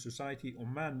Endocrine Society,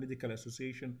 Oman Medical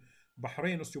Association,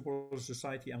 Bahrain Osteoporosis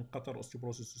Society, and Qatar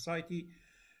Osteoporosis Society.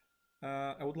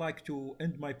 I would like to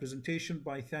end my presentation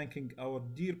by thanking our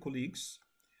dear colleagues,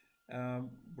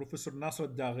 Professor Nasser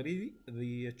Daghri,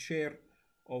 the chair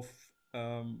of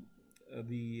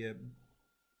the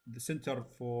Center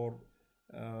for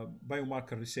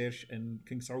Biomarker Research in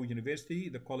King Saud University,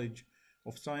 the College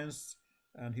of Science,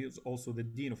 and he is also the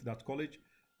dean of that college.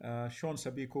 Sean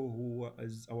Sabiko, who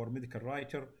is our medical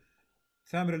writer,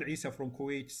 Thamir Al-Isa from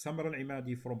Kuwait, Samar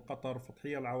Al-Imadi from Qatar,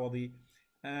 Fathiya Al-Awadi,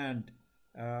 and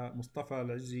Mustafa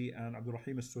Al-Azzi and Abdul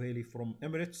Rahim Al-Suhaili from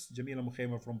Emirates, Jamila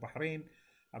Mukhayma from Bahrain,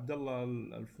 Abdullah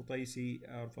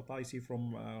Al-Fataisi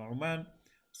from Oman,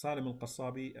 Salim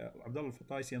Al-Qassabi, Abdullah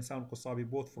Al-Fataisi and Salim Al-Qassabi,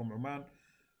 both from Oman,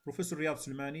 Professor Riyad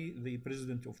Suleimani, the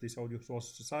president of the Saudi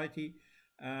Osteoporosis Society,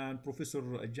 and Professor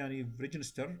Jani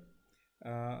Vrijnster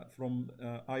from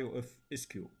IOF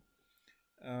SQ.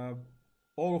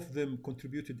 All of them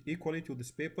contributed equally to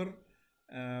this paper.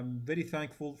 I'm very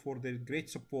thankful for their great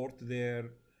support,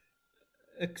 their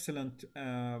excellent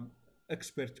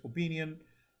expert opinion,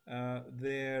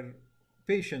 their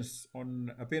patience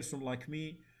on a person like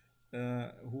me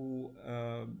who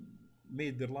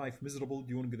made their life miserable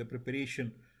during the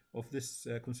preparation of this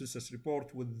consensus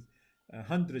report with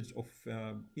hundreds of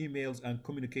emails and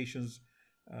communications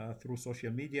through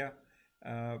social media.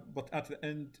 But at the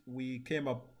end, we came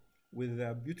up with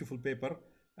a beautiful paper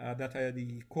that I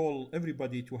call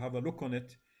everybody to have a look on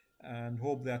it and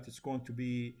hope that it's going to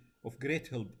be of great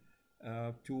help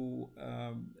to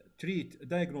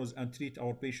diagnose and treat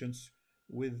our patients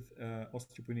with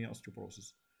osteopenia,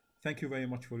 osteoporosis. Thank you very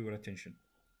much for your attention.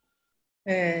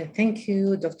 Thank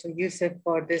you, Dr. Youssef,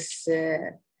 for this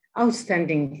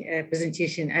outstanding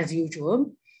presentation as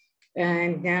usual.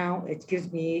 And now it gives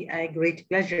me a great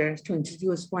pleasure to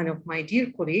introduce one of my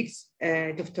dear colleagues,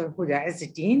 Dr. Huda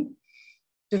Azzuddin.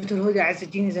 Dr. Huda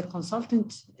Azzuddin is a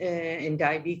consultant in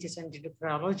diabetes and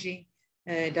endocrinology,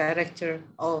 director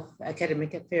of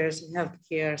Academic Affairs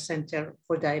Healthcare Center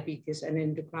for Diabetes and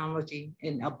Endocrinology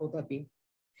in Abu Dhabi.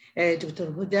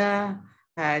 Dr. Huda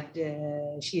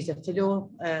she's a fellow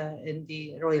in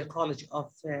the Royal College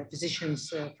of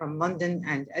Physicians from London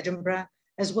and Edinburgh,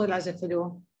 as well as a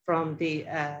fellow from the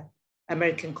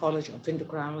American College of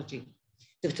Endocrinology.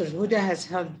 Dr. Huda has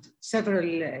held several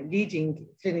leading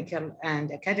clinical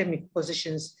and academic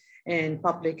positions in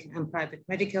public and private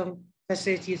medical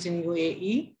facilities in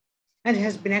UAE, and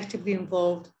has been actively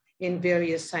involved in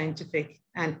various scientific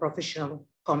and professional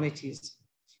committees,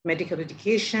 medical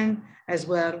education, as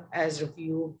well as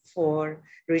review for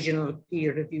regional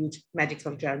peer-reviewed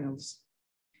medical journals.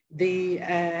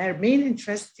 Her main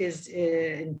interest is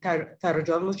in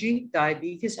thyroidology,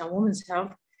 diabetes, and women's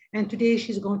health. And today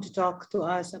she's going to talk to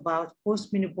us about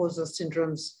postmenopausal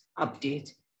syndromes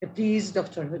update. Please,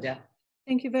 Dr. Huda.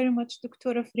 Thank you very much,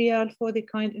 Dr. Frial, for the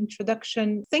kind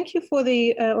introduction. Thank you for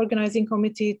the organizing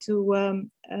committee to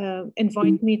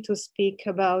invite me to speak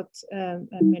about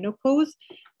menopause.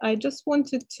 I just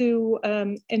wanted to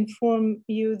inform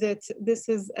you that this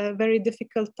is a very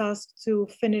difficult task to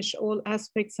finish all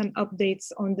aspects and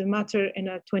updates on the matter in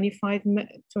a 25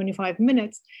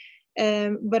 minutes.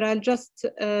 But I'll just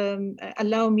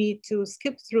allow me to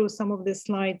skip through some of the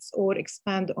slides or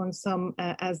expand on some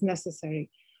as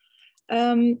necessary.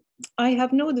 I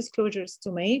have no disclosures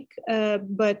to make,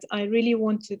 but I really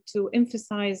wanted to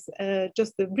emphasize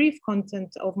just the brief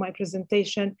content of my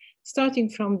presentation, starting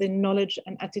from the knowledge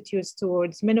and attitudes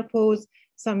towards menopause,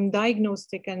 some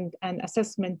diagnostic and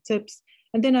assessment tips,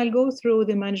 and then I'll go through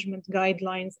the management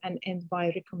guidelines and end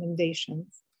by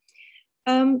recommendations.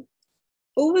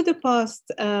 Over the past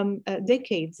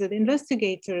decades, the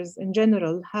investigators in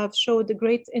general have showed a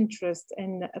great interest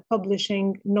in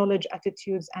publishing knowledge,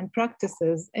 attitudes, and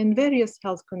practices in various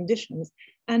health conditions,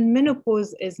 and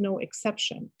menopause is no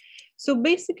exception. So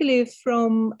basically,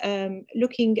 from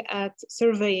looking at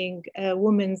surveying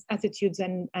women's attitudes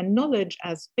and knowledge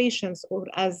as patients or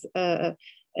as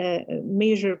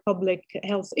major public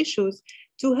health issues,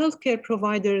 to healthcare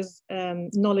providers'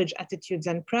 knowledge, attitudes,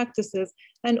 and practices,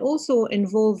 and also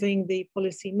involving the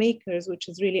policymakers, which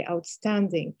is really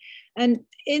outstanding. And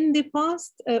in the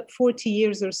past 40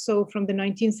 years or so, from the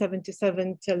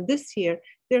 1977 till this year,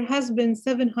 there has been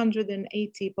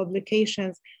 780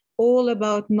 publications all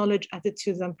about knowledge,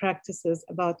 attitudes, and practices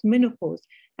about menopause.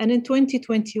 And in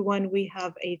 2021, we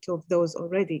have 8 of those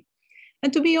already.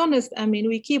 And to be honest, I mean,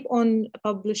 we keep on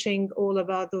publishing all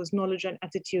about those knowledge and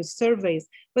attitudes surveys,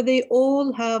 but they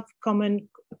all have common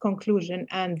conclusion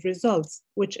and results,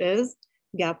 which is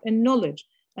gap in knowledge.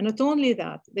 And not only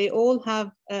that, they all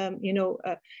have, a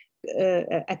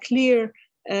clear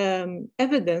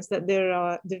evidence that there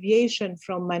are deviation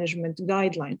from management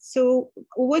guidelines. So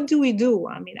what do we do?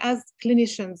 I mean, as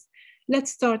clinicians,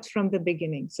 let's start from the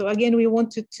beginning. So again, we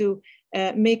wanted to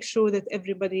make sure that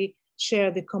everybody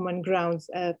share the common grounds,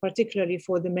 particularly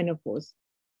for the menopause.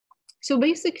 So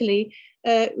basically,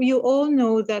 you all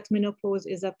know that menopause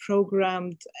is a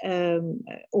programmed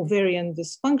ovarian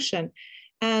dysfunction.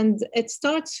 And it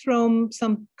starts from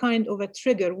some kind of a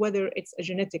trigger, whether it's a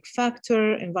genetic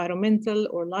factor, environmental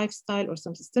or lifestyle, or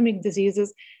some systemic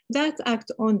diseases that act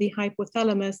on the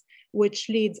hypothalamus, which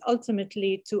leads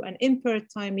ultimately to an impaired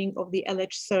timing of the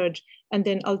LH surge, and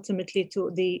then ultimately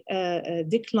to the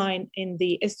decline in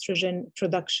the estrogen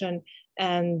production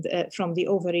and from the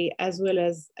ovary, as well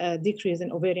as decrease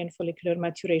in ovarian follicular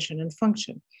maturation and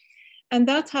function. And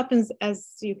that happens,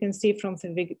 as you can see from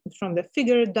the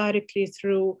figure, directly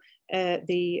through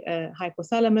the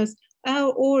hypothalamus,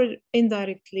 or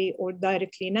indirectly or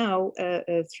directly now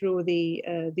through the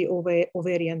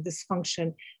ovarian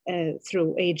dysfunction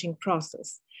through aging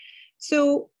process.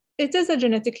 So it is a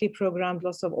genetically programmed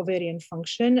loss of ovarian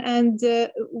function, and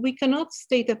we cannot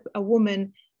state a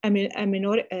woman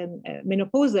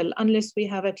menopausal unless we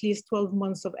have at least 12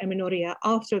 months of amenorrhea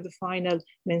after the final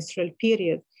menstrual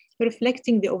period,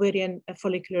 reflecting the ovarian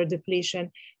follicular depletion,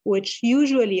 which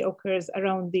usually occurs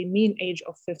around the mean age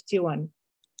of 51.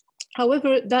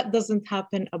 However, that doesn't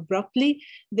happen abruptly.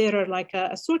 There are like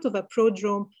a sort of a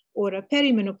prodrome or a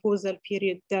perimenopausal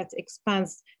period that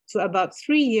expands to about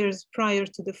 3 years prior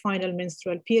to the final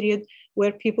menstrual period,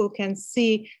 where people can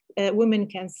see, women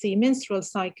can see menstrual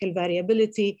cycle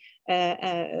variability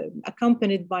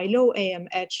accompanied by low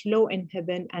AMH, low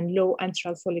inhibin, and low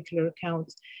antral follicular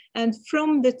count. And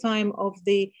from the time of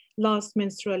the last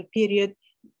menstrual period,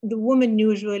 the woman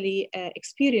usually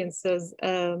experiences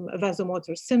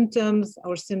vasomotor symptoms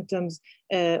or symptoms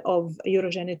of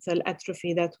urogenital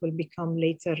atrophy that will become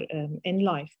later in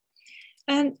life.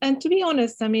 And to be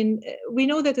honest, I mean, we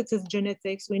know that it is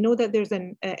genetics, we know that there's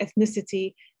an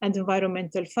ethnicity and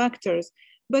environmental factors,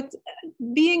 but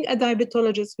being a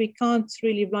diabetologist, we can't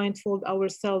really blindfold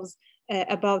ourselves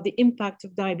about the impact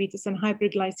of diabetes and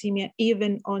hyperglycemia,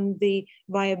 even on the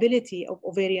viability of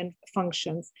ovarian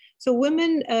functions. So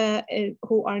women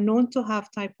who are known to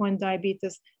have type 1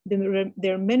 diabetes,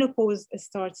 their menopause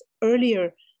starts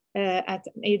earlier at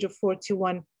an age of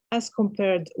 41 as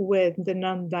compared with the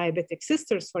non-diabetic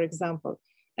sisters, for example.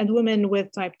 And women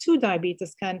with type 2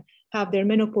 diabetes can have their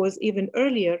menopause even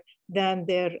earlier than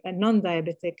their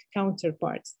non-diabetic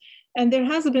counterparts. And there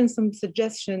has been some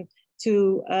suggestion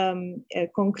to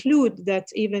conclude that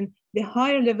even the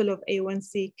higher level of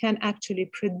A1C can actually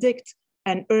predict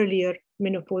an earlier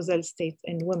menopausal state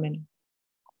in women.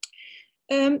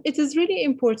 It is really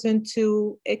important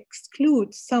to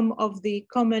exclude some of the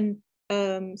common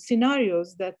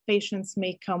scenarios that patients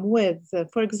may come with.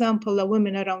 For example, a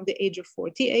woman around the age of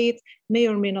 48 may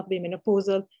or may not be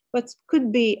menopausal, but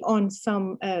could be on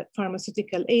some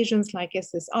pharmaceutical agents like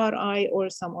SSRI or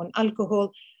some on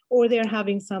alcohol, or they're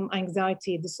having some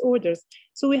anxiety disorders.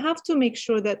 So we have to make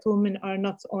sure that women are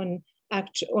not on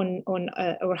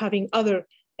or having other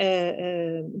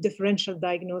differential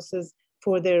diagnoses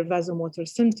for their vasomotor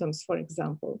symptoms, for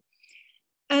example.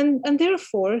 And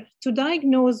therefore, to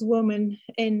diagnose women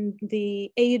in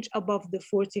the age above the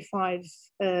 45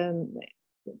 and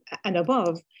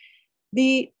above,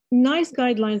 the NICE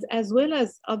guidelines, as well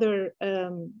as other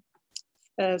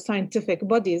scientific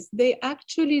bodies, they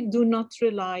actually do not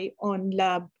rely on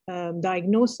lab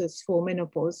diagnosis for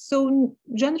menopause. So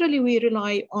generally we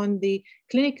rely on the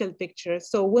clinical picture.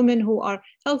 So women who are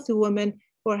healthy women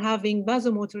who are having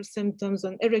vasomotor symptoms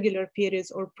on irregular periods,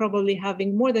 or probably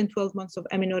having more than 12 months of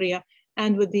amenorrhea,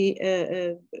 and with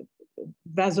the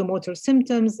vasomotor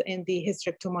symptoms in the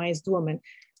hysterectomized woman.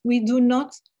 We do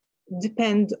not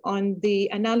depend on the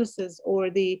analysis or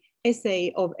the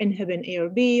assay of inhibin A or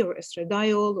B or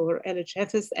estradiol or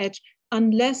LHFSH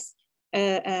unless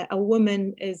a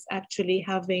woman is actually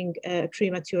having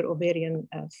premature ovarian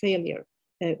failure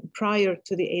prior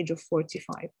to the age of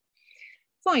 45.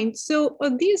 Fine, so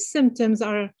these symptoms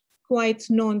are quite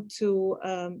known to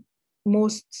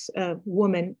most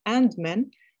women and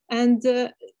men. And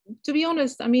to be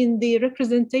honest, I mean, the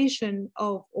representation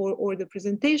of or the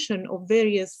presentation of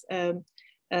various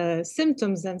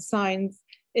symptoms and signs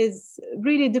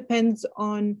really depends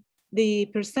on the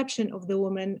perception of the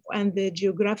woman and the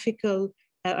geographical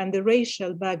and the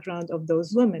racial background of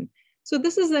those women. So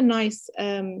this is a nice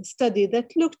study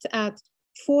that looked at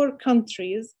 4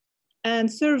 countries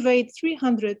and surveyed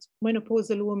 300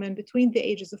 menopausal women between the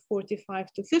ages of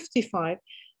 45 to 55.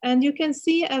 And you can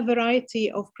see a variety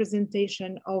of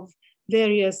presentation of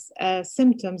various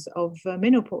symptoms of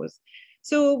menopause.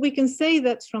 So we can say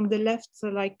that from the left,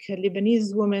 like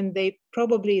Lebanese women, they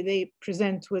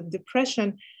present with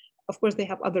depression. Of course, they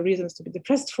have other reasons to be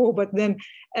depressed for, but then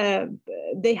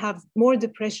they have more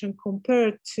depression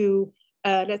compared to,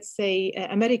 let's say,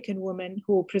 American women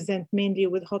who present mainly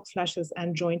with hot flashes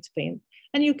and joint pain.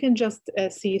 And you can just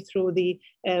see through the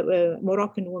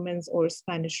Moroccan women or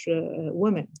Spanish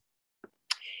women.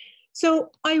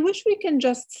 So I wish we can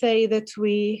just say that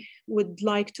we would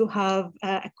like to have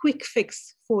a quick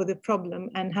fix for the problem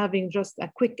and having just a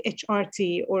quick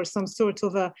HRT or some sort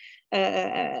of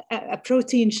a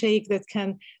protein shake that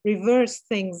can reverse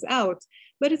things out.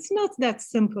 But it's not that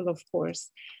simple, of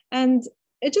course. And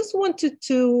I just wanted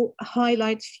to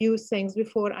highlight a few things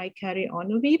before I carry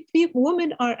on.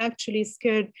 Women are actually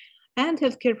scared, and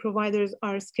healthcare providers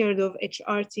are scared of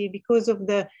HRT because of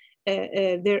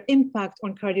their impact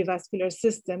on cardiovascular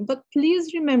system. But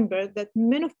please remember that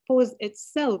menopause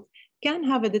itself can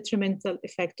have a detrimental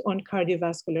effect on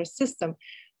cardiovascular system,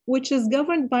 which is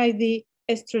governed by the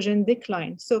estrogen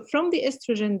decline. So from the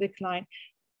estrogen decline,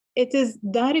 it is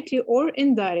directly or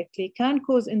indirectly can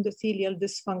cause endothelial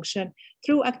dysfunction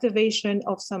through activation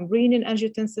of some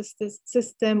renin-angiotensin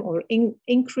system or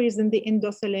increase in the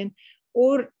endothelin,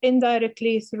 or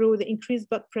indirectly through the increased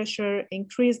blood pressure,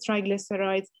 increased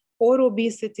triglycerides, or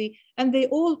obesity, and they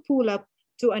all pull up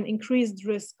to an increased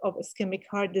risk of ischemic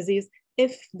heart disease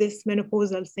if this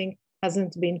menopausal thing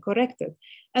hasn't been corrected.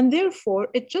 And therefore,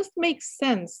 it just makes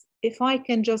sense if I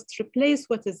can just replace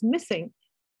what is missing,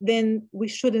 then we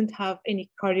shouldn't have any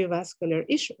cardiovascular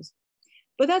issues.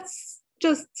 But that's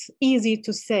just easy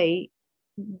to say.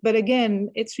 But again,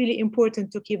 it's really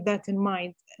important to keep that in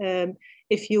mind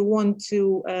if you want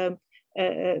to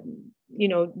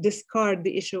discard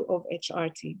the issue of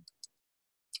HRT.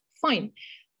 Fine.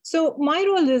 So my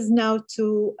role is now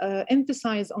to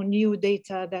emphasize on new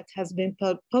data that has been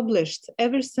published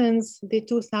ever since the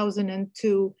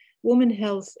 2002 Women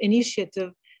Health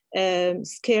Initiative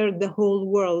scared the whole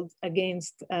world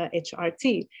against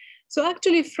HRT. So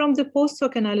actually from the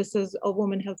post-hoc analysis of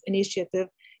Women Health Initiative,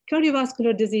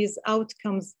 cardiovascular disease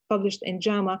outcomes published in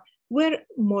JAMA were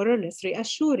more or less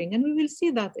reassuring, and we will see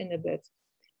that in a bit.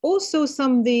 Also,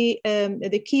 some of the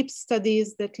KEEP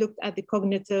studies that looked at the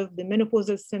cognitive, the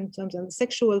menopausal symptoms, and the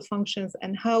sexual functions,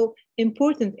 and how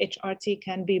important HRT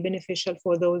can be beneficial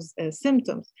for those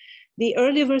symptoms. The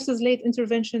early versus late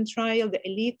intervention trial, the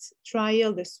ELITE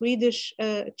trial, the Swedish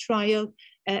trial,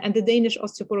 and the Danish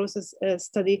osteoporosis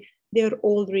study, they're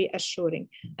all reassuring.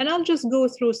 And I'll just go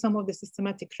through some of the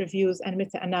systematic reviews and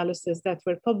meta-analysis that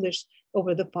were published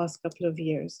over the past couple of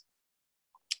years.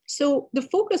 So the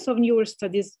focus of newer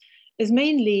studies is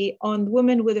mainly on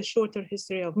women with a shorter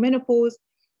history of menopause.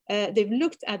 They've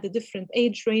looked at the different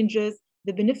age ranges,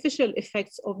 the beneficial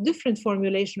effects of different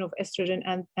formulation of estrogen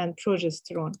and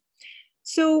progesterone.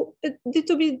 So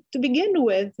to begin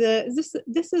with,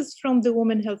 this is from the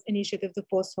Women Health Initiative, the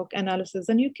post-hoc analysis,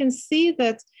 and you can see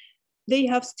that they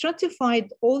have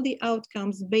stratified all the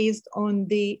outcomes based on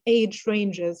the age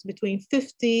ranges between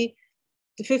 50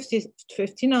 to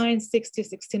 59, 60,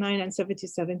 69, and 70,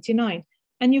 79.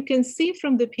 And you can see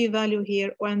from the p-value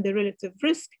here and the relative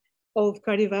risk of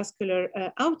cardiovascular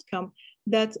outcome,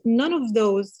 that none of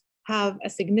those have a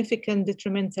significant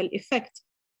detrimental effect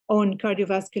on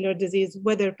cardiovascular disease,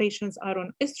 whether patients are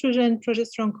on estrogen,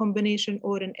 progesterone combination,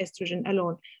 or an estrogen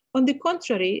alone. On the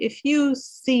contrary, if you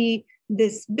see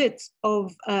this bit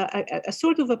of a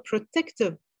sort of a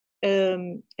protective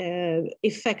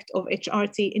effect of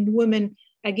HRT in women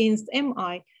against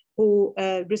MI who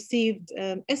received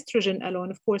estrogen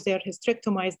alone, of course, they are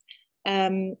hysterectomized,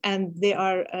 and they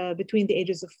are between the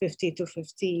ages of 50 to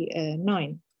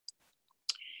 59.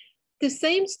 The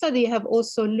same study have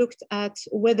also looked at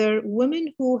whether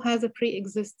women who has a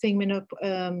pre-existing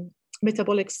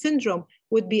metabolic syndrome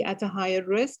would be at a higher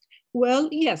risk. Well,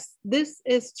 yes, this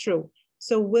is true.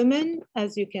 So women,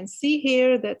 as you can see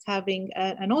here, that's having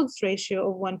an odds ratio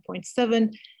of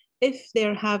 1.7, if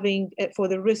they're having, for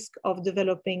the risk of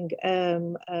developing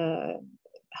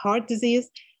heart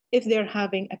disease, if they're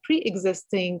having a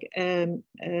pre-existing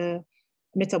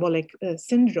metabolic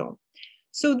syndrome.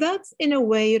 So that's in a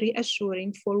way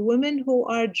reassuring for women who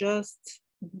are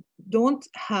don't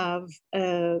have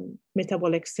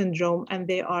metabolic syndrome, and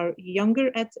they are younger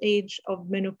at age of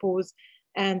menopause,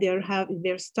 and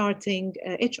they're starting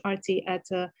HRT at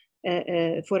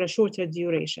for a shorter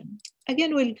duration.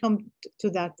 Again, we'll come to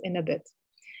that in a bit.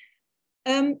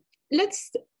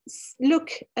 Let's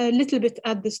look a little bit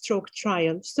at the stroke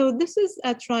trial. So this is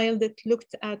a trial that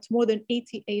looked at more than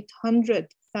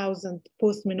 8,800,000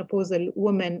 postmenopausal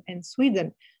women in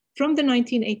Sweden from the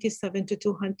 1987 to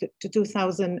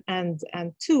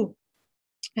 2002.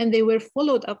 And they were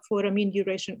followed up for a mean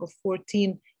duration of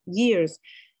 14 years.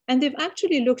 And they've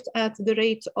actually looked at the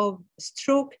rate of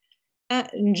stroke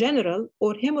in general,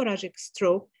 or hemorrhagic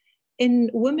stroke, in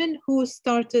women who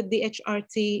started the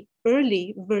HRT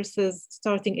early versus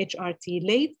starting HRT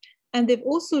late. And they've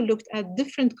also looked at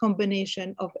different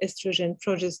combination of estrogen,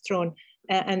 progesterone,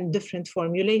 and different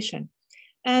formulation.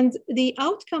 And the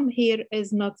outcome here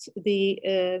is not the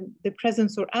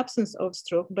presence or absence of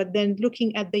stroke, but then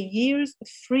looking at the years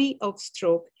free of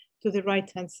stroke to the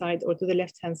right-hand side or to the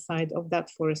left-hand side of that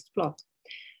forest plot.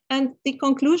 And the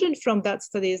conclusion from that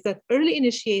study is that early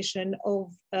initiation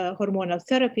of hormonal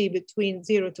therapy between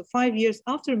 0 to 5 years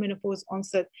after menopause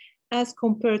onset, as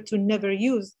compared to never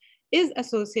use, is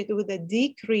associated with a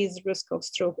decreased risk of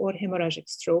stroke or hemorrhagic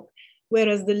stroke,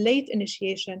 whereas the late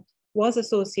initiation was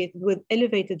associated with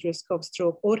elevated risk of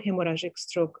stroke or hemorrhagic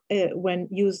stroke when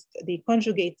used the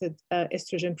conjugated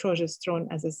estrogen progesterone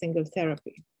as a single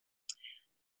therapy.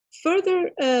 Further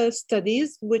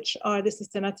studies, which are the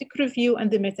systematic review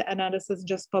and the meta-analysis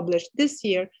just published this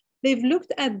year, they've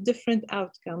looked at different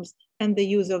outcomes and the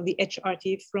use of the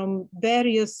HRT from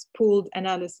various pooled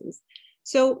analyses.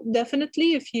 So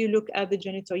definitely, if you look at the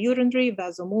genitourinary,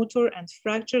 vasomotor, and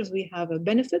fractures, we have a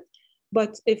benefit.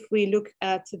 But if we look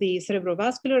at the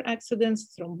cerebrovascular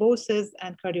accidents, thrombosis,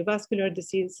 and cardiovascular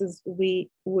diseases, we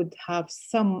would have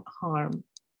some harm.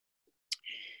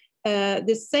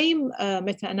 The same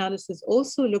meta-analysis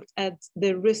also looked at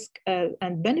the risk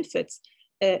and benefits,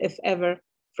 if ever,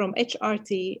 from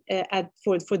HRT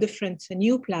for different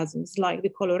neoplasms, like the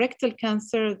colorectal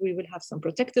cancer, we will have some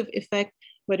protective effect,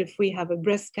 but if we have a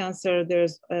breast cancer,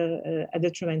 there's a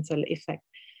detrimental effect.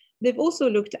 They've also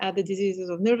looked at the diseases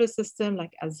of nervous system,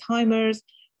 like Alzheimer's.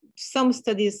 Some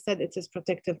studies said it is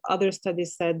protective, other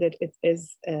studies said that it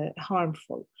is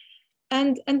harmful.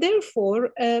 And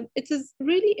therefore, it is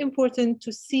really important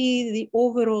to see the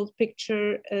overall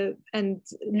picture and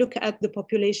look at the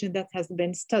population that has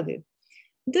been studied.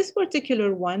 This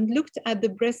particular one looked at the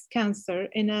breast cancer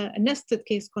in a nested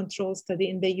case control study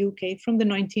in the UK from the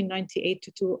 1998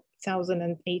 to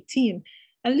 2018,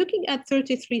 and looking at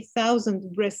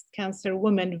 33,000 breast cancer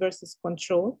women versus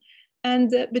control,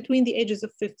 and between the ages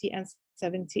of 50 and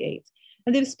 78.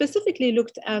 And they've specifically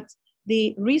looked at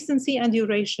the recency and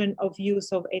duration of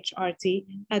use of HRT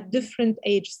at different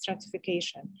age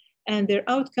stratification. And their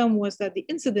outcome was that the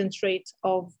incidence rate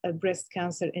of breast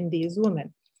cancer in these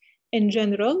women. In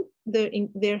general,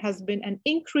 there has been an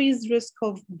increased risk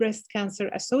of breast cancer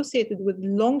associated with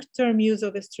long-term use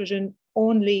of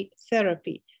estrogen-only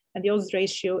therapy. And the odds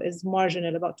ratio is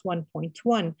marginal, about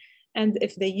 1.1. And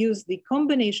if they use the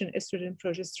combination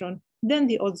estrogen-progesterone, then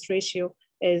the odds ratio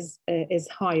is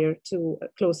higher, to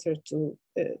closer to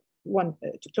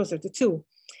 2.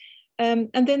 And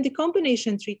then the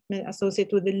combination treatment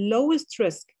associated with the lowest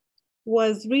risk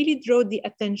was really draw the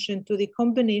attention to the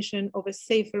combination of a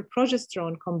safer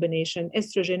progesterone combination,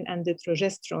 estrogen and the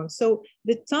progesterone. So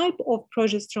the type of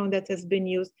progesterone that has been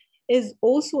used is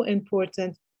also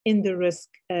important in the risk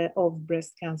of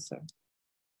breast cancer.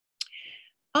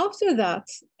 After that,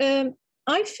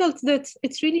 I felt that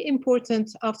it's really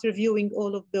important after viewing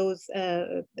all of those,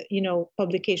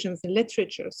 publications in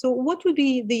literature. So what would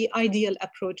be the ideal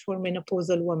approach for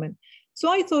menopausal women? So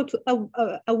I thought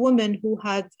a woman who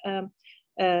had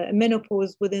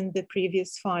menopause within the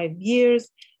previous 5 years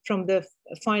from the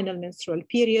final menstrual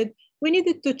period, we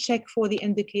needed to check for the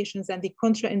indications and the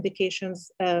contraindications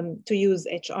to use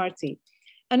HRT.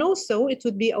 And also it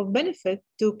would be of benefit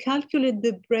to calculate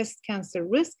the breast cancer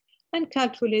risk and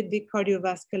calculate the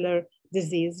cardiovascular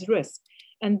disease risk.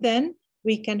 And then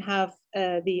we can have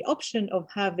the option of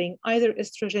having either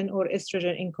estrogen or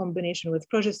estrogen in combination with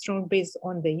progesterone based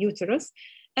on the uterus.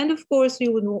 And of course, we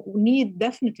would need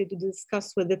definitely to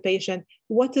discuss with the patient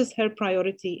what is her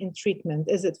priority in treatment.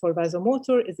 Is it for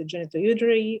vasomotor, is it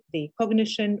genitourinary, the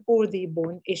cognition, or the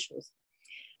bone issues?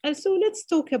 And so let's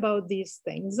talk about these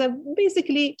things.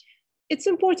 Basically, it's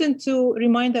important to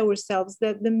remind ourselves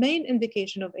that the main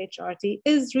indication of HRT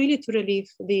is really to relieve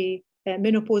the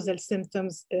menopausal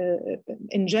symptoms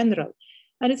in general.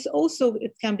 And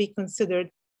it can be considered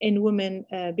in women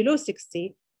below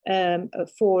 60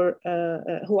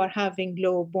 who are having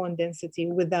low bone density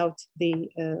without the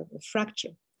fracture.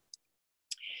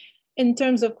 In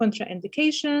terms of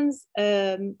contraindications,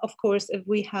 of course, if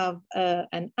we have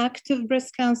an active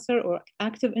breast cancer or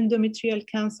active endometrial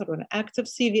cancer or an active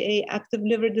CVA, active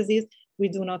liver disease, we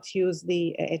do not use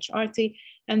the HRT.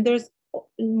 And there's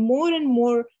more and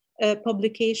more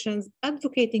publications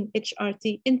advocating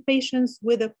HRT in patients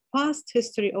with a past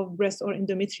history of breast or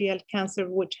endometrial cancer,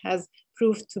 which has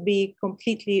proved to be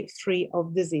completely free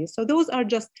of disease. So those are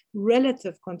just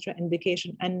relative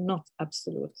contraindication and not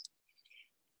absolute.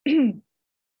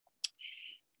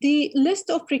 The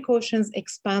list of precautions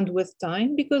expand with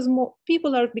time because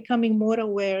people are becoming more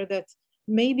aware that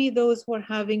maybe those who are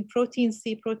having protein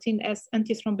C, protein S,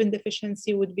 antithrombin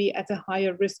deficiency would be at a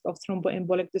higher risk of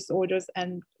thromboembolic disorders,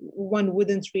 and one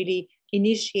wouldn't really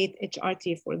initiate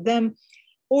HRT for them.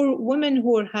 Or women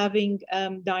who are having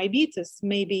diabetes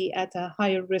may be at a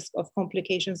higher risk of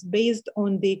complications based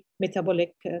on the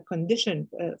metabolic condition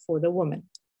for the woman.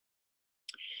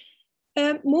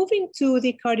 Moving to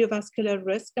the cardiovascular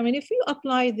risk, I mean, if you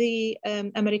apply the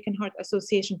American Heart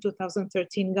Association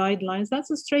 2013 guidelines,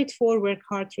 that's a straightforward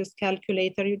heart risk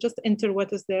calculator. You just enter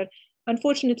what is there.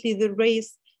 Unfortunately, the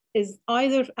race is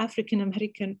either African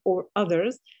American or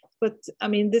others. But I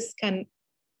mean,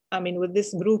 with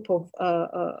this group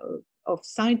of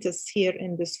scientists here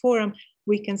in this forum,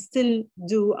 we can still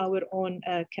do our own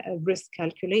risk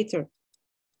calculator.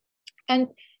 And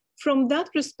from that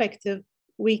perspective,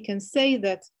 we can say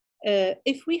that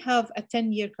if we have a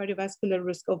 10-year cardiovascular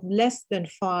risk of less than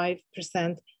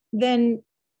 5%, then,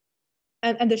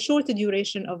 and a shorter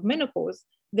duration of menopause,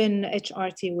 then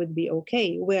HRT would be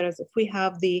okay. Whereas if we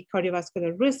have the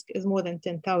cardiovascular risk is more than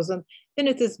 10,000, then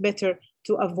it is better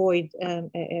to avoid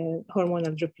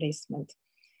hormonal replacement.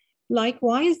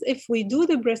 Likewise, if we do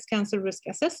the breast cancer risk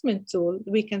assessment tool,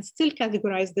 we can still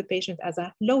categorize the patient as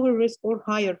a lower risk or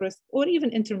higher risk or even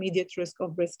intermediate risk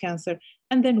of breast cancer,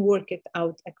 and then work it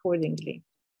out accordingly.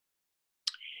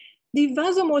 The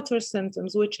vasomotor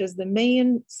symptoms, which is the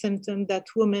main symptom that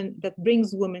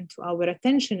brings women to our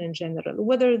attention in general,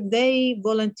 whether they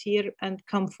volunteer and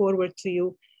come forward to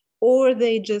you, or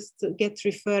they just get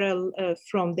referral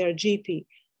from their GP.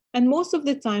 And most of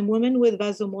the time, women with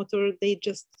vasomotor, they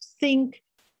just think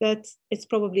that it's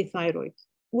probably thyroid.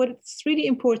 What's really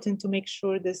important to make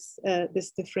sure this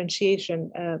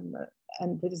differentiation,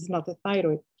 and this is not a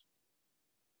thyroid.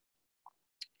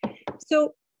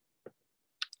 So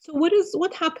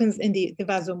what happens in the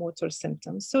vasomotor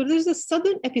symptoms? So there's a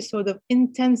sudden episode of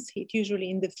intense heat, usually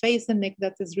in the face and neck,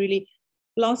 that is really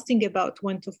lasting about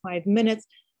 1 to 5 minutes,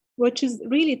 which is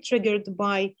really triggered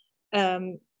by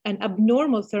an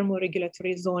abnormal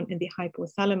thermoregulatory zone in the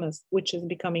hypothalamus, which is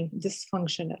becoming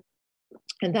dysfunctional.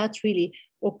 And that really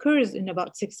occurs in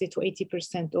about 60 to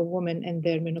 80% of women in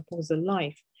their menopausal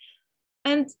life.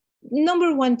 And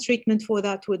number one treatment for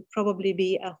that would probably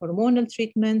be a hormonal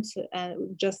treatment,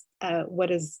 just what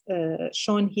is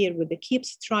shown here with the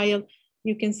KEEPS trial.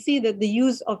 You can see that the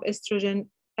use of estrogen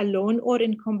alone or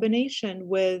in combination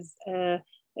with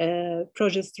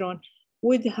progesterone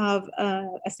would have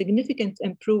a significant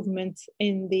improvement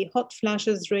in the hot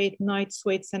flashes rate, night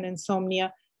sweats, and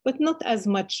insomnia, but not as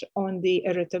much on the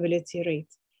irritability rate.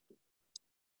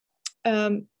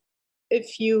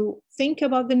 If you think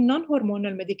about the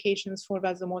non-hormonal medications for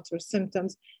vasomotor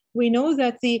symptoms, we know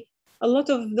that a lot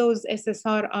of those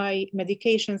SSRI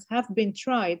medications have been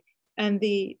tried, and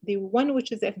the one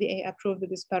which is FDA approved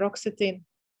is paroxetine.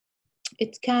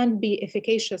 It can be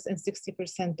efficacious in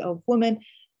 60% of women,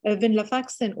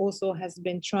 Venlafaxine also has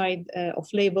been tried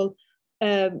off-label,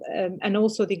 and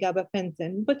also the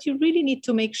gabapentin. But you really need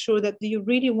to make sure that you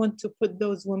really want to put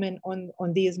those women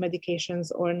on these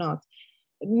medications or not.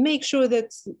 Make sure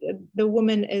that the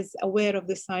woman is aware of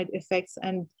the side effects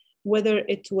and whether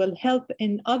it will help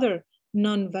in other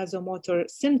non-vasomotor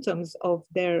symptoms of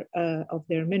their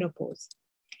menopause.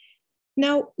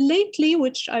 Now, lately,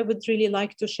 which I would really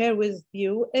like to share with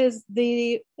you, is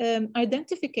the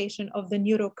identification of the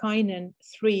neurokinin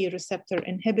 3 receptor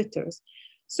inhibitors.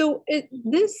 So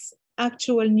this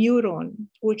actual neuron,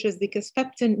 which is the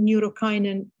caspeptin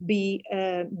neurokinin B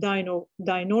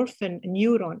dynorphin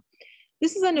neuron,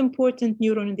 this is an important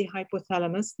neuron in the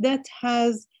hypothalamus that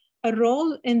has a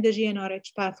role in the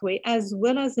GnRH pathway as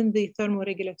well as in the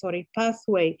thermoregulatory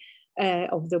pathway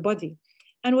of the body.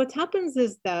 And what happens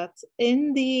is that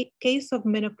in the case of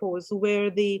menopause, where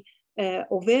the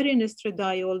ovarian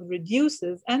estradiol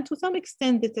reduces, and to some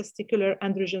extent the testicular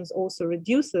androgens also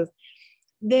reduces,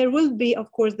 there will be,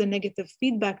 of course, the negative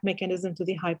feedback mechanism to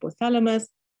the hypothalamus,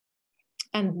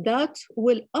 and that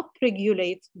will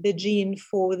upregulate the gene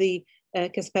for the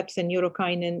caspepsin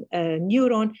neurokinin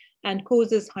neuron and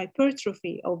causes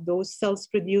hypertrophy of those cells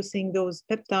producing those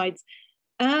peptides.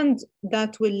 And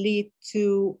that will lead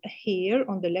to, here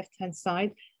on the left-hand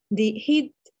side, the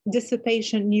heat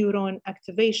dissipation neuron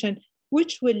activation,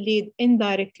 which will lead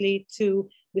indirectly to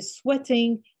the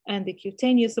sweating and the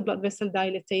cutaneous blood vessel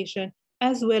dilatation,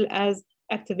 as well as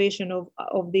activation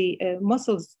of the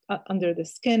muscles under the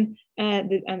skin,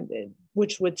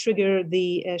 which would trigger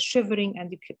the shivering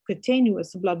and the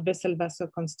cutaneous blood vessel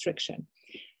vasoconstriction.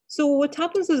 So what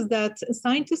happens is that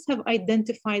scientists have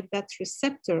identified that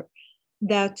receptor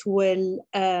that will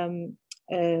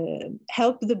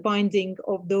help the binding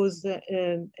of those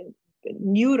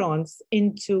neurons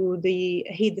into the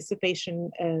heat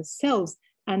dissipation cells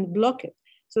and block it.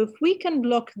 So if we can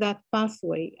block that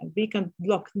pathway and we can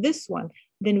block this one,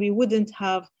 then we wouldn't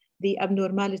have the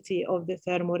abnormality of the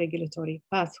thermoregulatory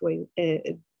pathway,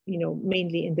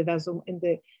 mainly in the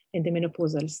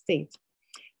menopausal state.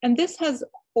 And this has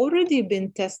already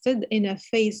been tested in a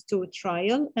phase 2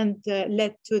 trial and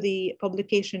led to the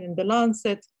publication in The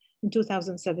Lancet in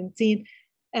 2017.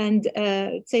 And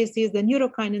it says here the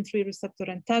neurokinin 3 receptor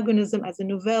antagonism as a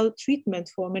novel treatment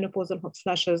for menopausal hot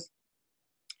flashes.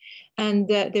 And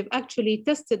they've actually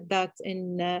tested that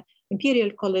in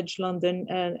Imperial College London,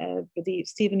 the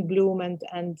Stephen Bloom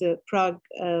and Prague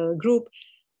group.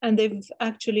 And they've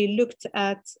actually looked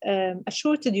at a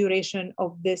shorter duration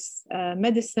of this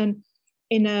medicine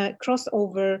in a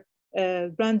crossover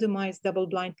randomized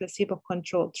double-blind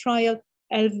placebo-controlled trial.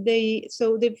 And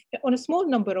so they've, on a small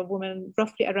number of women,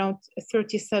 roughly around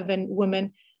 37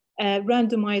 women,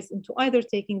 randomized into either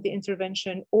taking the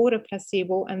intervention or a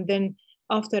placebo, and then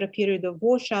after a period of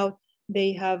washout,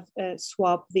 they have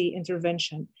swapped the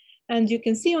intervention. And you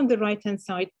can see on the right-hand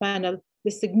side panel,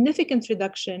 the significant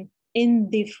reduction in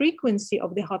the frequency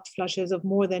of the hot flushes of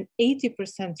more than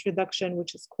 80% reduction,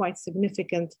 which is quite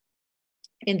significant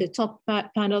in the top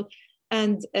panel.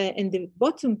 And in the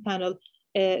bottom panel,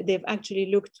 they've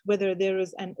actually looked whether there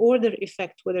is an order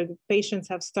effect, whether the patients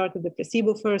have started the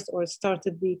placebo first or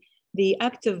started the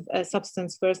active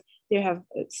substance first. They have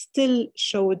still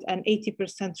showed an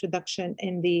 80% reduction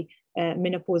in the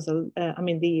menopausal,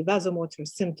 the vasomotor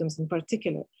symptoms in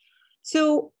particular.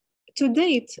 So to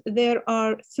date, there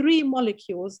are 3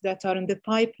 molecules that are in the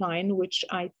pipeline, which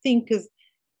I think is,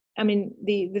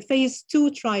 the phase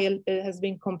 2 trial has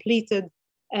been completed,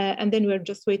 and then we're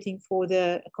just waiting for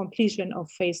the completion of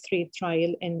phase 3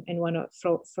 trial in one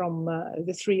from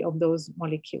the 3 of those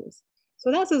molecules.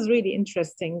 So that is really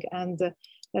interesting, and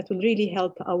that will really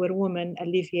help our women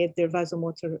alleviate their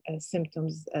vasomotor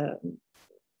symptoms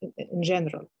in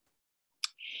general.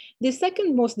 The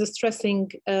second most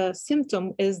distressing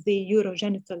symptom is the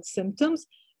urogenital symptoms,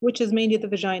 which is mainly the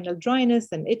vaginal dryness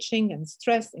and itching and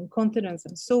stress, incontinence,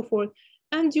 and so forth.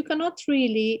 And you cannot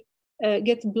really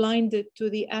get blinded to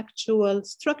the actual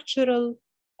structural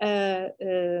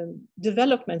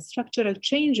development, structural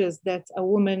changes that a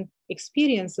woman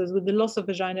experiences with the loss of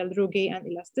vaginal rugae and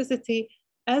elasticity,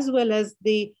 as well as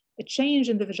the change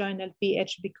in the vaginal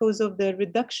pH because of the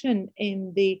reduction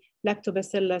in the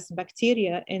lactobacillus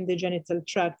bacteria in the genital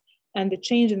tract, and the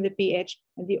change in the pH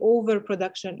and the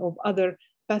overproduction of other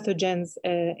pathogens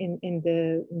in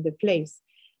the place,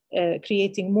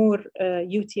 creating more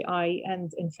UTI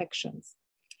and infections.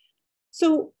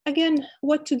 So again,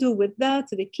 what to do with that?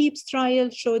 The KEEPS trial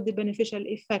showed the beneficial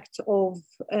effect of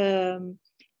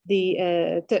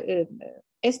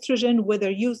estrogen, whether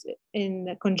used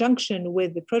in conjunction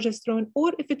with the progesterone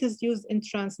or if it is used in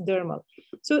transdermal.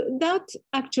 So that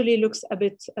actually looks a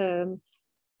bit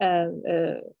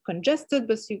congested,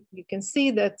 but you can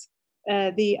see that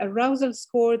the arousal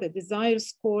score, the desire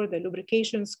score, the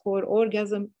lubrication score,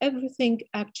 orgasm, everything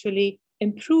actually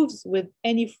improves with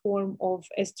any form of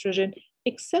estrogen,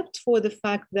 except for the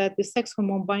fact that the sex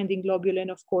hormone binding globulin,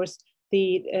 of course,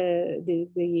 the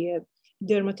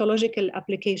dermatological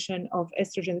application of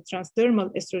estrogen, the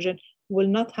transdermal estrogen, will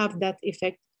not have that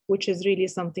effect, which is really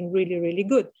something really, really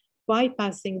good,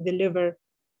 bypassing the liver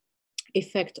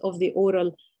effect of the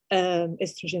oral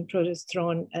estrogen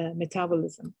progesterone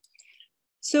metabolism.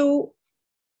 So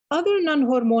other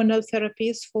non-hormonal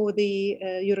therapies for the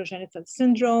urogenital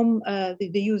syndrome,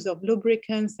 the use of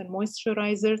lubricants and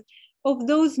moisturizers, of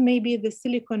those, maybe the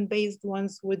silicone-based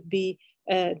ones would be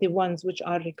the ones which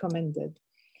are recommended.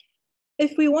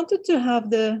 If we wanted to have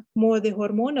the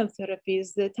hormonal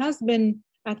therapies, that has been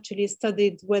actually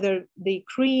studied whether the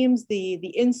creams, the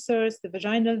inserts, the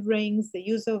vaginal rings, the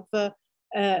use of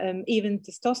even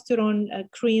testosterone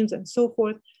creams and so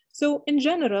forth. So in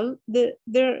general,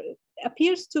 there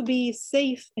appears to be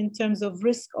safe in terms of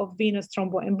risk of venous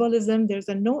thromboembolism. There's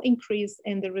a no increase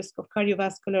in the risk of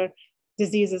cardiovascular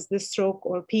diseases, the stroke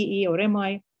or PE or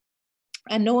MI,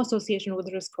 and no association with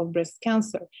the risk of breast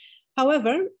cancer.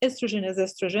 However, estrogen is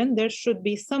estrogen. There should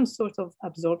be some sort of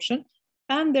absorption,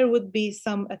 and there would be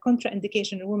some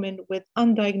contraindication in women with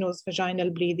undiagnosed vaginal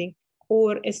bleeding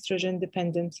or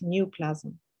estrogen-dependent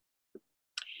neoplasm.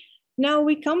 Now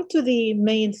we come to the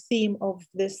main theme of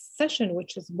this session,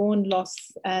 which is bone loss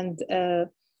and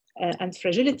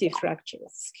fragility fractures.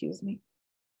 Excuse me.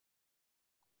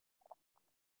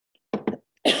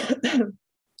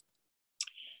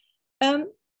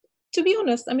 To be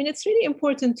honest, I mean, it's really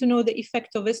important to know the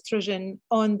effect of estrogen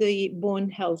on the bone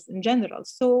health in general.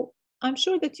 So I'm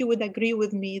sure that you would agree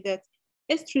with me that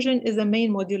estrogen is a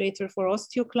main modulator for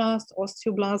osteoclasts,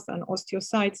 osteoblasts, and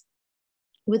osteocytes.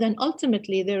 Then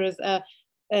ultimately, there is a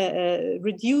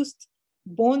reduced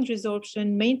bone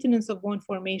resorption, maintenance of bone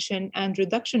formation, and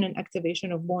reduction in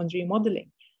activation of bone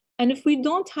remodeling. And if we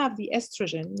don't have the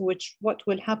estrogen, what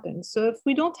will happen? So if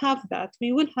we don't have that,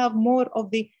 we will have more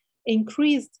of the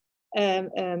increased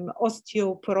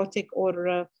osteoporotic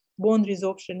or bone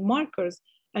resorption markers,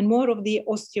 and more of the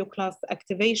osteoclast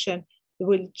activation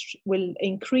will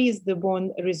increase the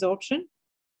bone resorption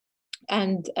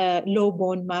and low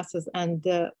bone masses and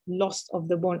loss of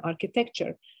the bone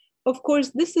architecture. Of course,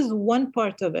 this is one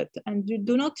part of it, and you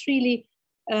do not really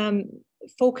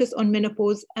focus on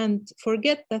menopause and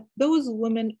forget that those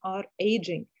women are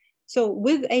aging. So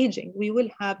with aging, we will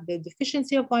have the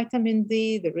deficiency of vitamin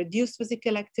D, the reduced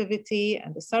physical activity,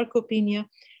 and the sarcopenia.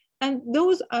 And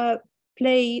those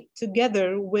play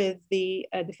together with the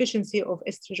deficiency of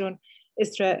estrogen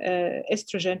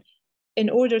in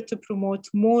order to promote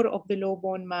more of the low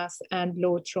bone mass and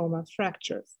low trauma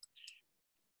fractures.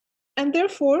 And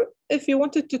therefore, if you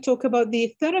wanted to talk about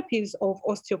the therapies of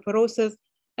osteoporosis,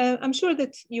 I'm sure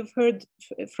that you've heard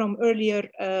from earlier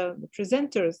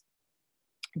presenters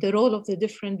the role of the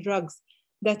different drugs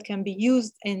that can be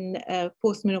used in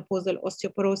postmenopausal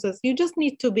osteoporosis. You just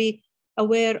need to be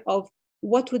aware of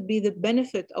what would be the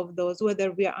benefit of those,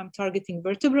 whether I'm targeting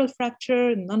vertebral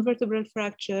fracture, non-vertebral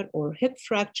fracture, or hip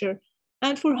fracture,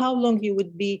 and for how long you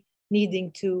would be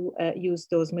needing to use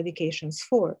those medications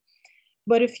for.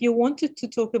 But if you wanted to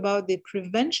talk about the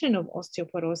prevention of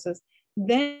osteoporosis,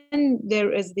 then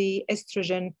there is the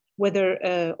estrogen, whether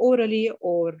orally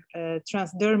or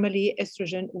transdermally,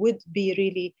 estrogen would be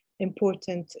really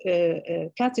important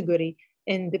category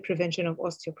in the prevention of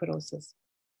osteoporosis.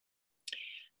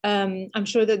 I'm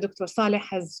sure that Dr. Saleh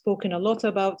has spoken a lot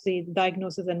about the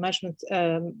diagnosis and management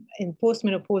in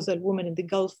postmenopausal women in the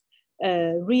Gulf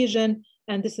region.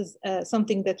 And this is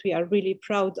something that we are really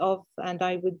proud of. And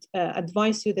I would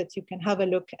advise you that you can have a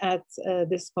look at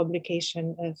this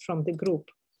publication from the group.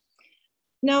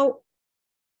 Now,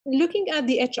 looking at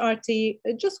the HRT,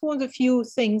 I just want a few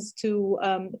things to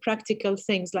practical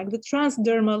things, like the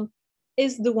transdermal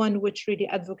is the one which really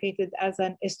advocated as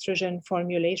an estrogen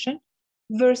formulation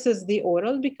versus the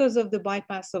oral because of the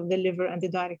bypass of the liver and the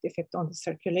direct effect on the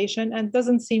circulation, and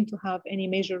doesn't seem to have any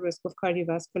major risk of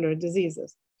cardiovascular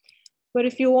diseases. But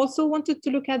if you also wanted to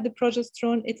look at the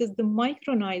progesterone, it is the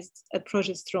micronized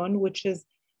progesterone, which is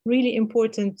really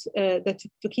important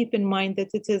to keep in mind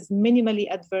that it is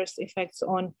minimally adverse effects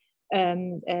on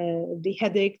the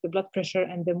headache, the blood pressure,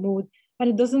 and the mood.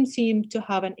 And it doesn't seem to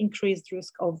have an increased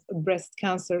risk of breast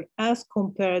cancer as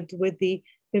compared with the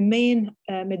main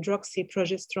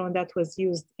medroxyprogesterone that was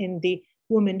used in the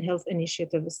Women Health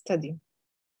Initiative study.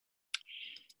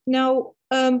 Now,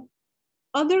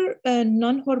 other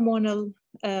non-hormonal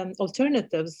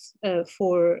alternatives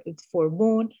for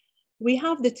bone, we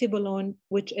have the tibolone,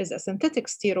 which is a synthetic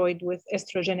steroid with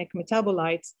estrogenic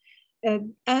metabolites,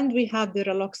 and we have the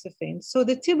raloxifene. So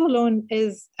the tibolone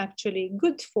is actually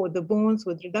good for the bones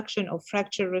with reduction of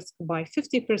fracture risk by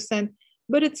 50%,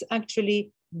 but it's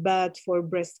actually bad for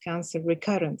breast cancer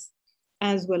recurrence,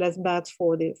 as well as bad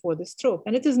for the stroke,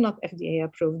 and it is not FDA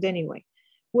approved anyway.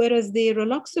 Whereas the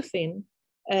raloxifene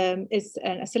is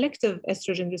a selective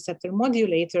estrogen receptor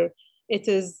modulator.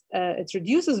 It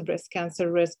reduces breast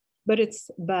cancer risk, but it's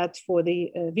bad for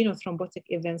the venothrombotic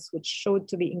events, which showed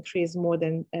to be increased more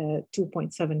than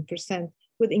 2.7%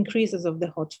 with increases of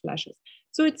the hot flashes.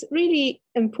 So it's really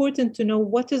important to know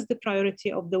what is the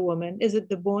priority of the woman. Is it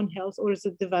the bone health or is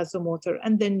it the vasomotor?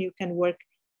 And then you can work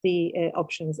the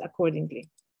options accordingly.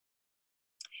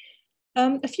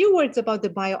 A few words about the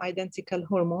bioidentical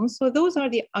hormones. So those are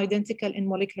the identical in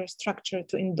molecular structure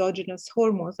to endogenous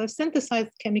hormones. They're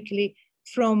synthesized chemically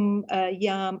from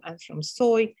yam and from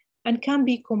soy and can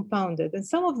be compounded. And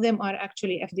some of them are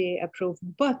actually FDA approved,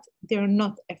 but they're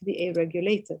not FDA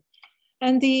regulated.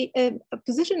 And the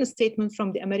position statement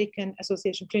from the American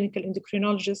Association of Clinical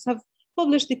Endocrinologists have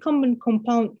published the common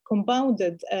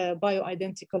compounded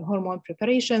bioidentical hormone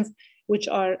preparations, which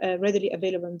are readily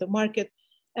available in the market.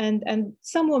 And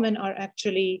some women are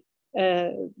actually,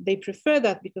 they prefer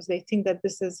that because they think that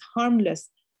this is harmless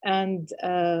and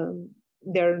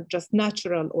they're just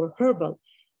natural or herbal.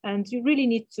 And you really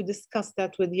need to discuss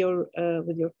that with your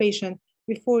patient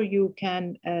before you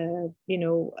can,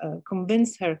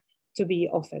 convince her to be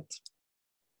off it.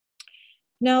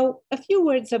 Now, a few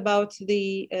words about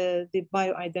the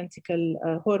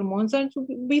bioidentical hormones. And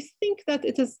we think that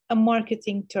it is a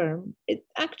marketing term. It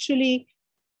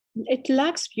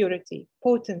lacks purity,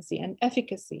 potency, and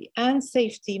efficacy, and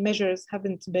safety measures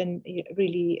haven't been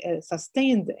really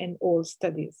sustained in all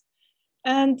studies.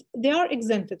 And they are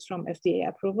exempted from FDA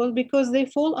approval because they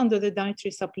fall under the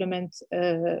dietary supplement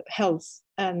health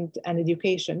and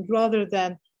education rather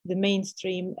than the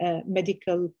mainstream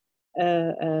medical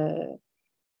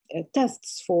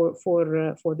tests for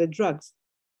the drugs.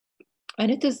 And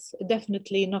it is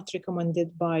definitely not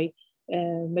recommended by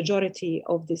majority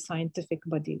of the scientific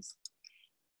bodies.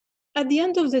 At the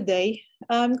end of the day,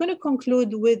 I'm going to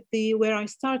conclude with where I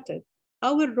started.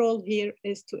 Our role here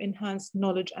is to enhance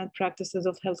knowledge and practices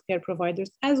of healthcare providers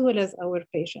as well as our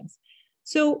patients.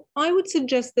 So I would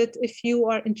suggest that if you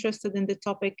are interested in the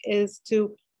topic is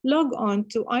to log on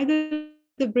to either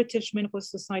the British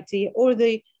Menopause Society or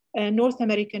the North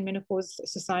American Menopause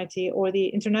Society or the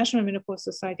International Menopause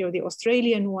Society or the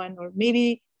Australian one, or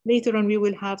maybe later on we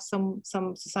will have some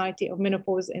society of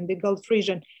menopause in the Gulf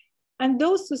region. And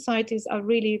those societies are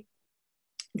really,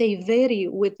 they vary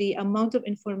with the amount of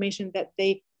information that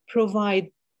they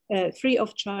provide free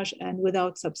of charge and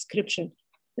without subscription.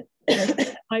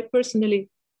 I personally,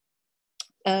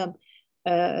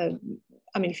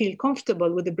 feel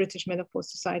comfortable with the British Menopause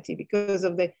Society because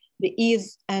of the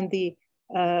ease and the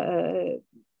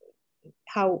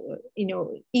how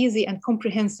easy and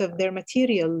comprehensive their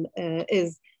material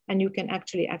is, and you can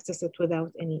actually access it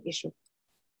without any issue.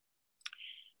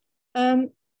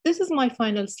 This is my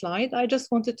final slide. I just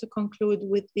wanted to conclude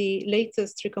with the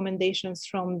latest recommendations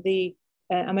from the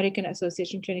American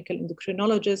Association of Clinical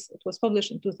Endocrinologists. It was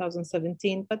published in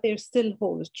 2017, but they still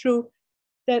hold true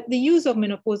that the use of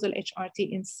menopausal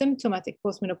HRT in symptomatic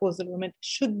postmenopausal women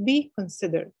should be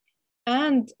considered.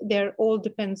 And there all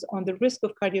depends on the risk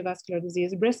of cardiovascular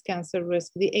disease, breast cancer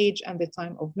risk, the age and the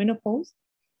time of menopause.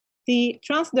 The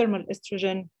transdermal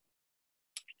estrogen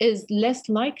is less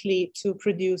likely to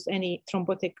produce any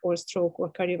thrombotic or stroke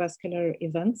or cardiovascular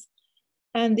events.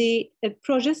 And the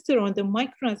progesterone, the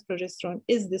micronized progesterone,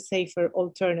 is the safer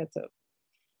alternative.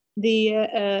 The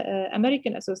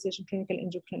American Association of Clinical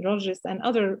Endocrinologists and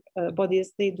other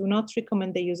bodies, they do not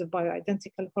recommend the use of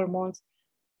bioidentical hormones.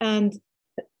 And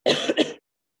it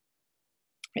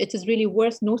is really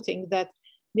worth noting that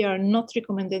they are not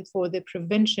recommended for the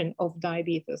prevention of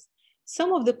diabetes.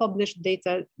 Some of the published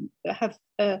data have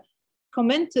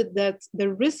commented that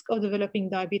the risk of developing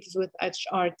diabetes with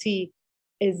HRT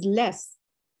is less,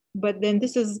 but then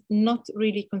this is not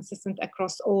really consistent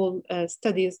across all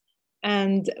studies.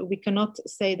 And we cannot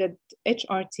say that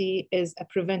HRT is a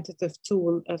preventative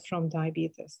tool from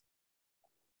diabetes.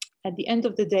 At the end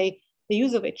of the day, the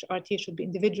use of HRT should be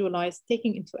individualized,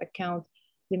 taking into account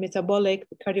the metabolic,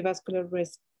 the cardiovascular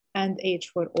risk, and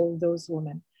age for all those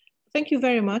women. Thank you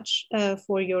very much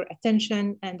for your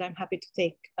attention, and I'm happy to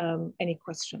take any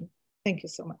question. Thank you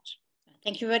so much.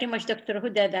 Thank you very much, Dr.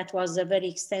 Huda. That was a very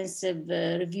extensive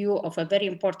review of a very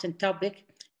important topic.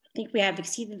 I think we have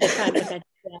exceeded the time, but I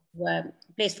have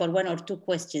place for one or two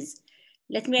questions.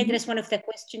 Let me address one of the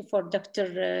questions for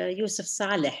Dr. Yusuf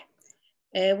Saleh.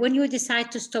 When you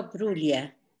decide to stop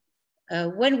Prolia,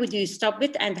 when would you stop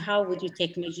it and how would you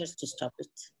take measures to stop it?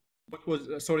 What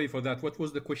was, sorry for that, what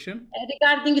was the question?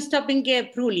 Regarding stopping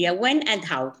Prolia, when and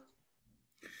how?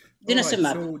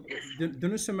 Denosumab. Right, so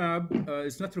denosumab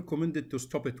is not recommended to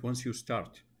stop it once you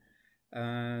start.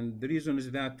 And the reason is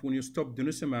that when you stop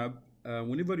denosumab,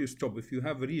 whenever you stop, if you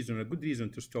have a reason, a good reason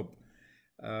to stop,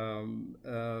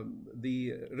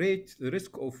 the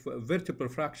risk of vertebral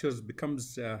fractures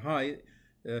becomes high,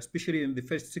 especially in the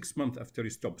first 6 months after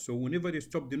you stop. So whenever you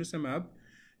stop denosumab,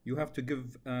 you have to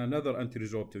give another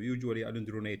anti-resorptive, usually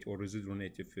alendronate or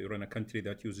risedronate if you're in a country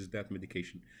that uses that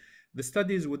medication. The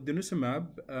studies with denosumab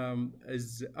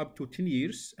is up to 10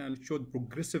 years and showed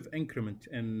progressive increment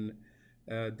in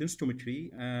densitometry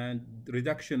and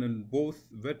reduction in both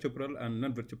vertebral and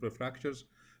non-vertebral fractures,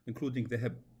 including the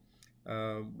hip.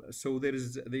 So there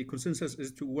is the consensus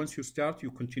is to once you start,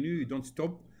 you continue, you don't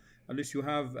stop unless you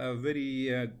have a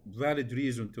very valid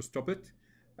reason to stop it,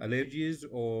 allergies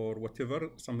or whatever,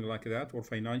 something like that, or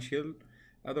financial.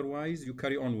 Otherwise, you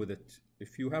carry on with it.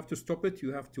 If you have to stop it,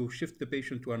 you have to shift the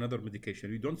patient to another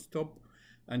medication. You don't stop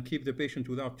and keep the patient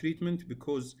without treatment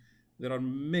because there are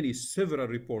several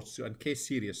reports and case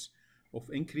series of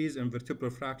increase in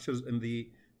vertebral fractures in the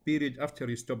period after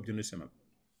you stop denosumab.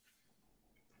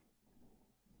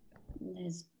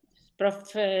 Is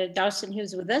Prof. Dawson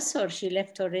Hughes with us or she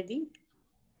left already?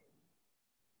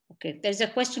 Okay, there's a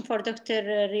question for Dr.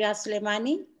 Riyad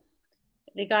Soleimani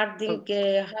regarding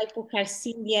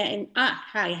hypocalcemia and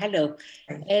hello.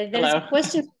 There's a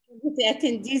question for the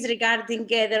attendees regarding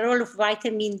the role of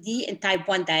vitamin D in type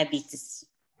 1 diabetes.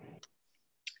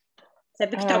 It's a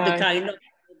big topic, I know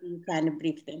you can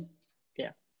brief them.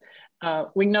 Yeah,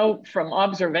 we know from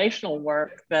observational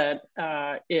work that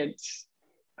it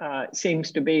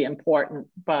seems to be important,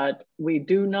 but we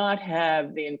do not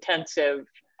have the intensive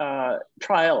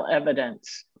trial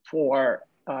evidence for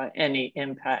any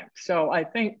impact. So I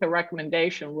think the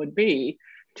recommendation would be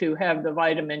to have the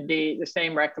vitamin D, the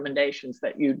same recommendations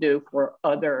that you do for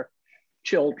other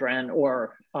children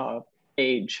or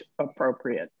age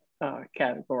appropriate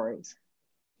categories.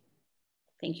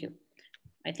 Thank you.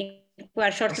 I think we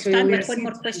are short of time, but one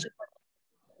more question.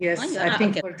 Yes, I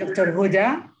think for Dr.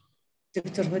 Huda.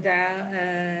 Dr.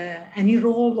 Huda, any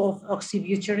role of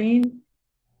oxybutylene,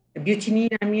 in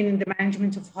the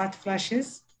management of hot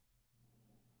flashes?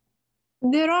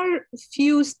 There are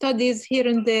few studies here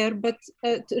and there, but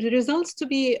the results to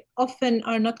be often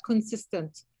are not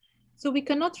consistent. So we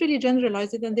cannot really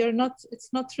generalize it, and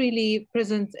it's not really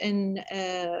present in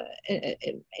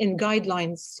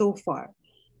guidelines so far.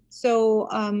 So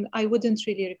I wouldn't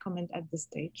really recommend at this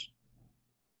stage.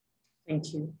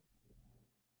 Thank you.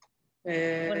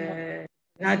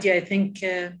 Nadia, I think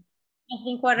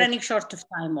we're running short of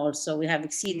time also. We have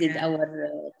exceeded our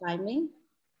timing.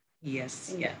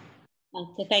 Yes, yeah.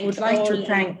 I would like to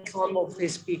thank all of the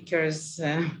speakers.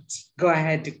 Go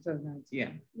ahead, Dr.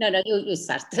 Nadia. No, you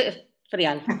start.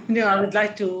 No, I would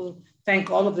like to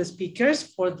thank all of the speakers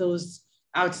for those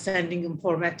outstanding,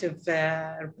 informative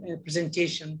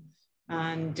presentation.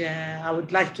 And I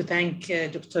would like to thank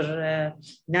Dr.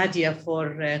 Nadia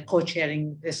for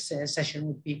co-chairing this session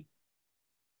with me.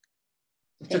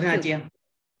 Dr. Nadia.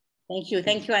 Thank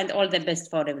you, and all the best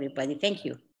for everybody. Thank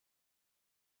you.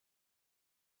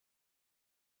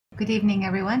 Good evening,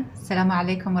 everyone. Assalamu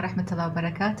alaikum wa rahmatullahi wa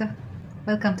barakatuh.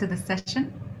 Welcome to this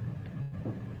session.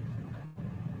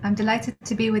 I'm delighted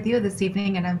to be with you this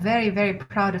evening, and I'm very, very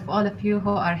proud of all of you who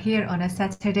are here on a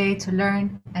Saturday to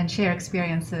learn and share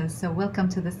experiences. So welcome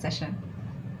to this session.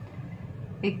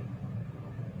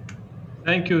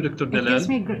 Thank you, Dr. Dalal.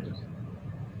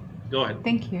 Go ahead.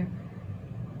 Thank you.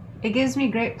 It gives me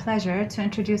great pleasure to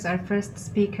introduce our first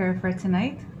speaker for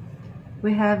tonight.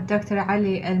 We have Dr.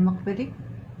 Ali Al-Muqbili.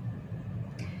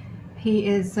 He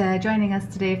is joining us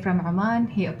today from Oman.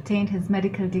 He obtained his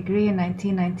medical degree in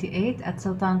 1998 at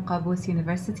Sultan Qaboos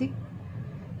University.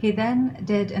 He then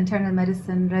did internal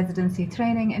medicine residency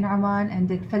training in Oman and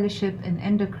did fellowship in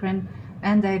endocrine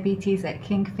and diabetes at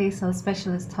King Faisal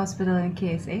Specialist Hospital in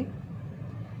KSA.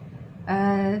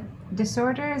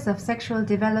 Disorders of sexual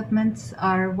development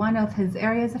are one of his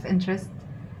areas of interest,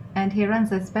 and he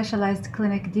runs a specialized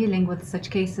clinic dealing with such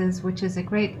cases, which is a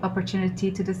great opportunity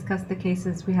to discuss the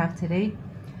cases we have today.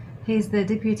 He's the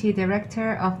Deputy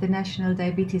Director of the National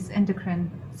Diabetes Endocrine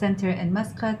Center in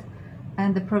Muscat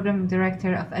and the Program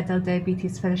Director of Adult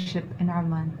Diabetes Fellowship in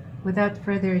Oman. Without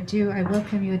further ado, I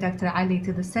welcome you, Dr. Ali,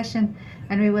 to the session,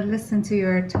 and we will listen to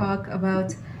your talk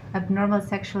about abnormal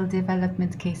sexual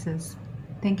development cases.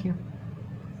 Thank you.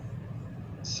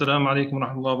 Assalamu alaikum wa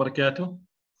rahmatullahi wa barakatuh.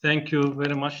 Thank you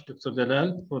very much, Dr.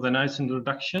 Dalal, for the nice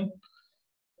introduction.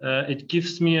 It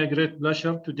gives me a great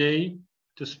pleasure today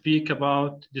to speak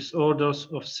about disorders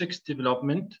of sex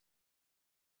development.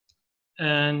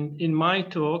 And in my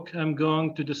talk, I'm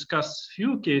going to discuss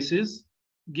few cases,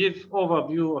 give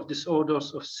overview of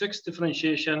disorders of sex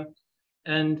differentiation,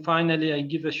 and finally, I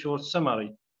give a short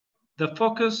summary. The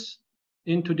focus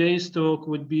in today's talk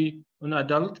would be on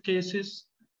adult cases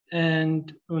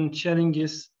and on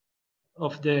challenges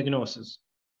of diagnosis.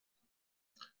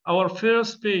 Our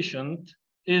first patient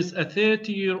is a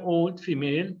 30-year-old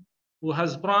female who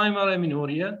has primary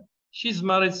amenorrhea. She's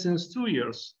married since 2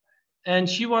 years, and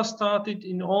she was started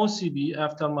in OCB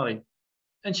after marriage,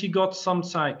 and she got some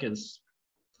cycles.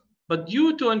 But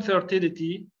due to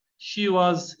infertility, she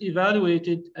was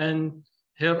evaluated, and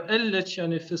her LH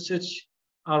and FSH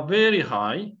are very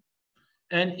high.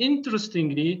 And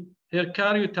interestingly, her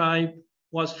karyotype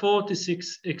was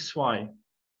 46XY.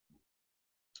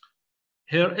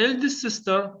 Her eldest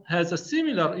sister has a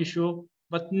similar issue,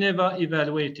 but never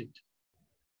evaluated.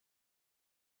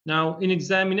 Now, in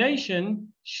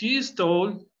examination, she is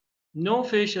told no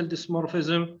facial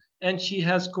dysmorphism, and she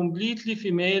has completely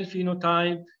female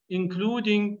phenotype,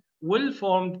 including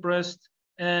well-formed breast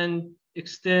and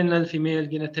external female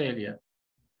genitalia.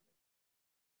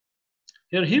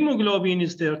 Her hemoglobin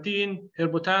is 13, her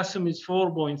potassium is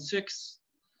 4.6,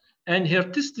 and her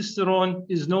testosterone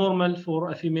is normal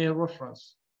for a female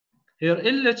reference. Her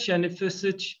LH and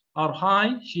FSH are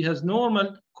high. She has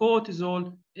normal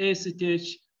cortisol,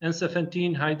 ACTH, and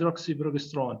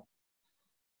 17-hydroxyprogesterone.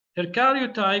 Her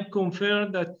karyotype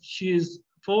confirmed that she is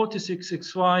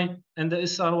 46XY and the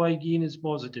SRY gene is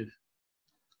positive.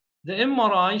 The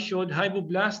MRI showed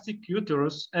hypoplastic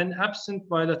uterus and absent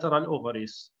bilateral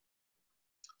ovaries.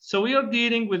 So we are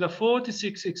dealing with a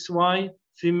 46XY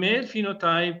female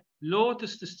phenotype, low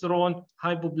testosterone,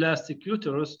 hypoplastic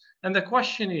uterus. And the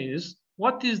question is,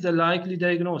 what is the likely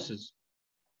diagnosis?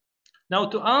 Now,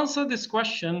 to answer this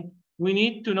question, we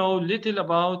need to know little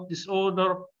about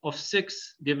disorder of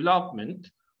sex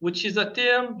development, which is a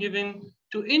term given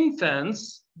to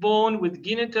infants born with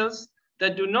genitals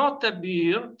that do not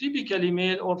appear typically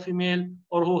male or female,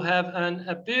 or who have an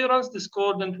appearance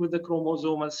discordant with the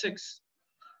chromosomal 6.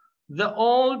 The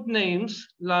old names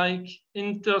like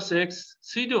intersex,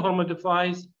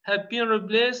 pseudohermaphrodites have been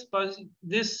replaced by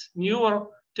this newer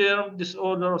term,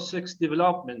 disorder of sex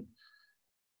development.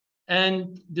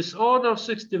 And disorder of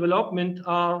sex development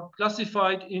are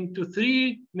classified into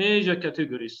 3 major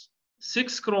categories: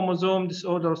 6 chromosome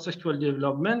disorder of sexual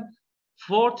development,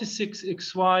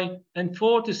 46XY, and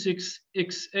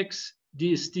 46XX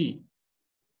DST.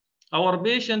 Our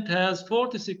patient has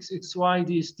 46XY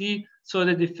DST, so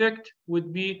the defect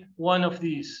would be one of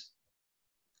these.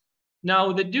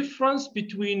 Now, the difference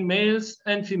between males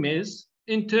and females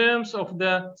in terms of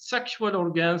the sexual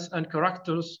organs and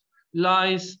characters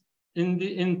lies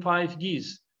in 5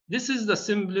 Gs. This is the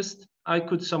simplest I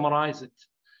could summarize it.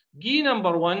 G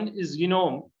number 1 is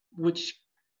genome, which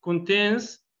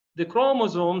contains the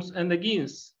chromosomes and the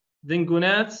genes, then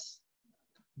gonads,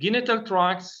 genital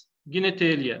tracts,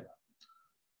 genitalia.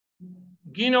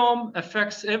 Genome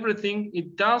affects everything.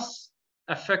 It does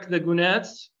affect the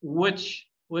gonads, which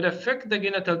will affect the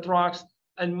genital tracts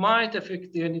and might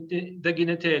affect the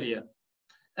genitalia.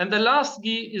 And the last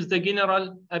G is the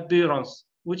general appearance,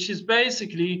 which is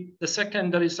basically the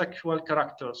secondary sexual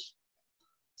characters.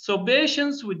 So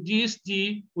patients with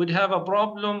DST would have a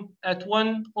problem at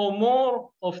one or more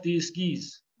of these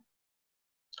Gs.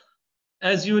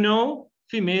 As you know,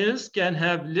 females can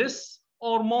have less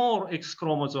or more X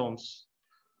chromosomes,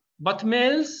 but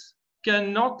males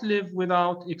cannot live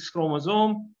without X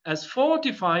chromosome, as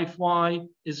 45Y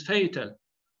is fatal,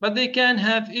 but they can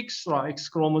have extra X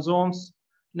chromosomes.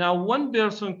 Now, one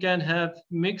person can have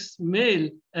mixed male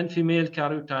and female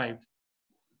karyotype.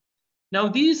 Now,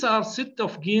 these are set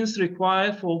of genes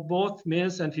required for both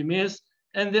males and females,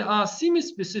 and there are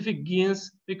semi-specific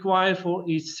genes required for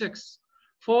each sex.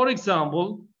 For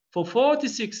example, for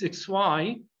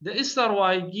 46XY, the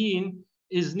SRY gene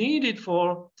is needed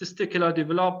for testicular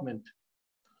development.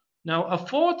 Now, a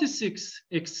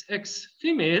 46XX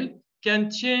female can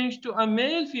change to a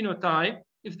male phenotype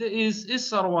if there is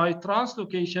SRY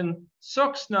translocation,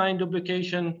 SOX9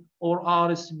 duplication, or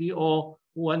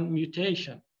RSBO1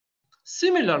 mutation.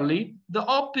 Similarly, the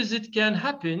opposite can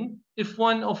happen if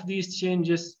one of these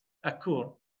changes occur.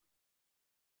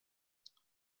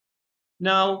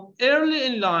 Now, early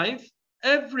in life,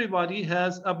 everybody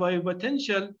has a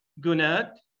biopotential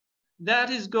gonad that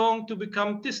is going to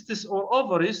become testis or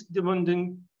ovaries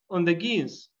depending on the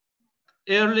genes.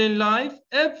 Early in life,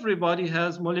 everybody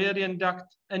has Mullerian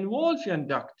duct and Wolffian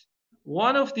duct.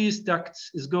 One of these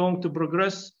ducts is going to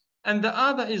progress and the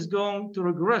other is going to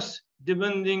regress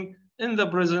depending in the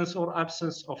presence or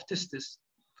absence of testis.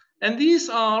 And these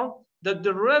are the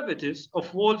derivatives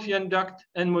of Wolffian duct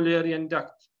and Mullerian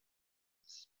duct,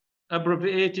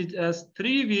 abbreviated as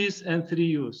 3Vs and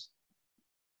 3Us.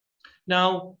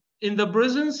 Now, in the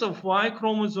presence of Y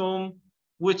chromosome,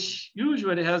 which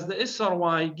usually has the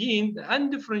SRY gene, the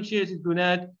undifferentiated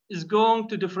gonad is going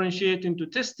to differentiate into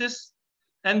testis,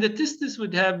 and the testis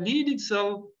would have leading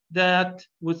cell that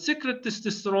would secrete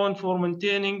testosterone for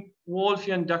maintaining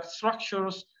Wolffian duct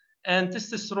structures, and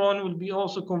testosterone will be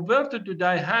also converted to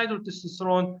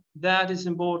dihydrotestosterone that is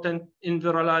important in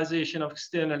virilization of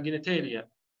external genitalia.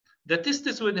 The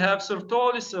testis would have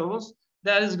Sertoli cells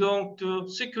that is going to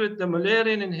secrete the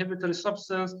Mullerian inhibitory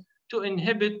substance to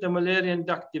inhibit the Mullerian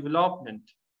duct development.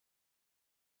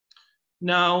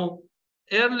 Now,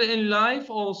 early in life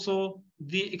also,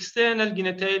 the external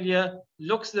genitalia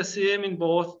looks the same in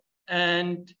both,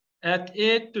 and at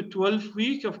 8 to 12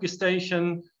 weeks of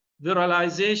gestation,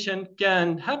 virilization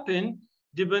can happen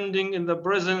depending on the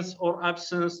presence or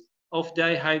absence of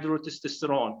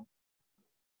dihydrotestosterone.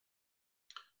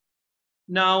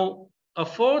 Now, a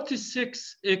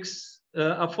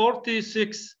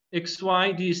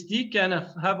 46XY DSD can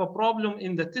have a problem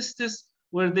in the testis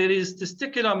where there is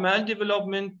testicular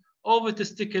maldevelopment,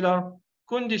 over-testicular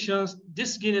conditions,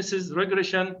 dysgenesis,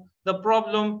 regression. The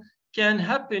problem can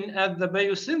happen at the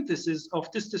biosynthesis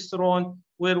of testosterone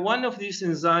where one of these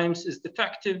enzymes is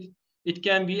defective. It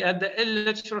can be at the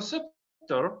LH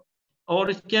receptor, or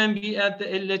it can be at the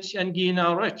LH and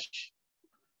GnRH.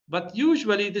 But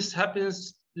usually this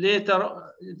happens later.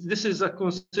 This is a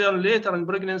concern later in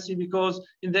pregnancy because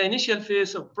in the initial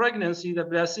phase of pregnancy, the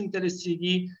placental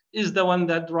HCG is the one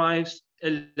that drives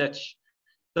LH.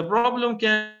 The problem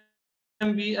can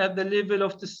be at the level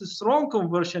of testosterone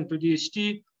conversion to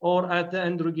DHT or at the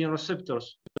androgen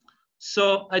receptors.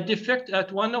 So a defect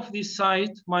at one of these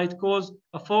sites might cause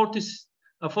a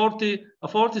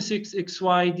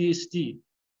 46XY DST.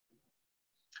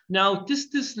 Now,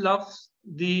 testis loves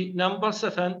the number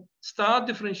 7, start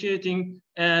differentiating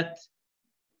at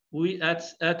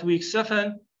week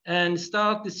 7 and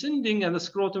start descending, and the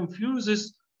scrotum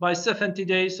fuses by 70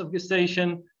 days of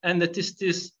gestation, and the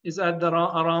testis is at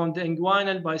around the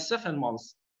inguinal by 7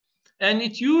 months. And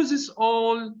it uses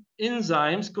all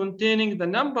enzymes containing the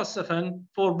number 7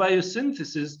 for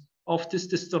biosynthesis of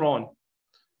testosterone,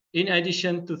 in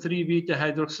addition to 3-beta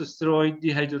hydroxysteroid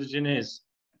dehydrogenase.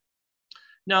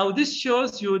 Now, this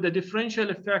shows you the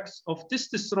differential effects of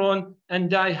testosterone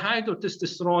and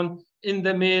dihydrotestosterone in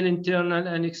the male internal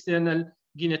and external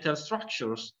genital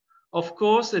structures. Of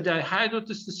course, the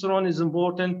dihydrotestosterone is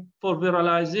important for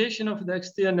virilization of the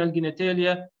external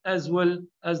genitalia as well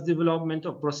as development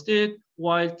of prostate,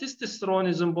 while testosterone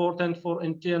is important for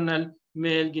internal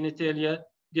male genitalia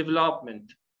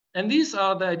development. And these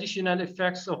are the additional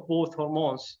effects of both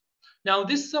hormones. Now,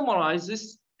 this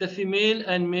summarizes the female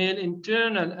and male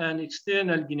internal and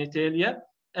external genitalia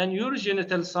and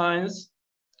urogenital signs.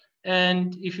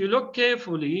 And if you look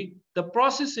carefully, the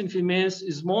process in females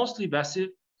is mostly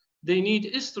passive. They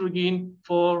need estrogen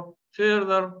for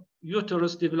further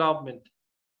uterus development.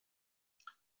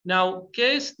 Now,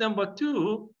 case number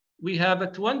 2, we have a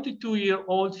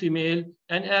 22-year-old female,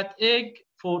 and at age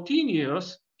 14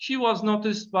 years, she was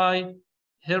noticed by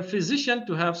her physician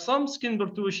to have some skin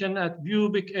protrusion at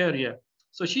pubic area.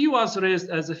 So she was raised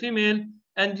as a female,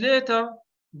 and later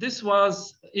this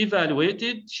was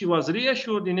evaluated. She was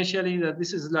reassured initially that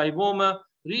this is lipoma,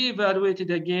 re-evaluated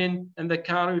again, and the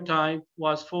karyotype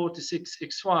was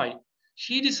 46XY.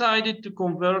 She decided to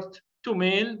convert to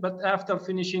male, but after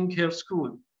finishing her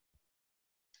school.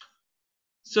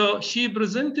 So she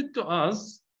presented to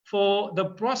us for the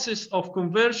process of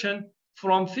conversion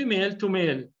from female to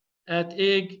male at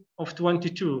age of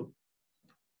 22.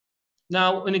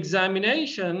 Now, in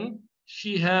examination,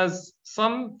 she has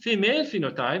some female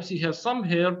phenotypes. She has some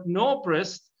hair, no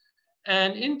breast,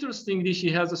 and interestingly, she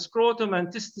has a scrotum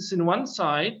and testis in one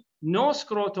side, no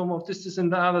scrotum or testis in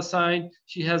the other side.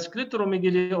 She has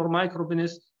clitoromegaly or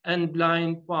micropenis and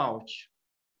blind pouch.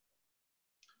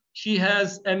 She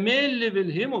has a male level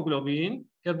hemoglobin.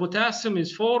 Her potassium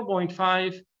is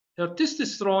 4.5. Her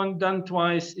testosterone done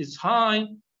twice is high.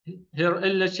 Her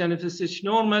LH and FSH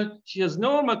normal. She has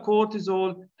normal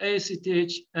cortisol,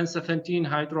 ACTH, and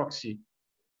 17-hydroxy.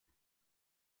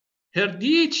 Her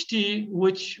DHT,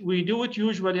 which we do it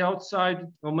usually outside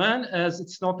Oman as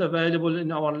it's not available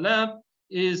in our lab,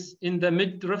 is in the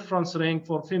mid-reference range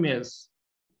for females.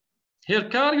 Her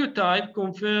karyotype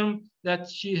confirmed that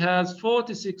she has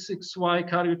 46XY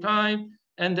karyotype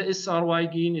and the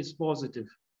SRY gene is positive.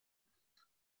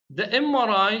 The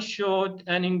MRI showed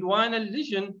an inguinal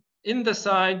lesion in the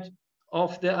side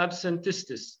of the absent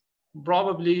testis.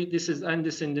 Probably this is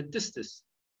undescended testis.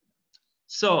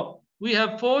 So we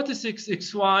have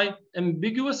 46XY,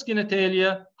 ambiguous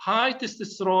genitalia, high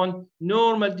testosterone,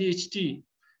 normal DHT.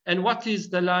 And what is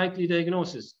the likely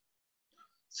diagnosis?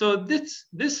 So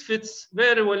this fits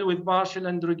very well with partial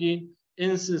androgen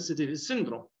insensitivity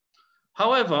syndrome.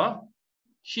 However,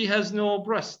 she has no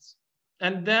breasts,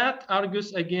 and that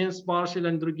argues against partial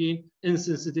androgen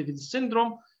insensitivity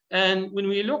syndrome. And when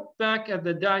we look back at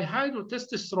the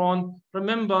dihydrotestosterone,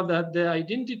 remember that the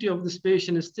identity of this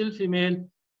patient is still female,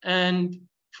 and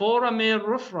for a male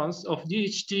reference of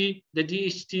DHT, the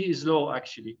DHT is low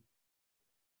actually.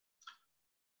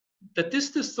 The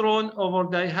testosterone over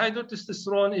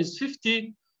dihydrotestosterone is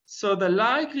 50, so the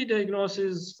likely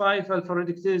diagnosis is 5-alpha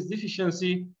reductase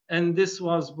deficiency, and this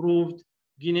was proved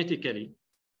genetically.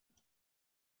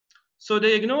 So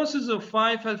diagnosis of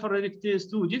 5-alpha reductase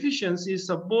 2 deficiency is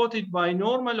supported by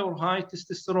normal or high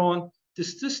testosterone,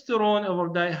 testosterone over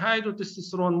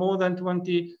dihydrotestosterone more than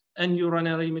 20, and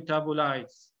urinary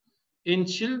metabolites. In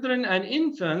children and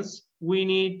infants, we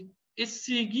need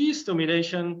HCG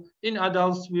stimulation. In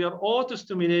adults, we are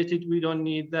auto-stimulated, we don't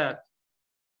need that.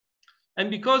 And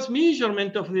because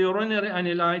measurement of the urinary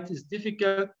analyte is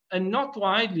difficult and not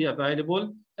widely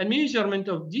available, a measurement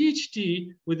of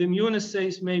DHT with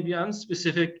immunoassays may be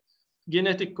unspecific,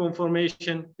 genetic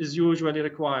confirmation is usually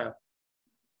required.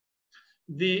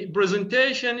 The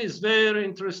presentation is very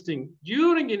interesting.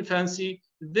 During infancy,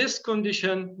 this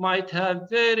condition might have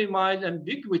very mild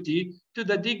ambiguity to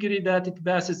the degree that it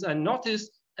passes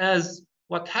unnoticed, as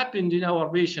what happened in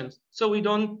our patients. So we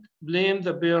don't blame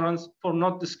the parents for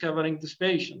not discovering this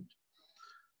patient.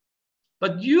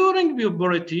 But during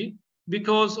puberty,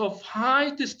 because of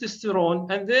high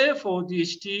testosterone and therefore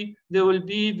DHT, there will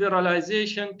be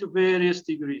virilization to various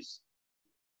degrees.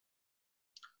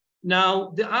 Now,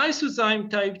 the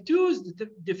isozyme type 2 is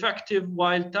defective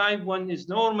while type 1 is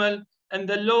normal, and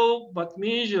the low but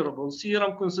measurable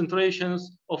serum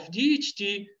concentrations of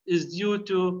DHT is due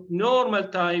to normal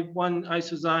type 1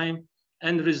 isozyme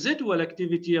and residual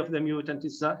activity of the mutant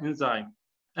enzyme.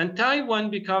 And type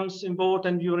 1 becomes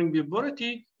important during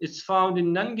puberty. It's found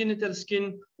in non-genital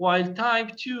skin, while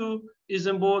type 2 is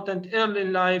important early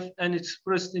in life and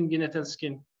expressed in genital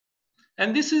skin.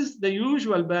 And this is the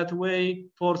usual pathway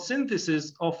for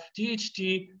synthesis of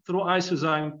DHT through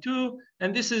isozyme 2.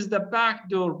 And this is the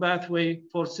backdoor pathway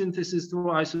for synthesis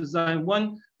through isozyme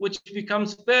 1, which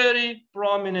becomes very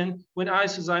prominent when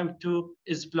isozyme 2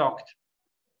 is blocked.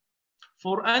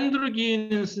 For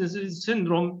androgen insensitivity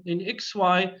syndrome in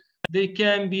XY, they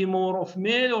can be more of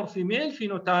male or female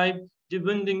phenotype,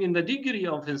 depending on the degree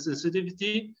of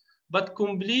insensitivity, but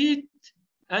complete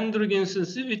androgen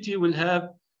sensitivity will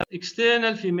have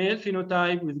external female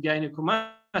phenotype with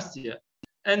gynecomastia.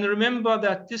 And remember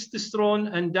that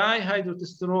testosterone and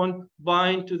dihydrotestosterone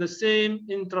bind to the same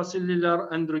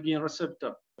intracellular androgen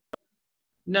receptor.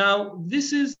 Now,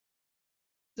 this is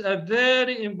a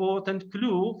very important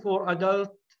clue for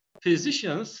adult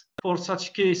physicians for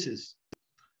such cases.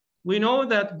 We know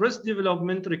that breast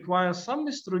development requires some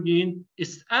estrogen,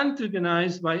 is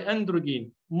antagonized by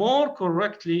androgen, more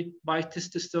correctly by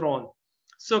testosterone.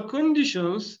 So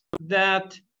conditions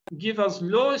that give us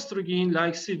low estrogen,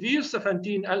 like severe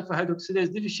 17-alpha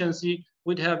hydroxylase deficiency,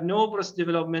 would have no breast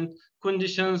development.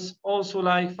 Conditions also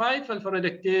like 5-alpha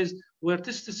reductase, where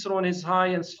testosterone is high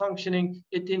and is functioning,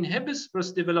 it inhibits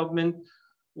breast development,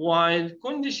 while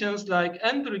conditions like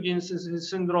androgen sensitivity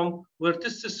syndrome, where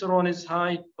testosterone is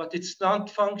high, but it's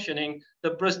not functioning, the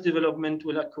breast development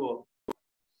will occur.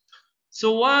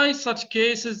 So why such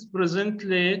cases present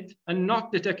late and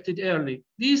not detected early?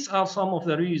 These are some of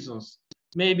the reasons.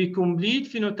 Maybe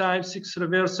complete phenotype 6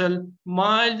 reversal,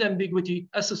 mild ambiguity,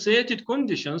 associated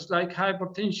conditions like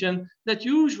hypertension that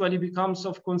usually becomes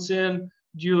of concern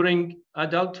during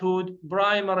adulthood,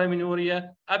 primary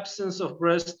amenorrhea, absence of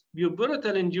breast,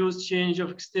 pubertal-induced change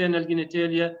of external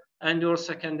genitalia, and or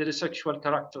secondary sexual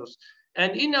characters.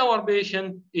 And in our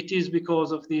patient, it is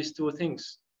because of these two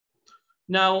things.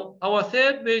 Now, our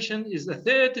third patient is a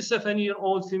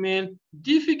 37-year-old female,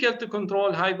 difficult to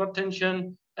control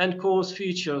hypertension and cause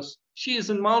features. She is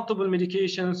on multiple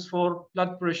medications for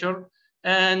blood pressure,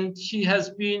 and she has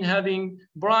been having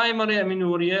primary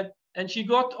amenorrhea and she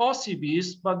got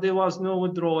OCBs, but there was no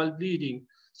withdrawal bleeding.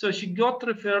 So she got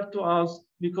referred to us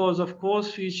because of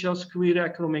coarse features, query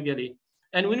acromegaly.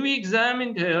 And when we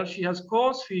examined her, she has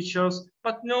coarse features,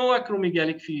 but no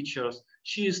acromegalic features.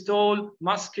 She is tall,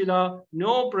 muscular,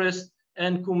 no breast,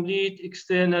 and complete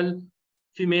external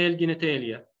female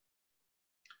genitalia.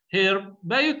 Her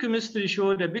biochemistry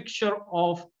showed a picture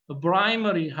of a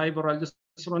primary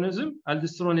hyperaldosteronism.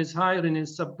 Aldosterone is high, renin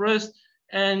is suppressed,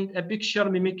 and a picture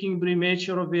mimicking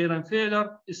premature ovarian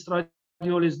failure.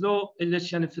 Estradiol is low,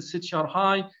 LH and FSH are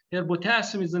high. Her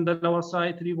potassium is in the lower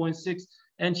side, 3.6,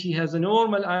 and she has a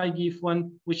normal IGF-1,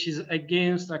 which is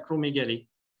against acromegaly.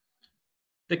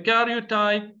 The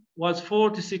karyotype was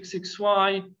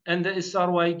 46XY, and the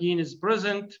SRY gene is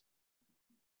present.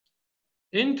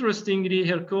 Interestingly,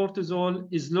 her cortisol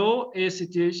is low,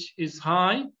 ACTH is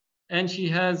high, and she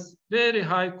has very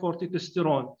high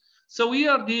corticosterone. So we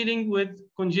are dealing with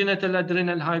congenital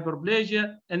adrenal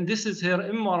hyperplasia, and this is her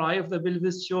MRI of the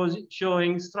pelvis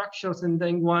showing structures in the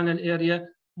inguinal area,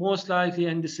 most likely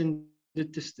in descended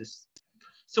testis.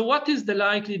 So what is the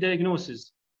likely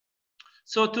diagnosis?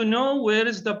 So to know where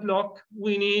is the block,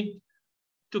 we need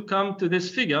to come to this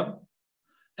figure.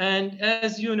 And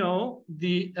as you know,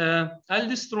 the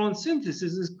aldosterone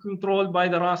synthesis is controlled by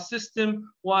the RAS system,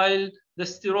 while the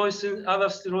other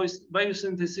steroid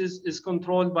biosynthesis is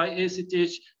controlled by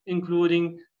ACTH,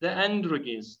 including the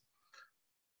androgens.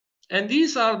 And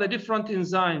these are the different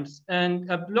enzymes. And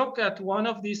a block at one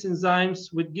of these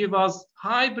enzymes would give us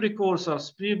high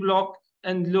precursors, pre-block,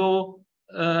 and low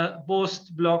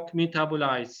post-block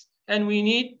metabolites. And we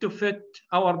need to fit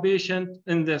our patient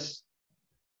in this.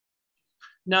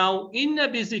 Now, in a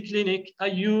busy clinic, I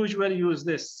usually use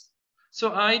this.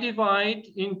 So I divide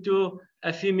into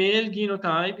a female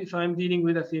genotype, if I'm dealing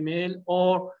with a female,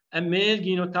 or a male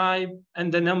genotype,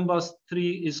 and the numbers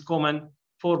 3 is common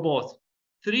for both.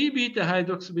 3-beta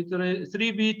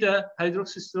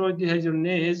hydroxysteroid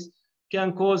dehydrogenase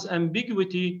can cause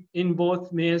ambiguity in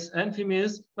both males and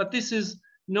females, but this is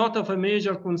not of a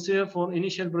major concern for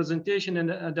initial presentation in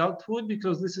adulthood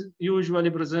because this usually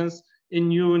presents in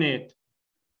neonate.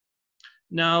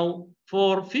 Now,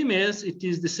 for females, it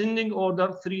is descending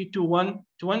order 3 to 1,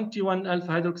 21 alpha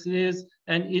hydroxylase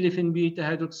and 11 beta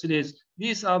hydroxylase.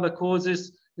 These are the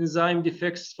causes, enzyme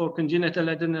defects for congenital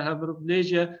adrenal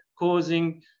hyperplasia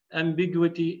causing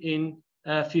ambiguity in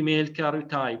female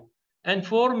karyotype. And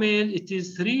for male, it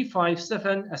is 3, 5,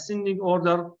 7 ascending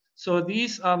order. So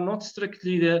these are not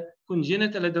strictly the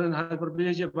congenital adrenal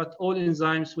hyperplasia, but all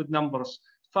enzymes with numbers.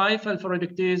 5 alpha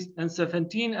reductase and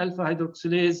 17 alpha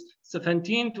hydroxylase,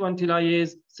 17 20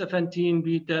 lyase, 17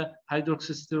 beta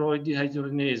hydroxysteroid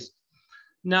dehydrogenase.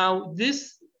 Now,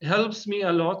 this helps me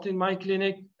a lot in my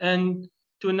clinic, and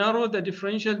to narrow the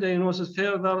differential diagnosis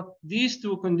further, these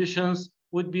two conditions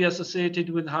would be associated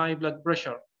with high blood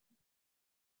pressure.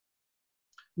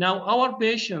 Now, our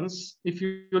patients, if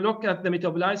you look at the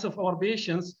metabolites of our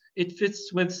patients, it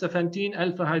fits with 17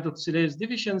 alpha hydroxylase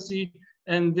deficiency,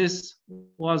 and this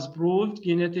was proved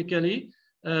genetically.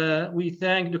 We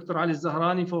thank Dr. Ali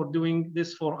Zahrani for doing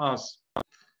this for us.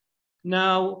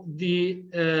 Now,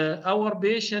 our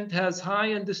patient has high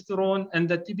aldosterone, and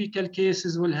the typical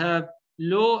cases will have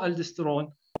low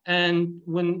aldosterone. And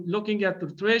when looking at the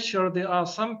literature, there are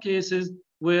some cases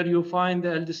where you find the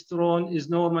aldosterone is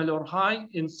normal or high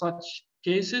in such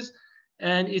cases.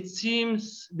 And it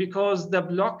seems because the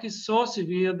block is so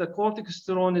severe, the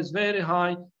corticosterone is very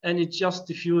high, and it just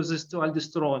diffuses to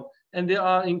aldosterone. And there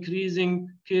are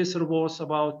increasing case reports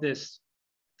about this.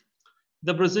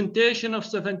 The presentation of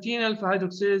 17 alpha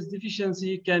hydroxylase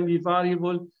deficiency can be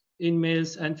variable in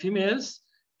males and females.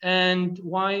 And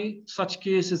why such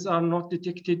cases are not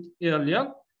detected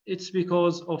earlier? It's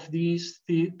because of these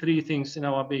three things in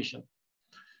our patient.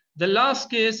 The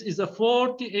last case is a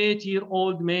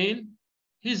 48-year-old male.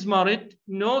 He's married,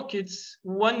 no kids,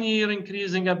 1 year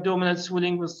increasing abdominal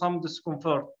swelling with some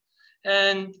discomfort.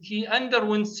 And he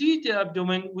underwent CT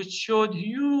abdomen, which showed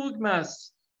huge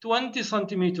mass, 20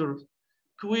 centimeters,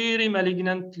 query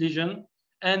malignant lesion.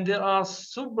 And there are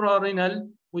suprarenal,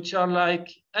 which are like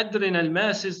adrenal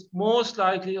masses, most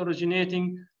likely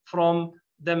originating from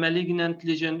the malignant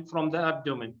lesion from the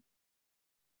abdomen.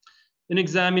 In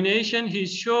examination,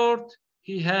 he's short,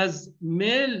 he has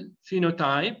male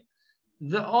phenotype.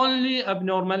 The only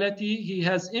abnormality, he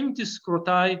has empty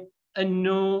scroti and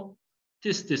no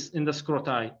testis in the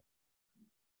scroti.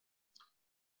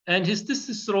 And his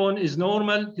testosterone is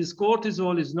normal, his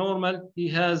cortisol is normal. He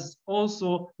has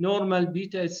also normal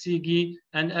beta-HCG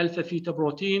and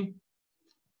alpha-fetoprotein.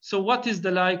 So what is the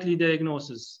likely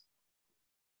diagnosis?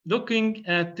 Looking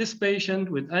at this patient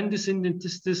with undescended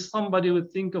testis, somebody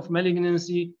would think of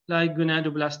malignancy like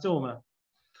gonadoblastoma.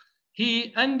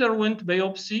 He underwent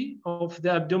biopsy of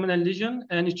the abdominal lesion,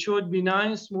 and it showed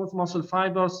benign smooth muscle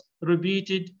fibers,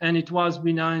 repeated, and it was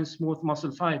benign smooth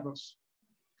muscle fibers.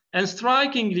 And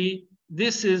strikingly,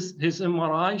 this is his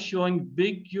MRI showing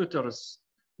big uterus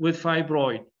with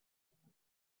fibroid.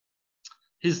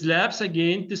 His labs,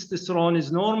 again, testosterone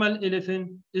is normal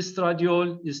 11,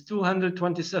 estradiol is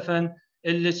 227,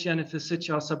 LH and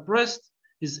FSH are suppressed.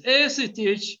 His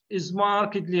ACTH is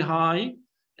markedly high,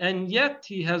 and yet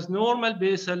he has normal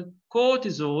basal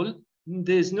cortisol.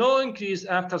 There's no increase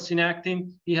after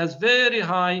synactin. He has very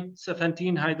high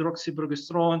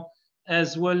 17-hydroxyprogesterone,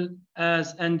 as well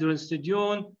as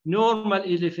androstenedione, normal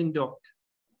 11 doc.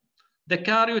 The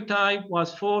karyotype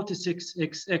was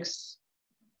 46XX.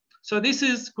 So this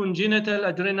is congenital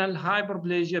adrenal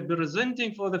hyperplasia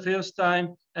presenting for the first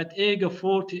time at age of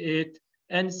 48,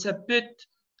 and it's a bit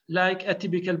like a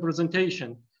typical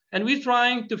presentation. And we're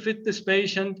trying to fit this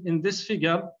patient in this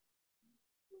figure.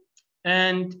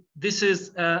 And this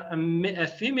is a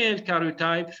female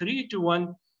karyotype,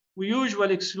 3:1. We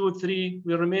usually exclude 3.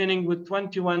 We're remaining with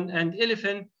 21 and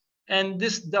 11. And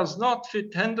this does not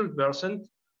fit 100%.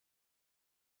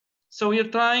 So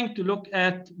we're trying to look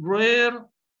at rare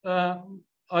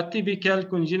atypical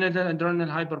congenital adrenal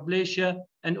hyperplasia,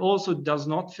 and also does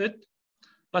not fit.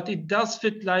 But it does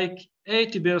fit like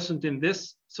 80% in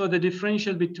this. So the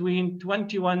differential between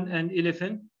 21 and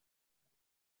 11.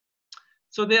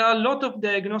 So there are a lot of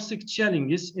diagnostic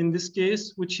challenges in this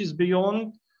case, which is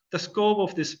beyond the scope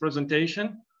of this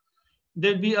presentation.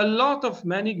 There'll be a lot of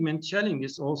management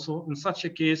challenges also in such a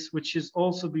case, which is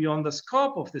also beyond the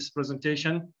scope of this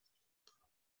presentation.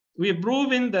 We've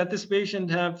proven that this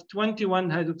patient have 21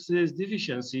 hydroxylase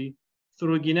deficiency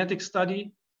through a genetic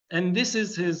study, and this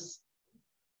is his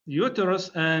uterus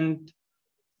and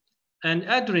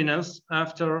adrenals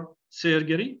after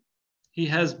surgery. He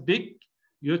has big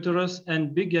uterus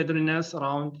and big adrenals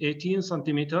around 18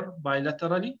 centimeter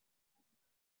bilaterally.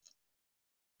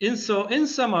 In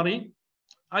summary,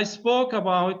 I spoke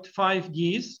about 5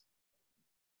 Gs.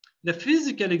 The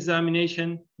physical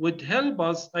examination would help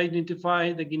us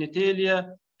identify the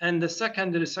genitalia and the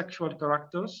secondary sexual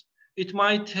characters. It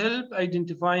might help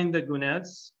identifying the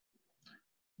gonads.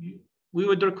 We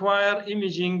would require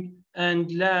imaging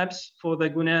and labs for the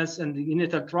gonads and the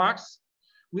genital tracts.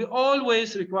 We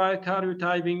always require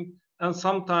karyotyping and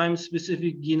sometimes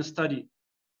specific gene study.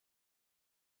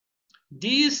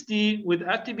 DST with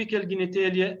atypical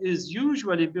genitalia is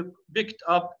usually picked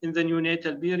up in the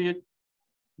neonatal period.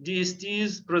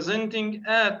 DSTs presenting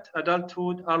at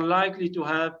adulthood are likely to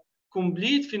have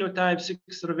complete phenotype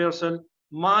 6 reversal,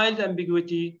 mild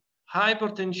ambiguity,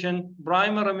 hypertension,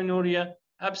 primary amenorrhea,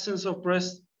 absence of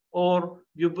breast, or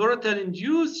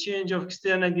pubertal-induced change of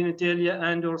external genitalia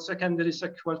and or secondary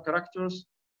sexual characters.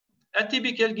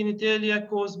 Atypical genitalia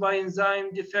caused by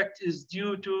enzyme defect is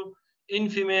due to in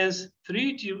females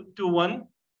 3:1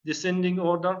 descending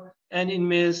order and in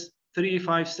males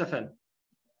 3:5:7.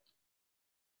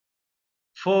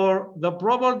 For the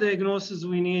proper diagnosis,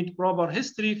 we need proper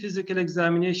history, physical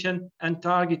examination, and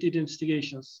targeted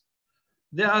investigations.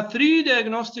 There are 3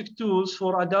 diagnostic tools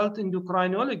for adult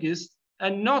endocrinologists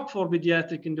and not for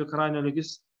pediatric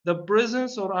endocrinologists: the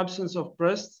presence or absence of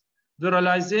breast,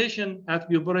 virilization at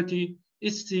puberty,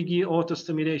 HCG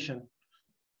autostimulation.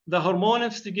 The hormone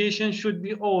investigation should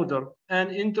be ordered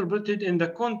and interpreted in the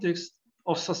context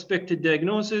of suspected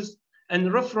diagnosis,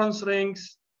 and reference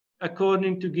ranks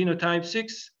according to genotype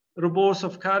 6. Reports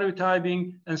of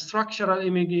karyotyping and structural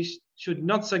images should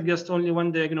not suggest only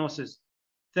one diagnosis.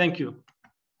 Thank you.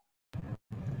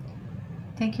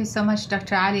 Thank you so much,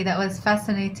 Dr. Ali. That was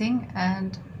fascinating,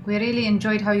 and we really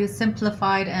enjoyed how you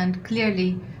simplified and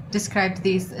clearly described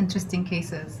these interesting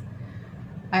cases.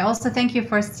 I also thank you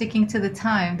for sticking to the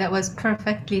time. That was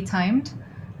perfectly timed.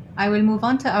 I will move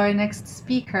on to our next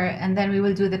speaker, and then we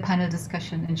will do the panel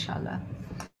discussion, inshallah.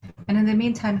 And in the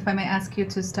meantime, if I may ask you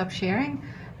to stop sharing,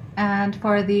 and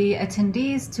for the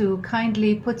attendees to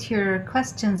kindly put your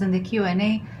questions in the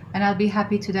Q&A, and I'll be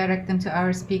happy to direct them to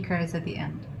our speakers at the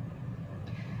end.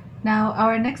 Now,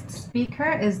 our next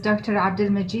speaker is Dr.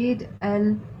 Abdelmajid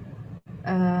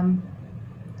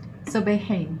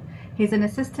Al-Sobeihin. He's an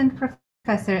assistant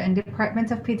professor in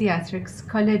Department of Pediatrics,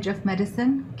 College of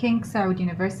Medicine, King Saud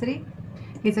University.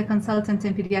 He's a consultant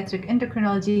in pediatric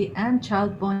endocrinology and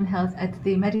child bone health at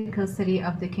the Medical City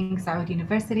of the King Saud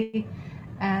University.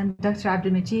 And Dr.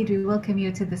 Abdelmajid, we welcome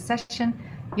you to this session.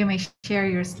 You may share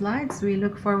your slides. We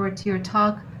look forward to your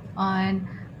talk on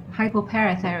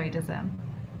hypoparathyroidism.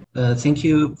 Thank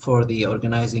you for the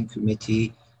organizing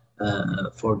committee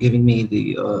for giving me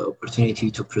the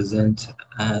opportunity to present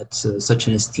at such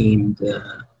an esteemed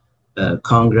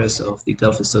Congress of the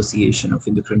Gulf Association of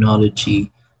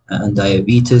Endocrinology and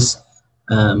Diabetes.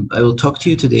 I will talk to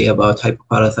you today about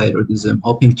hypoparathyroidism,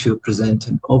 hoping to present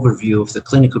an overview of the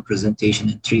clinical presentation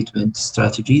and treatment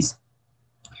strategies.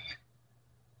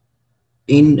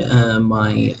 In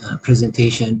my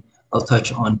presentation, I'll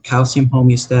touch on calcium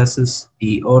homeostasis,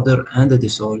 the order and the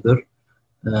disorder.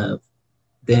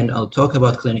 Then I'll talk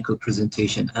about clinical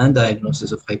presentation and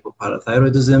diagnosis of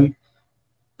hypoparathyroidism.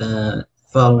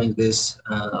 Following this,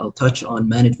 I'll touch on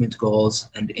management goals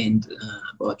and end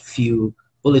about few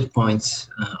bullet points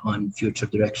on future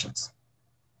directions.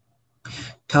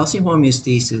 Calcium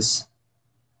homeostasis,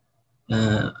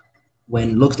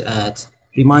 when looked at,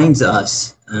 reminds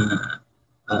us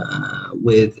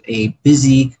with a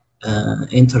busy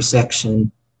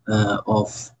intersection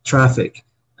of traffic.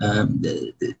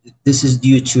 This is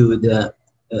due to the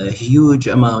huge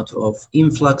amount of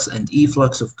influx and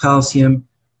efflux of calcium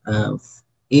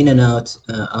in and out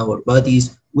our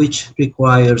bodies, which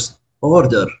requires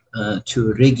order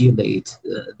to regulate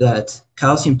that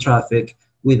calcium traffic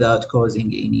without causing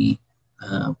any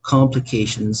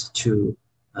complications to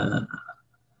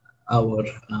our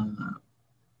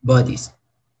bodies.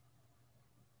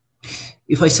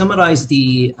 If I summarize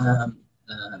the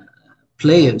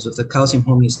players of the calcium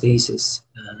homeostasis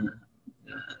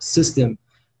system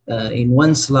in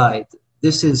one slide,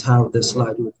 this is how the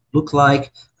slide would look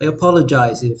like. I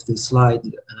apologize if the slide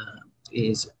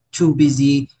is too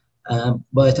busy,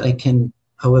 but I can,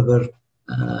 however,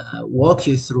 walk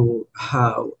you through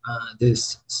how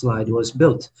this slide was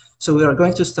built. So we are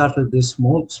going to start with this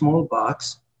small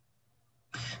box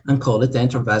and call it the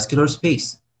intravascular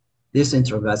space. This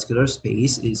intravascular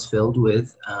space is filled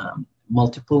with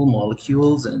multiple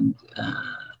molecules and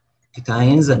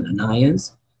cations and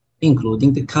anions,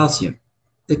 including the calcium.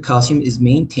 The calcium is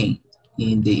maintained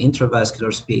in the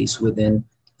intravascular space within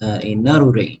a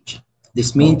narrow range.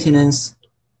 This maintenance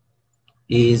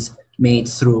is made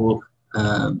through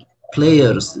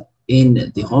players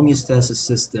in the homeostasis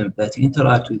system that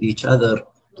interact with each other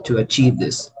to achieve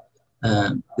this.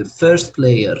 The first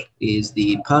player is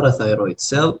the parathyroid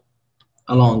cell,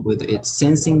 along with its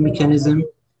sensing mechanism.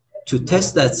 To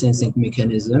test that sensing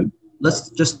mechanism, let's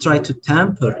just try to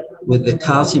tamper with the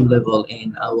calcium level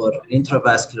in our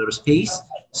intravascular space.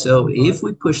 So if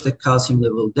we push the calcium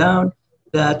level down,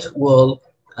 that will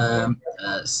turn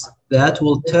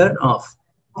off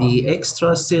the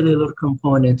extracellular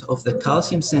component of the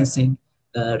calcium sensing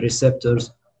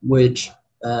receptors, which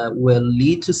will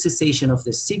lead to cessation of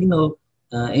the signal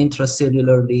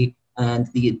intracellularly and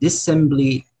the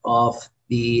disassembly of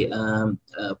the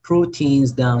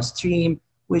proteins downstream,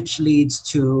 which leads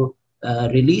to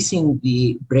releasing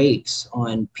the brakes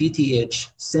on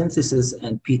PTH synthesis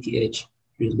and PTH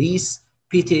release.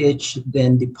 PTH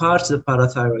then departs the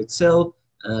parathyroid cell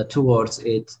towards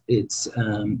its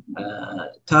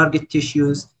target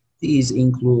tissues. These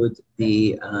include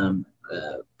the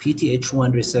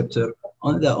PTH1 receptor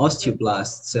on the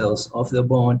osteoblast cells of the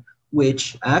bone,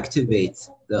 which activates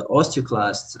the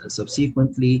osteoclasts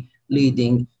subsequently,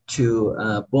 leading to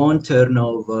bone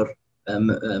turnover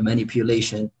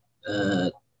manipulation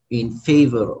in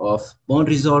favor of bone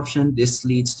resorption. This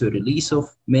leads to release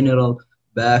of mineral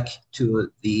back to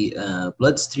the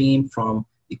bloodstream from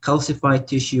the calcified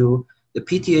tissue. The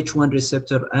PTH1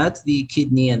 receptor at the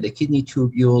kidney and the kidney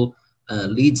tubule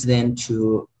leads then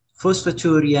to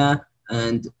phosphaturia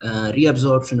and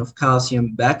reabsorption of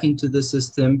calcium back into the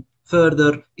system.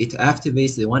 Further, it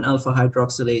activates the 1-alpha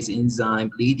hydroxylase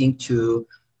enzyme, leading to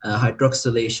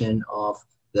hydroxylation of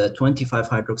the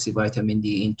 25-hydroxyvitamin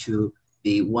D into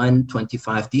the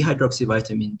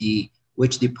 1,25-dehydroxyvitamin D,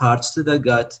 which departs to the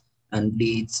gut and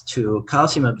leads to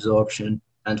calcium absorption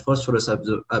and phosphorus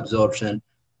absorption,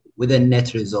 with the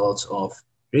net results of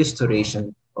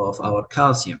restoration of our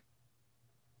calcium.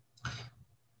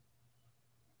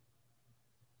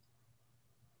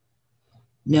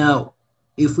 Now,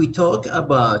 if we talk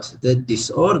about the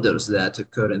disorders that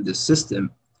occur in this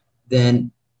system,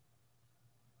 then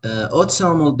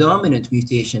autosomal dominant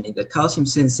mutation in the calcium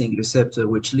sensing receptor,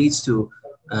 which leads to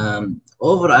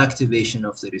overactivation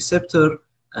of the receptor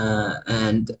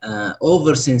and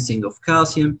oversensing of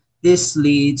calcium. This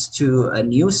leads to a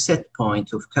new set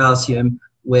point of calcium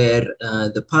where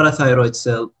the parathyroid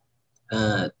cell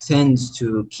tends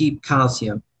to keep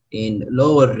calcium in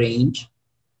lower range.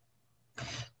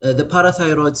 The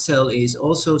parathyroid cell is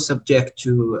also subject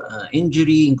to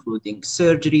injury, including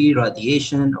surgery,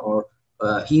 radiation, or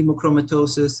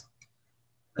hemochromatosis.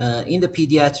 In the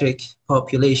pediatric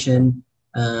population,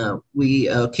 we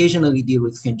occasionally deal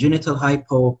with congenital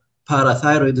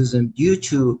hypoparathyroidism due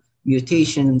to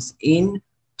mutations in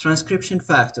transcription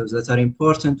factors that are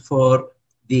important for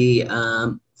the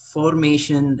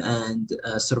formation and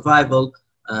survival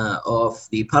of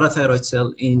the parathyroid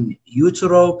cell in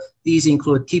utero. These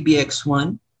include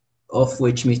TBX1, of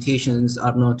which mutations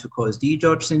are known to cause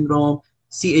DGeorge syndrome,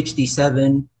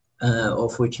 CHD7,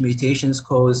 of which mutations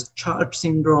cause Charge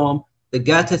syndrome, the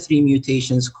GATA3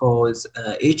 mutations cause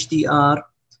HDR,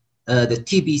 the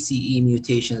TBCE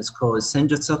mutations cause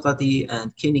Sanjat-Sakati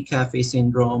and Kenny-Caffey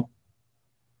syndrome.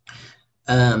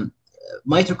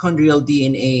 Mitochondrial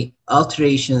DNA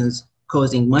alterations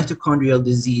causing mitochondrial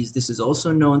disease. This is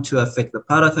also known to affect the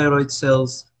parathyroid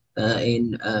cells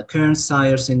in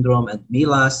Kearns-Sayre syndrome and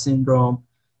Melas syndrome.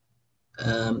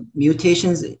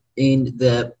 Mutations in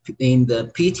the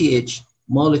PTH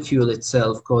molecule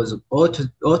itself cause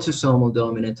autosomal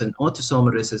dominant and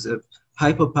autosomal recessive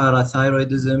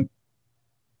hypoparathyroidism.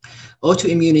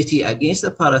 Autoimmunity against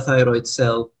the parathyroid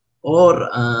cell or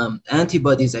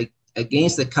antibodies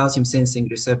against the calcium sensing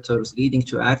receptors leading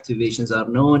to activations are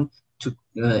known to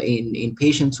in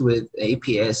patients with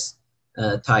APS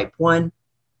type 1.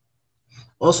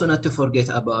 Also not to forget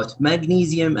about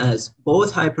magnesium, as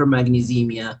both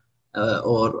hypermagnesemia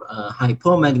or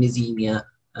hypomagnesemia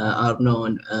are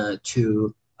known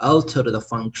to alter the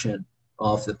function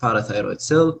of the parathyroid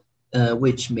cell,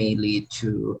 which may lead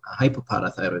to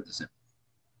hypoparathyroidism.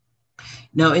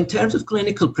 Now, in terms of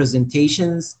clinical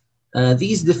presentations,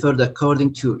 these differed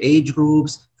according to age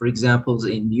groups. For example,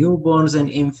 in newborns and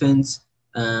infants,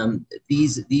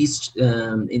 these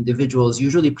individuals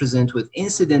usually present with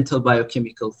incidental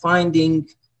biochemical finding,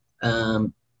 but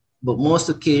most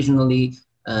occasionally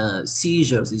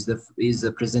seizures is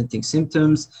the presenting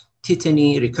symptoms.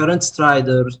 Tetany, recurrent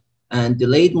stridor, and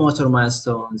delayed motor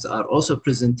milestones are also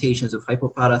presentations of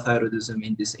hypoparathyroidism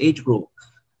in this age group.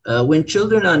 When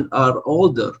children are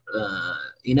older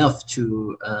enough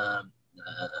to,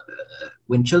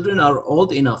 when children are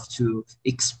old enough to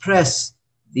express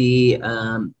the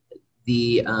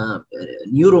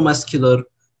neuromuscular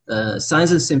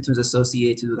signs and symptoms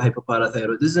associated with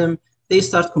hypoparathyroidism, they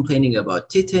start complaining about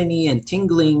tetany and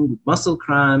tingling, muscle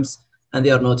cramps, and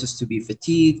they are noticed to be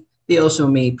fatigued. They also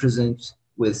may present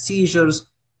with seizures.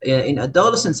 In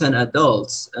adolescents and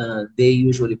adults, they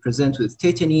usually present with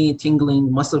tetany,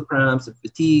 tingling, muscle cramps, and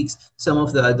fatigues. Some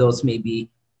of the adults may be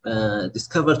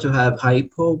discovered to have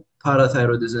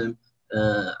hypoparathyroidism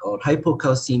or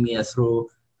hypocalcemia through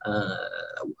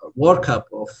workup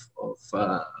of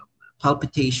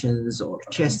palpitations or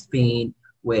chest pain,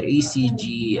 where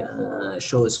ECG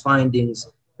shows findings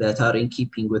that are in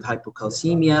keeping with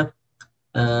hypocalcemia.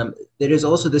 There is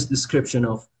also this description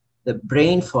of the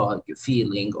brain fog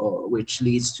feeling, which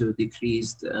leads to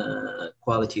decreased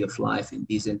quality of life in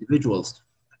these individuals.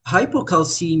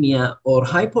 Hypocalcemia or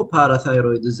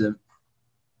hypoparathyroidism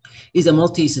is a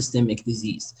multisystemic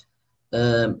disease.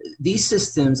 These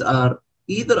systems are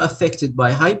either affected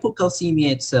by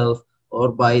hypocalcemia itself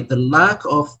or by the lack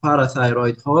of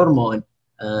parathyroid hormone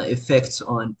effects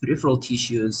on peripheral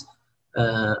tissues.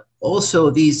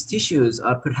 Also, these tissues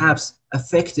are perhaps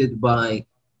affected by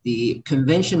the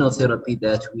conventional therapy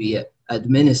that we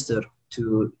administer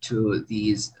to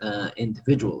these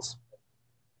individuals.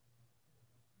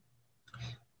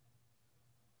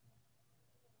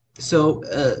 So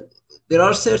there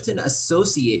are certain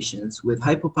associations with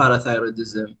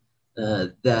hypoparathyroidism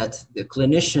that the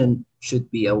clinician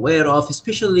should be aware of,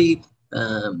 especially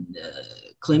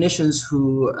clinicians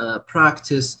who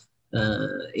practice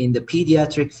in the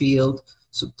pediatric field.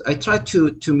 So I try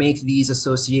to make these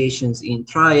associations in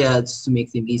triads to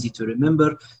make them easy to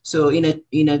remember. So in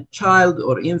a child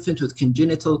or infant with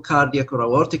congenital cardiac or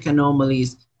aortic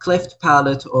anomalies, cleft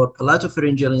palate or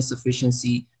palatopharyngeal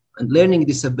insufficiency, and learning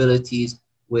disabilities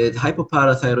with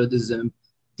hypoparathyroidism,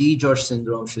 DGeorge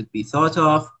syndrome should be thought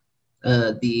of.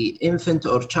 The infant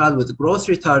or child with growth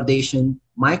retardation,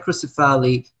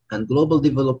 microcephaly, and global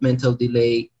developmental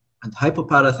delay, and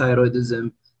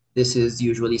hypoparathyroidism. This is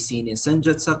usually seen in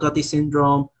Sanjat-Sakati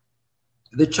syndrome.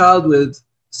 The child with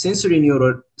sensory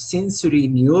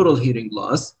neural hearing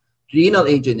loss, renal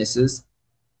agenesis,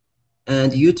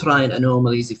 and uterine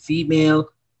anomalies, female.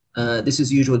 This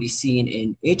is usually seen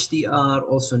in HDR,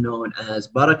 also known as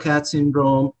Barakat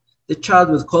syndrome. The child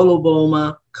with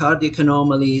coloboma, cardiac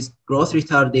anomalies, growth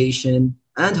retardation,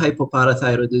 and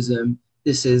hypoparathyroidism.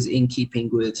 This is in keeping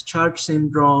with Charge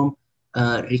syndrome.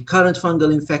 Recurrent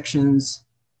fungal infections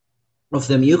of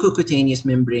the mucocutaneous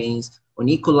membranes,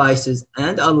 onycholysis,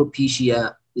 and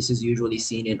alopecia This is usually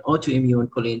seen in autoimmune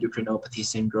polyendocrinopathy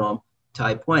syndrome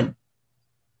type 1.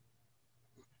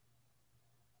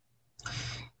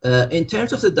 In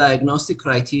terms of the diagnostic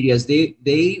criteria,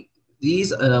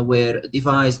 these were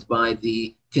devised by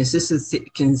the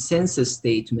consensus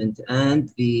statement and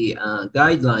the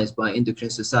guidelines by Endocrine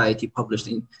Society published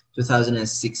in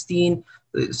 2016.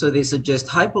 So they suggest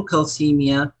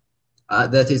hypocalcemia,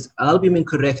 that is albumin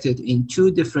corrected in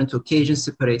 2 different occasions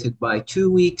separated by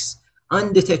 2 weeks,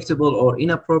 undetectable or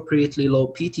inappropriately low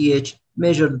PTH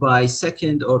measured by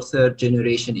 2nd or 3rd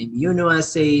generation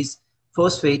immunoassays,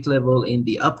 phosphate level in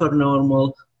the upper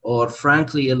normal or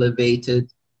frankly elevated,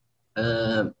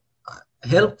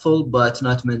 helpful but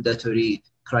not mandatory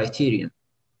criterion.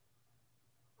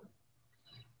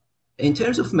 In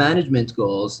terms of management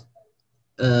goals,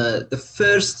 the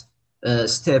first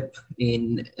step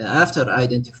after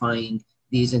identifying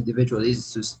these individuals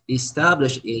is to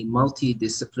establish a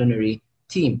multidisciplinary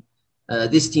team.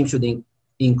 This team should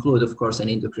include, of course, an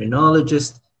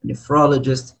endocrinologist, a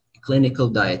nephrologist, a clinical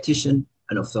dietitian,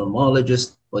 an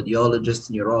ophthalmologist, audiologist,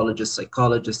 neurologist,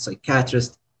 psychologist,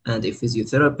 psychiatrist, and a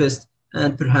physiotherapist,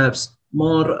 and perhaps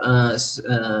more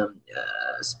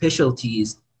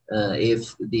specialties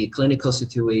if the clinical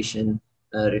situation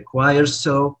requires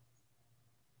so.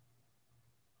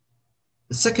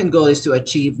 The second goal is to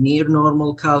achieve near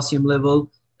normal calcium level.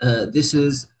 This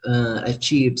is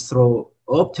achieved through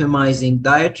optimizing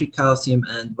dietary calcium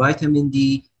and vitamin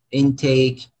D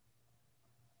intake.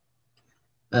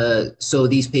 So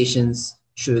these patients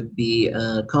should be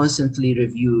constantly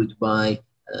reviewed by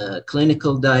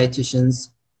clinical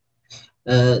dietitians.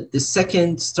 The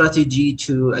second strategy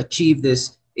to achieve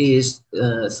this is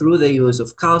through the use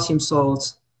of calcium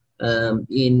salts.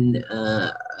 In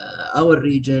our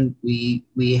region,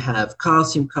 we have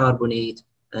calcium carbonate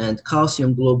and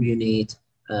calcium globulate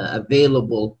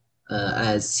available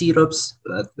as syrups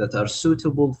that are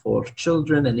suitable for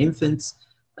children and infants.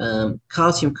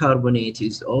 Calcium carbonate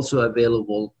is also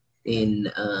available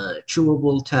in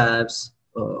chewable tabs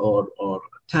or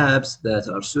tabs that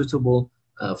are suitable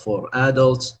for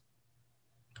adults.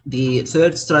 The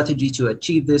third strategy to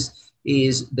achieve this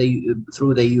is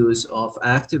through the use of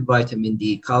active vitamin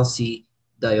D,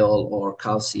 calcidiol or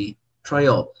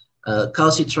calcitriol.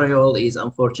 Calcitriol is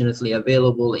unfortunately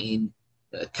available in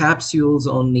capsules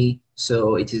only,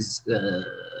 so it is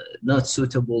not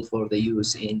suitable for the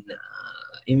use in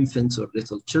infants or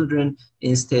little children.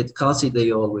 Instead,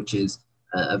 calcidiol, which is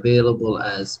available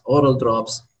as oral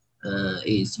drops,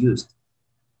 is used.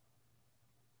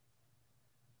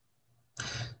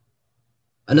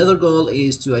 Another goal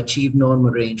is to achieve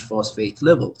normal range phosphate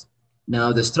levels.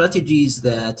 Now, the strategies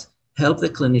that help the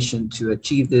clinician to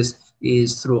achieve this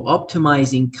is through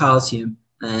optimizing calcium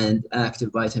and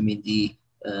active vitamin D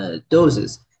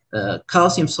doses.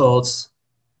 Calcium salts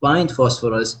bind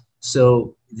phosphorus,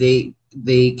 so they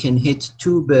can hit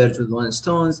 2 birds with 1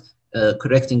 stone,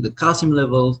 correcting the calcium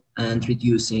level and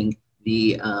reducing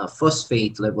the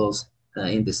phosphate levels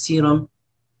in the serum.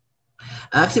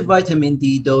 Active vitamin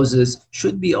D doses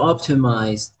should be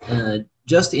optimized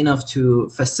just enough to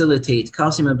facilitate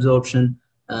calcium absorption,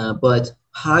 but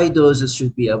high doses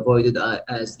should be avoided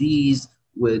as these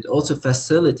would also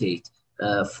facilitate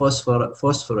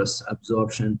phosphorus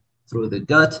absorption through the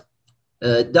gut.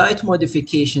 Diet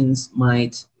modifications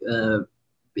might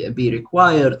be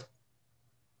required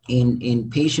in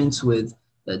patients with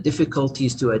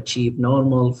difficulties to achieve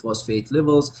normal phosphate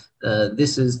levels.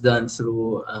 This is done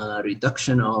through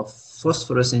reduction of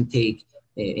phosphorus intake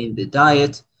in the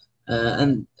diet.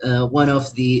 And one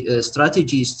of the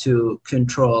strategies to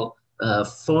control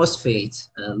phosphate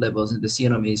levels in the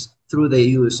serum is through the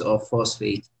use of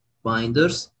phosphate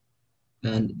binders.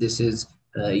 And this is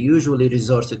usually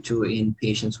resorted to in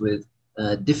patients with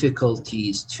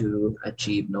difficulties to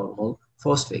achieve normal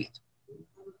phosphate.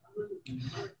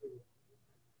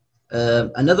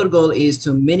 Another goal is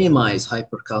to minimize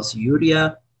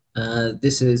hypercalciuria.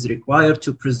 This is required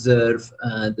to preserve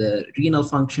the renal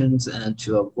functions and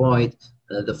to avoid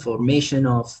the formation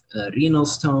of renal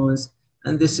stones.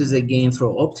 And this is again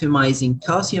through optimizing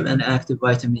calcium and active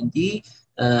vitamin D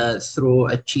through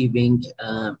achieving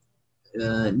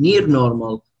near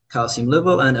normal calcium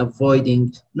level and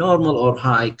avoiding normal or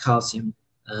high calcium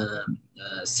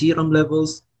serum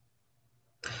levels.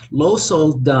 Low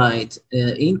salt diet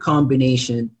in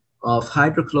combination of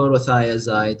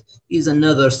hydrochlorothiazide is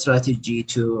another strategy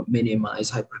to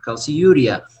minimize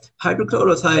hypercalciuria.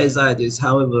 Hydrochlorothiazide is,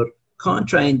 however,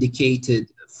 contraindicated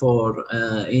for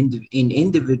in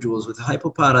individuals with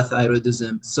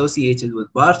hypoparathyroidism associated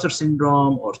with Bartter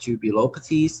syndrome or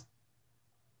tubulopathies.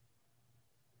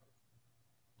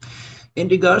 In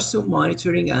regards to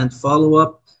monitoring and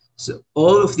follow-up, so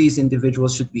all of these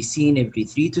individuals should be seen every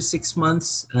 3 to 6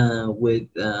 months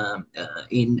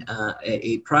in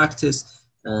a practice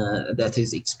that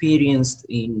is experienced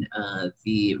in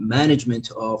the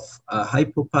management of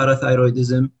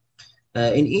hypoparathyroidism.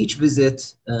 In each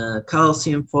visit,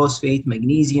 calcium, phosphate,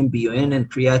 magnesium, BUN, and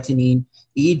creatinine,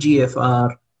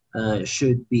 EGFR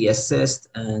should be assessed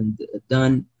and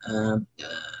done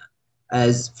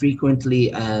as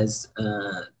frequently as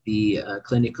the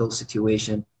clinical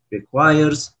situation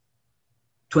requires.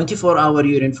 24-hour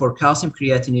urine for calcium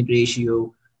creatinine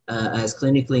ratio as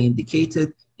clinically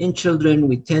indicated. In children,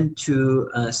 we tend to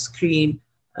screen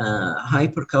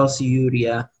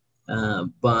hypercalciuria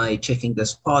by checking the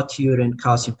spot urine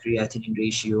calcium creatinine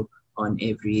ratio on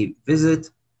every visit.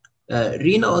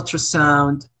 Renal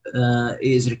ultrasound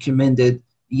is recommended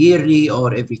yearly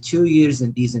or every 2 years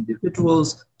in these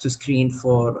individuals to screen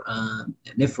for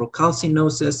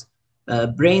nephrocalcinosis.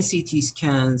 Brain CT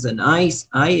scans and eye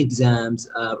exams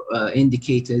are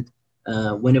indicated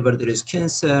whenever there is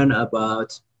concern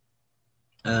about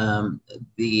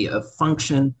the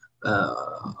function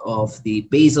of the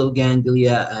basal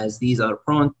ganglia, as these are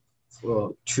prone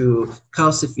to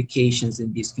calcifications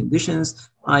in these conditions.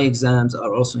 Eye exams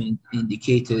are also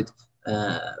indicated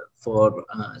for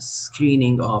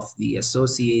screening of the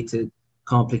associated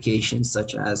complications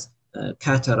such as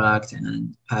cataract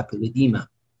and papilledema.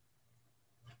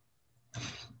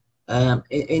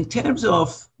 In terms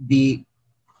of the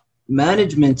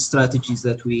management strategies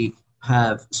that we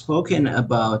have spoken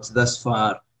about thus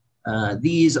far,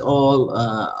 these all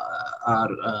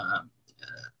are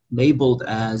labeled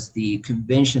as the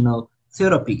conventional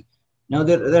therapy. Now,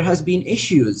 there has been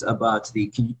issues about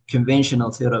the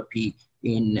conventional therapy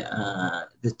in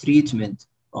the treatment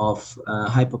of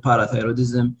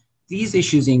hypoparathyroidism. These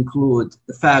issues include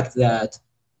the fact that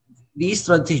this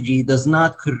strategy does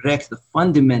not correct the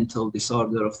fundamental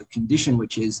disorder of the condition,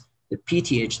 which is the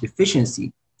PTH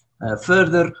deficiency.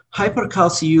 Further,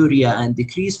 hypercalciuria and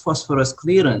decreased phosphorus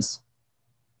clearance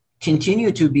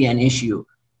continue to be an issue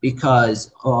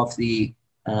because of the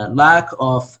lack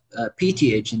of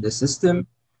PTH in the system.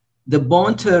 The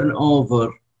bone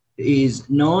turnover is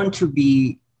known to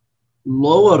be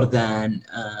lower than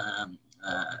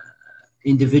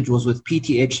individuals with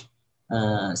PTH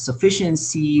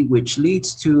sufficiency, which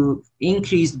leads to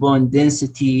increased bone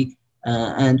density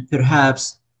and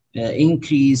perhaps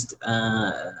increased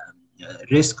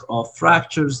risk of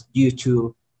fractures due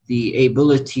to the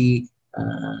ability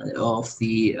of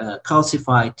the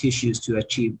calcified tissues to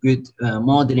achieve good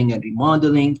modeling and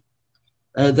remodeling.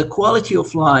 The quality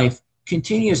of life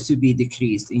continues to be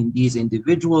decreased in these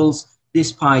individuals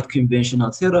despite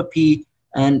conventional therapy,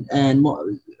 and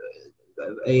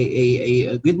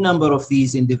a good number of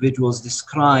these individuals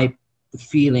describe the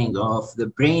feeling of the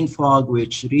brain fog,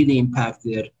 which really impact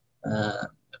their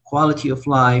quality of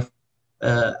life.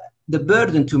 The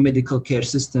burden to medical care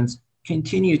systems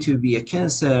continue to be a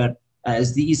concern,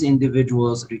 as these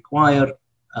individuals require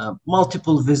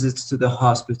multiple visits to the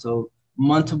hospital,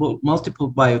 multiple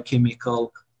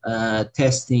biochemical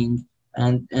testing,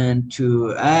 and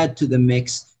to add to the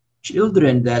mix,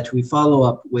 children that we follow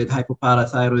up with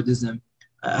hypoparathyroidism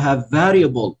have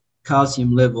variable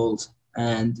calcium levels,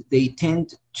 and they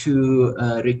tend to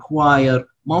require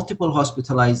multiple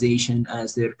hospitalization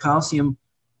as their calcium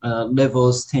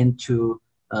levels tend to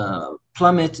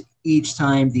plummet each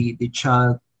time the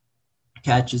child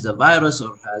catches a virus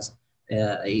or has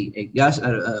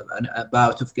a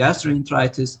bout of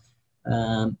gastroenteritis,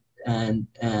 and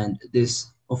this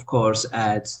of course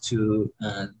adds to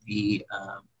the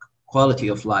quality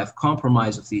of life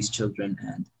compromise of these children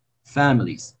and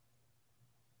families.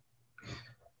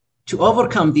 To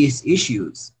overcome these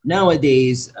issues,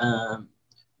 nowadays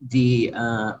the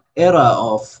era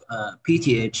of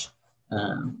PTH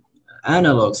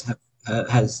analogs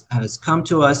has come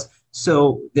to us.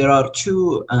 So there are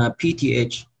two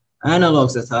PTH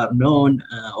analogs that are known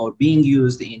or being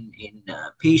used in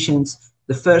patients.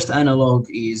 The first analog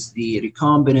is the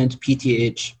recombinant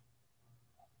PTH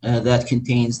that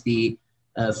contains the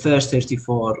first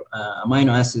 34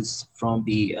 amino acids from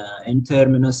the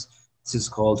N-terminus. This is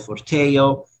called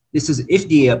Forteo. This is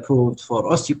FDA approved for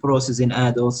osteoporosis in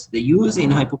adults. The use in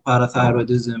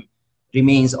hypoparathyroidism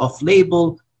remains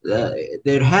off-label.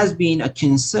 There has been a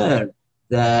concern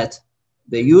that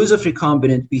the use of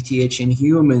recombinant PTH in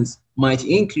humans might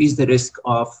increase the risk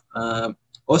of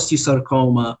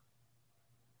osteosarcoma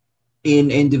in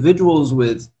individuals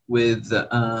with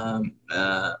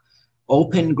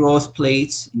open growth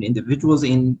plates, in individuals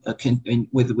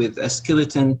with a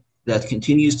skeleton that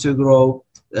continues to grow.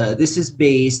 This is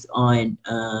based on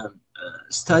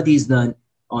studies done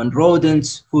on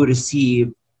rodents who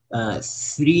receive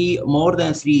more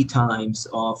than three times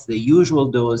of the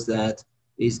usual dose that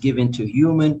is given to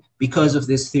human. Because of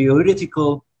this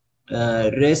theoretical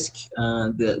risk,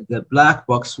 the black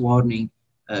box warning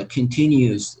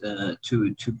continues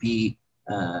to be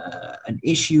an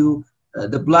issue.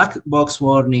 The black box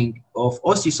warning of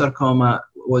osteosarcoma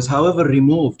was, however,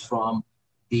 removed from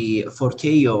the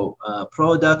Forteo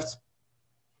product.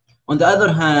 On the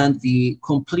other hand, the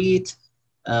complete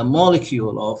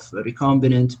molecule of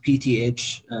recombinant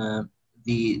PTH,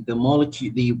 the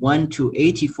molecule, the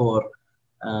 1-84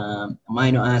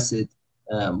 amino acid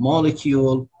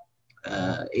molecule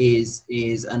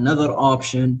is another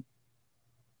option.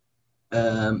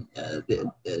 The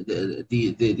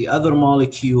other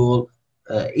molecule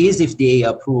is FDA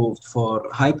approved for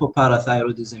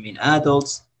hypoparathyroidism in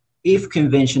adults. If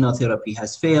conventional therapy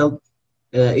has failed,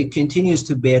 it continues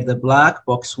to bear the black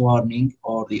box warning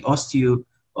or the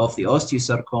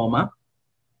osteosarcoma.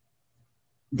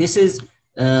 This is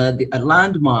a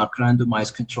landmark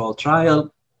randomized control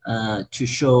trial to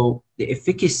show the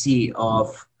efficacy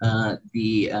of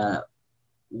the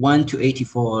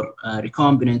 1-84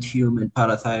 recombinant human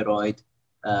parathyroid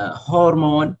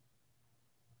hormone,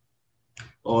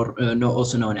 or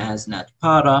also known as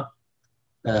NATPARA.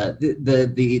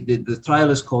 The trial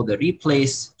is called the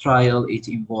REPLACE trial. It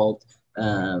involved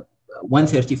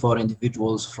 134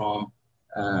 individuals from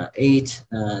 8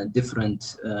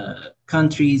 different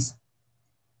countries.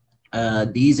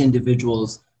 These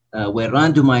individuals were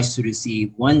randomized to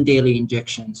receive 1 daily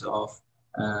injections of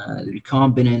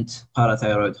recombinant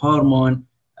parathyroid hormone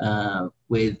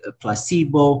with a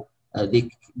placebo.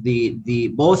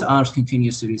 Both arms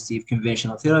continues to receive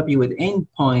conventional therapy, with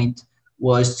endpoint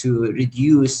was to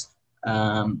reduce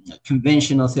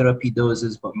conventional therapy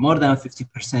doses by more than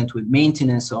 50% with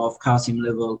maintenance of calcium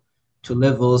level to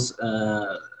levels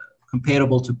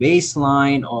comparable to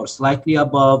baseline or slightly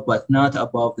above, but not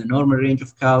above the normal range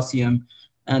of calcium.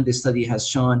 And the study has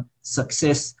shown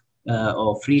success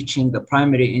of reaching the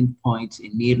primary endpoint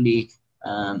in nearly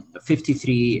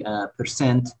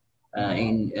 53%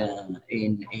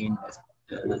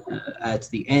 at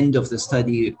the end of the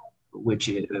study,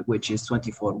 which is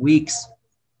 24 weeks,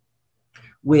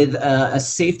 with a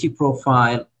safety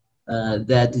profile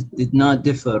that did not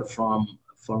differ from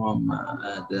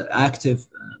the active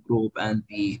group and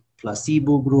the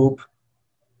placebo group.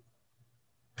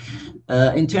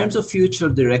 In terms of future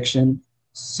direction,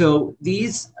 so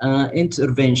these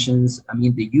interventions, I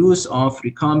mean, the use of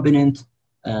recombinant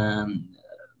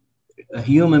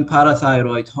human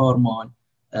parathyroid hormone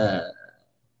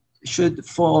should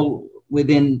fall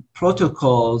within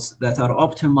protocols that are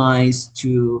optimized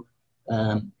to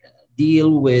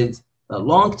deal with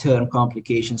long-term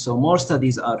complications. So more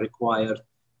studies are required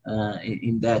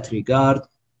in that regard.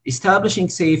 Establishing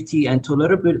safety and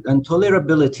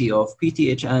tolerability of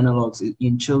PTH analogs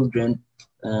in children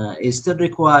is still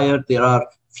required. There are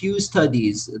few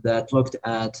studies that looked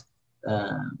at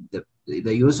the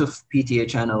use of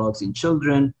PTH analogs in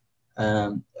children.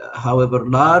 However,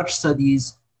 large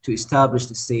studies to establish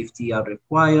the safety are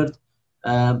required.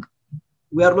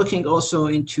 We are looking also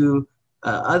into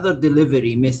other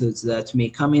delivery methods that may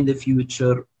come in the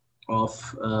future of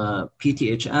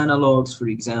PTH analogs. For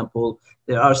example,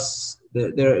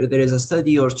 there is a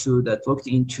study or two that looked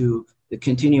into the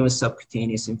continuous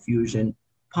subcutaneous infusion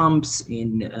pumps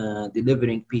in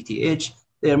delivering PTH.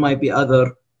 There might be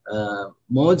other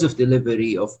modes of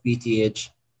delivery of PTH,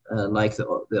 like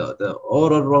the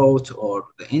oral route or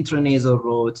the intranasal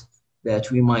route,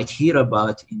 that we might hear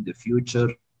about in the future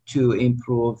to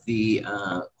improve the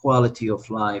quality of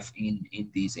life in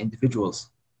these individuals.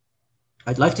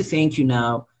 I'd like to thank you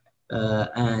now,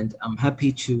 and I'm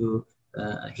happy to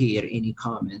hear any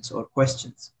comments or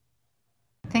questions.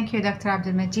 Thank you, Dr.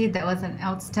 Abdelmajid. That was an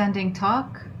outstanding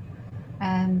talk.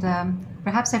 And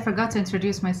perhaps I forgot to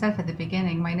introduce myself at the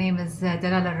beginning. My name is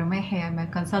Dalal Al-Rumayhi. I'm a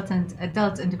consultant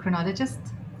adult endocrinologist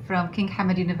from King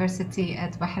Hamad University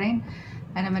at Bahrain,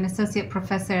 and I'm an associate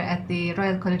professor at the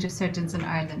Royal College of Surgeons in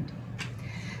Ireland.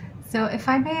 So if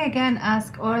I may again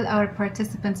ask all our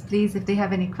participants, please, if they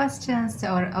have any questions to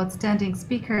our outstanding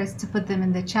speakers, to put them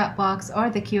in the chat box or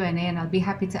the Q&A, and I'll be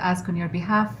happy to ask on your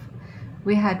behalf.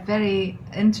 We had very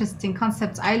interesting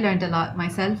concepts. I learned a lot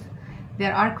myself.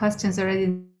 There are questions already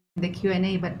in the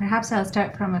Q&A, but perhaps I'll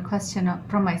start from a question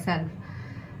from myself.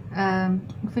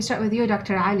 If we start with you,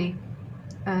 Dr. Ali,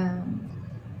 I'm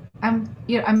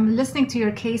listening to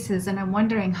your cases and I'm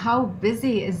wondering, how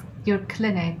busy is your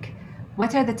clinic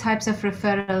What are the types of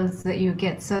referrals that you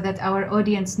get so that our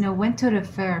audience know when to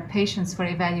refer patients for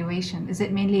evaluation? Is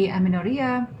it mainly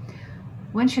amenorrhea?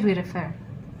 When should we refer?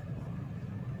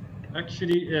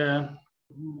 Actually,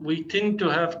 we tend to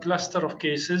have cluster of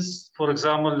cases. For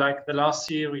example, like the last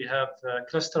year, we have a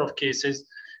cluster of cases.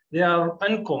 They are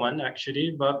uncommon,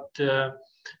 actually, but the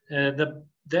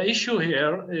issue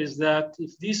here is that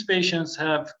if these patients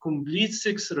have complete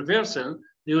sex reversal,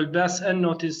 they will pass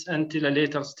unnoticed until a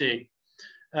later stage.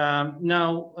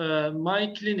 Now,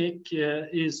 my clinic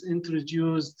is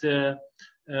introduced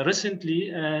recently,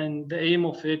 and the aim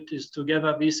of it is to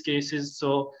gather these cases.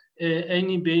 So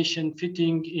any patient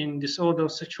fitting in disorder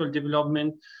of sexual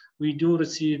development, we do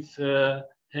receive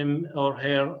him or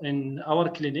her in our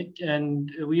clinic, and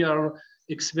we are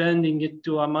expanding it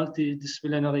to a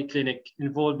multidisciplinary clinic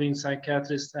involving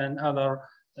psychiatrists and other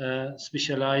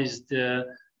specialized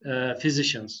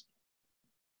physicians.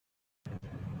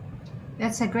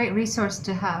 That's a great resource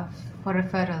to have for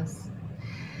referrals.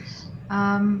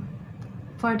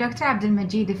 For Dr.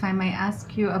 Abdelmajid, if I may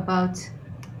ask you about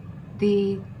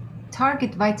the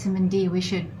target vitamin D we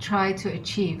should try to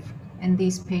achieve in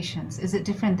these patients. Is it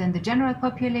different than the general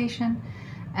population?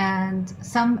 And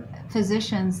some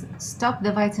physicians stop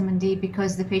the vitamin D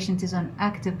because the patient is on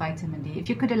active vitamin D. If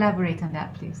you could elaborate on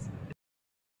that, please.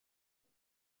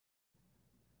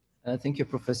 Thank you,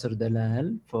 Professor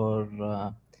Dalal, for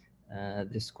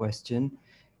this question.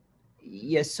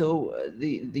 Yes, so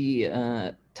the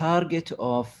target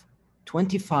of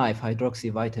 25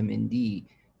 hydroxyvitamin D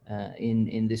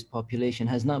in this population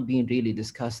has not been really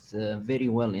discussed very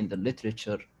well in the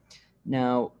literature.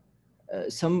 Now,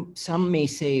 some may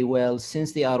say, well,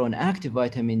 since they are on active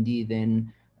vitamin D,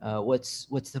 then what's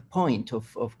the point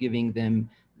of giving them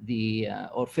the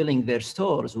or filling their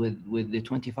stores with the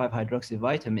 25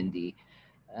 hydroxyvitamin D?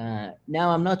 Now,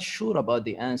 I'm not sure about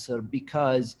the answer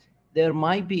because there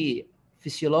might be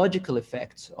physiological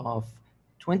effects of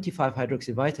 25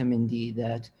 hydroxyvitamin D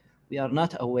that we are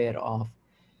not aware of.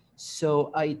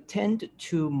 So I tend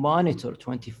to monitor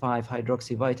 25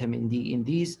 hydroxyvitamin D in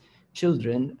these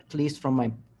children, at least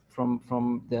from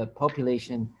the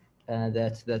population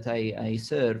that I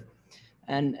serve,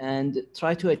 and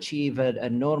try to achieve a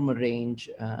normal range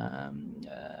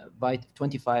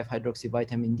 25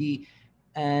 hydroxyvitamin D.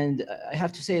 And I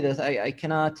have to say that I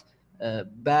cannot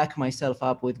back myself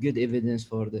up with good evidence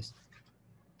for this.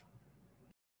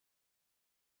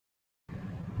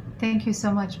 Thank you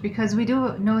so much, because we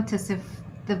do notice if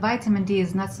the vitamin D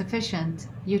is not sufficient,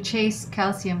 you chase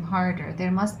calcium harder. There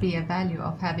must be a value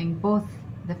of having both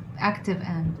the active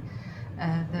and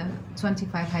the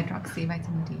 25 hydroxy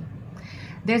vitamin D.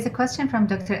 There's a question from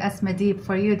Dr. Asmadeep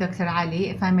for you, Dr. Ali,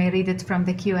 if I may read it from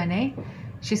the Q&A.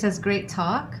 She says, great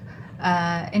talk.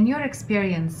 In your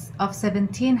experience of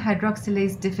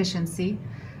 17-hydroxylase deficiency,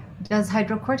 does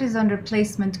hydrocortisone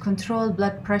replacement control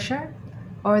blood pressure,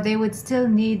 or they would still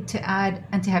need to add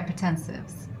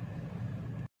antihypertensives?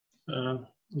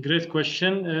 Great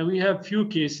question. We have few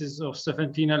cases of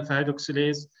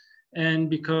 17-alpha-hydroxylase, and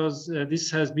because this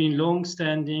has been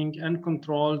long-standing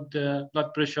uncontrolled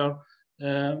blood pressure,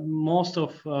 almost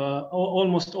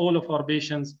all of our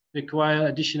patients require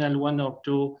additional 1 or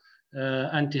 2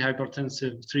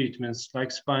 antihypertensive treatments like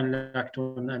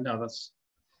spironolactone and others.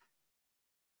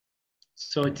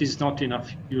 So it is not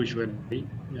enough usually,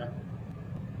 yeah.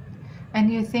 And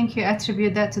you think you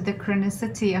attribute that to the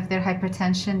chronicity of their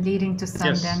hypertension leading to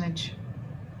some damage?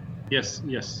 Yes,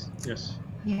 yes, yes.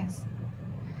 Yes.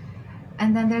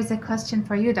 And then there's a question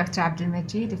for you, Dr.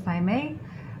 Abdelmajid, if I may.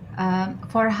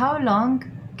 For how long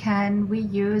can we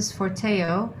use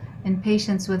Forteo in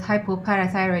patients with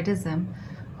hypoparathyroidism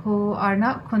who are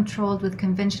not controlled with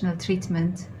conventional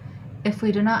treatment if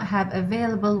we do not have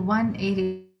available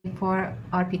 184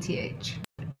 RPTH?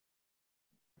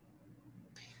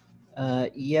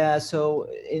 Yeah, so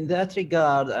in that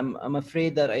regard, I'm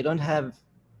afraid that I don't have,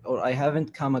 or I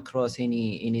haven't come across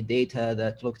any data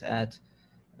that looked at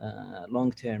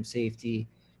long-term safety.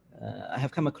 I have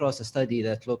come across a study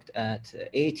that looked at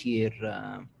 8-year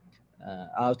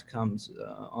outcomes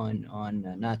on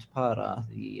NATPARA,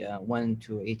 the 1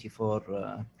 to 84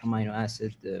 amino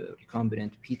acid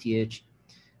recombinant PTH.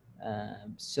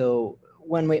 So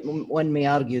one may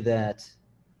argue that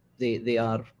they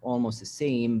are almost the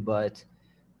same, but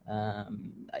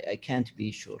I can't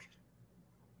be sure.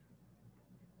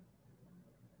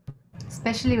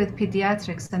 Especially with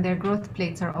pediatrics, and their growth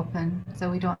plates are open,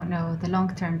 so we don't know the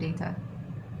long-term data.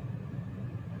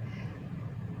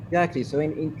 Exactly. So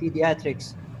in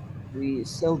pediatrics, we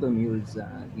seldom use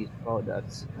these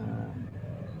products.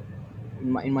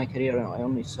 In my career, I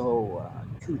only saw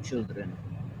 2 children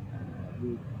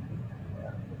used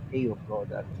the Forteo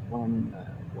product. One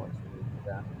was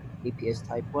with APS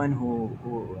type 1 who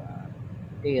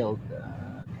failed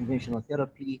conventional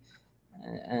therapy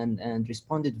and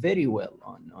responded very well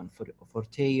on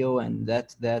Forteo, and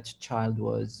that child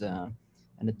was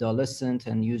an adolescent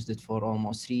and used it for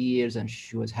almost 3 years, and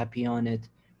she was happy on it.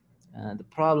 The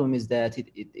problem is that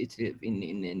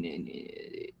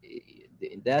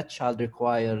that child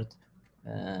required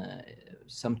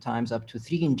sometimes up to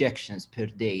 3 injections per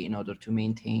day in order to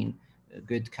maintain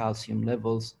good calcium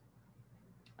levels.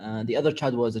 The other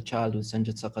child was a child with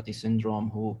Sanjit-Sakati syndrome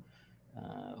who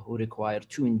required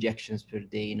 2 injections per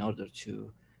day in order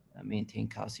to maintain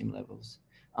calcium levels.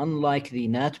 Unlike the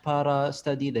NATPARA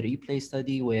study, the replay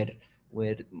study,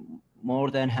 where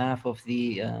more than half of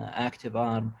the active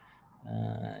arm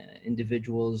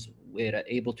individuals were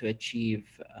able to achieve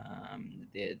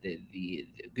the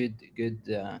good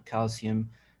calcium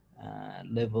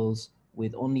levels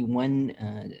with only 1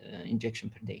 injection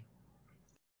per day.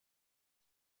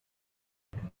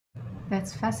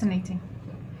 That's fascinating.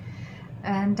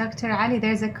 And Dr. Ali,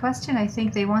 there's a question. I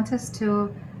think they want us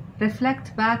to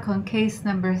reflect back on case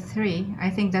number 3. I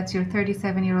think that's your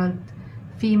 37-year-old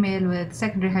female with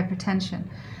secondary hypertension.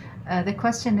 The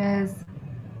question is,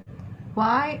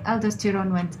 why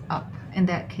aldosterone went up in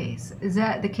that case? Is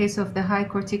that the case of the high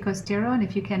corticosterone?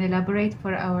 If you can elaborate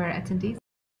for our attendees.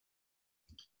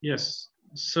 Yes,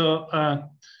 so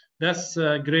that's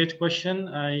a great question.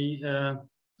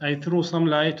 I threw some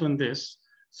light on this.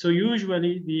 So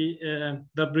usually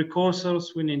the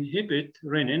precursors will inhibit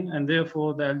renin, and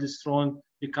therefore the aldosterone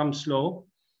becomes low.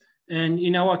 And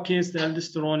in our case, the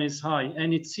aldosterone is high.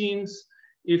 And it seems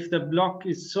if the block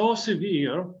is so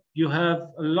severe, you have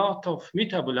a lot of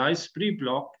metabolites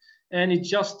pre-block, and it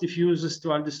just diffuses to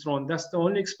aldosterone. That's the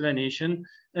only explanation.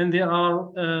 And there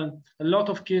are a lot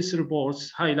of case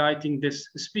reports highlighting this,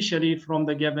 especially from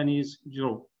the Gabonese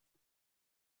group.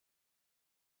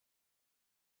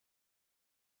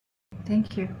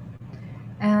 Thank you.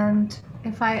 And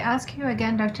if I ask you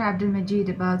again, Dr. Abdelmajid,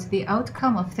 about the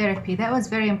outcome of therapy, that was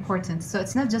very important. So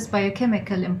it's not just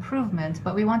biochemical improvement,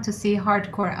 but we want to see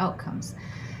hardcore outcomes.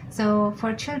 So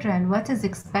for children, what is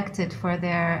expected for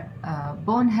their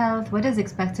bone health? What is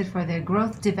expected for their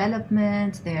growth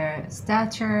development, their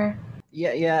stature?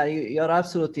 Yeah, you're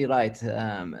absolutely right.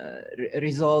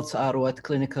 Results are what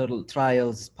clinical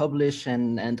trials publish,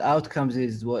 and outcomes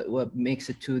is what makes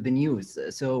it to the news.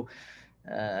 So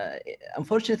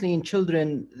unfortunately, in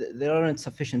children, there aren't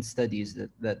sufficient studies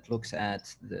that looks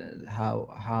at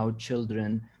how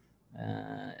children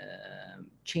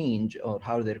change or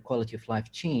how their quality of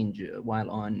life change while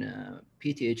on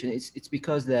PTH, and it's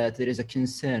because that there is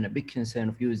a big concern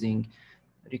of using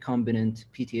recombinant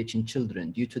PTH in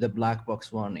children due to the black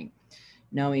box warning.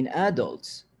 Now in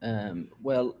adults,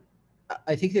 well,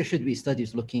 I think there should be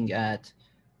studies looking at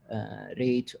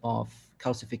rate of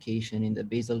calcification in the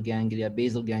basal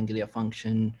ganglia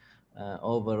function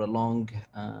over a long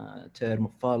term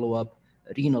of follow-up,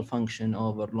 renal function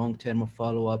over long term of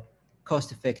follow-up,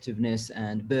 cost effectiveness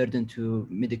and burden to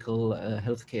medical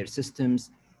healthcare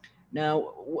systems. Now,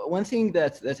 one thing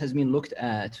that has been looked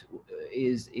at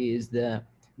is the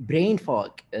brain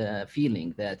fog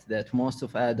feeling that most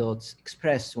of adults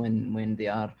express when they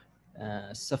are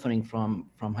suffering from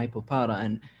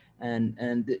hypopara,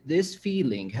 and this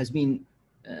feeling has been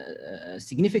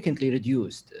significantly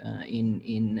reduced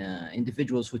in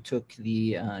individuals who took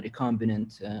the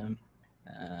recombinant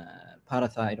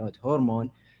parathyroid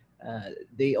hormone.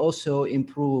 They also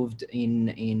improved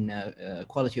in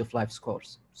quality of life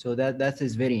scores. So that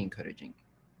is very encouraging.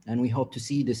 And we hope to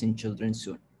see this in children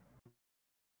soon.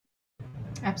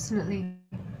 Absolutely.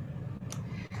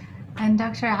 And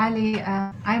Dr. Ali,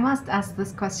 I must ask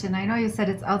this question. I know you said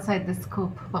it's outside the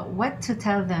scope, but what to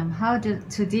tell them, how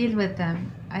to deal with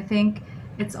them? I think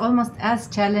it's almost as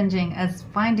challenging as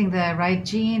finding the right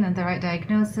gene and the right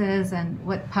diagnosis and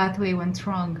what pathway went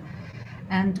wrong.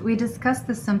 And we discuss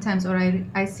this sometimes, or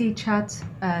I see chat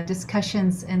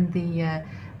discussions in the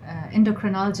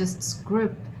endocrinologists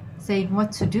group saying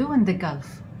what to do in the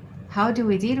Gulf. How do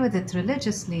we deal with it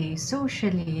religiously,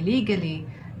 socially, legally?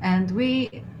 And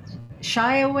we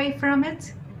shy away from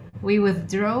it. We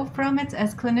withdraw from it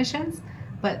as clinicians,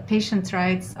 but patient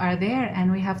rights are there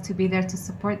and we have to be there to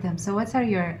support them. So what are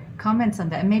your comments on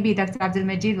that? And maybe Dr.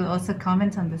 Abdelmajid will also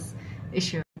comment on this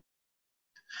issue.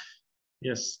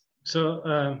 Yes.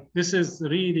 So this is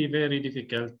really very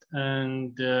difficult,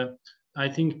 and I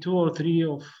think 2 or 3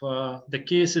 of the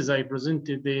cases I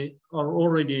presented, they are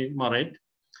already married,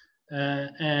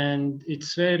 and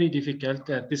it's very difficult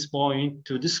at this point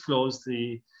to disclose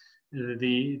the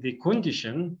the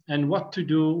condition and what to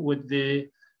do with the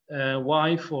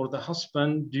wife or the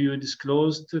husband. Do you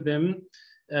disclose to them?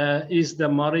 Is the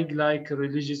marriage like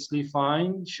religiously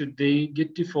fine? Should they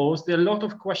get divorced? There are a lot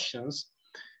of questions.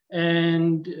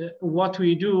 And what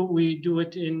we do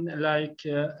it in like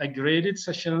a graded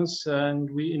sessions, and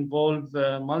we involve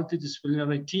a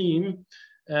multidisciplinary team,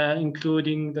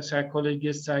 including the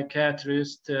psychologist,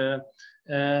 psychiatrist,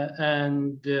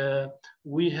 and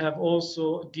we have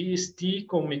also DST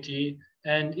committee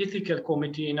and ethical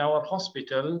committee in our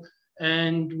hospital,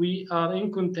 and we are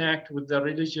in contact with the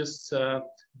religious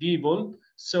people.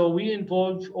 So we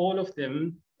involve all of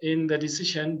them in the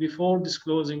decision before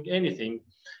disclosing anything.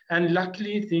 And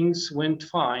luckily things went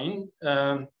fine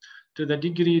to the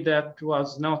degree that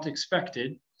was not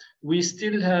expected. We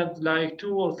still have like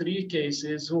 2 or 3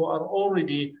 cases who are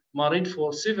already married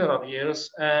for several years,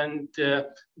 and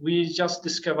we just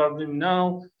discovered them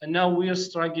now, and now we are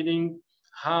struggling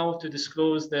how to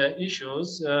disclose the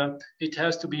issues. It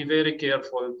has to be very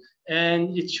careful,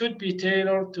 and it should be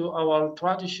tailored to our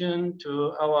tradition,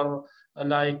 to our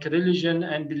like religion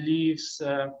and beliefs.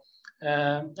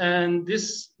 And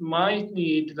this might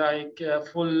need like a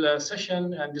full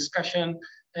session and discussion,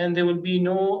 and there will be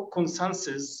no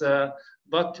consensus,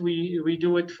 but we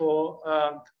do it for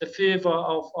the favor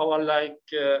of our like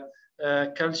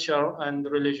culture and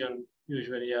religion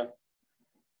usually. Yeah.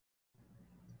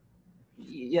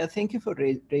 Yeah, thank you for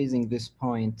raising this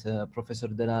point, Professor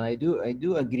Dalal. I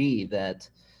do agree that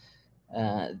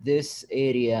this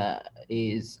area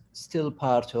is still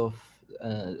part of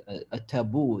a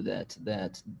taboo that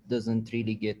doesn't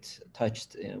really get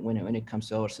touched when it comes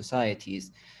to our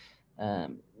societies.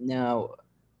 Now,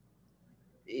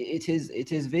 it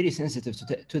is very sensitive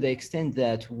to the extent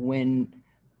that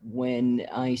when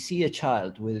I see a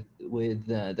child with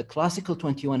the classical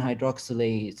 21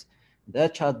 hydroxylase,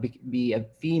 that child be a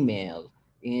female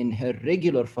in her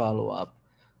regular follow-up,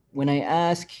 when I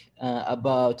ask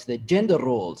about the gender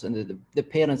roles, and the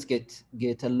parents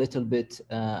get a little bit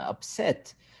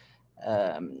upset.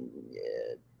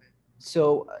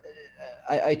 So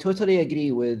I totally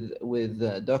agree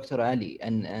with Dr. Ali,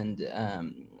 and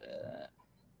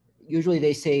usually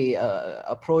they say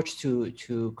approach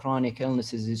to chronic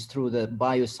illnesses is through the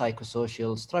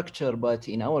biopsychosocial structure, but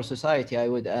in our society, I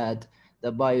would add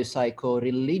the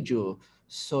biopsycho-religio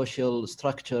social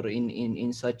structure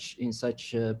in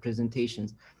such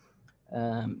presentations.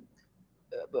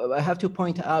 I have to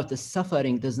point out the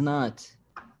suffering does not,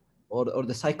 or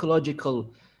the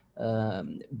psychological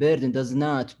burden does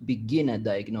not begin at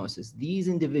diagnosis. These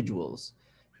individuals,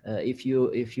 if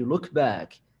you look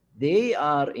back, they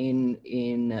are in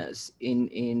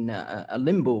a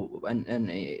limbo, and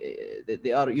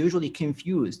they are usually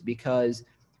confused because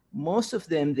most of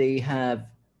them, they have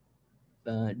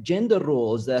gender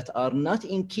roles that are not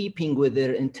in keeping with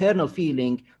their internal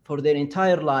feeling for their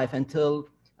entire life, until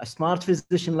a smart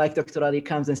physician like Dr. Ali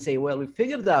comes and say, well, we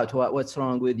figured out what's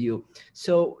wrong with you.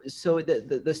 So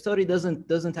the story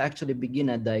doesn't actually begin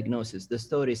at diagnosis. The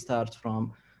story starts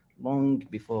from long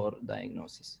before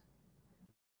diagnosis.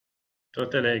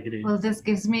 Totally agree. Well, it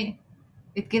gives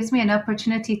me an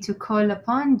opportunity to call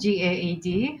upon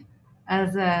GAED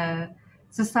as a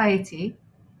society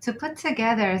to put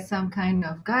together some kind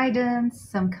of guidance,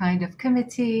 some kind of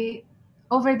committee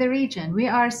over the region. We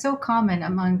are so common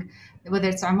among, whether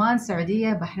it's Oman, Saudi,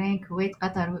 Bahrain, Kuwait,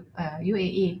 Qatar,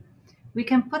 UAE. We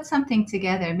can put something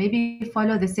together, maybe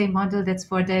follow the same model that's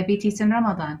for diabetes in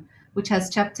Ramadan, which has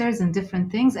chapters and different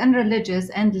things, and religious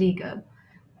and legal.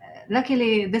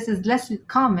 Luckily, this is less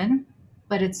common,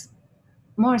 but it's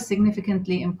more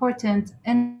significantly important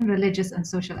in religious and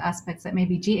social aspects that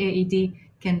maybe GAED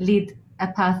can lead a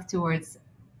path towards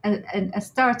a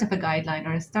start of a guideline,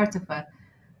 or a start of a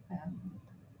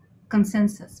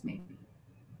consensus, maybe.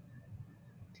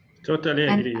 Totally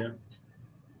agree. Yeah.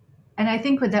 And I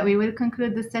think with that, we will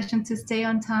conclude this session to stay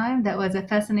on time. That was a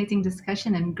fascinating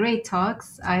discussion and great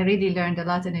talks. I really learned a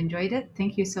lot and enjoyed it.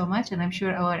 Thank you so much. And I'm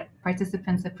sure our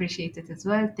participants appreciate it as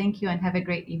well. Thank you and have a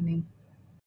great evening.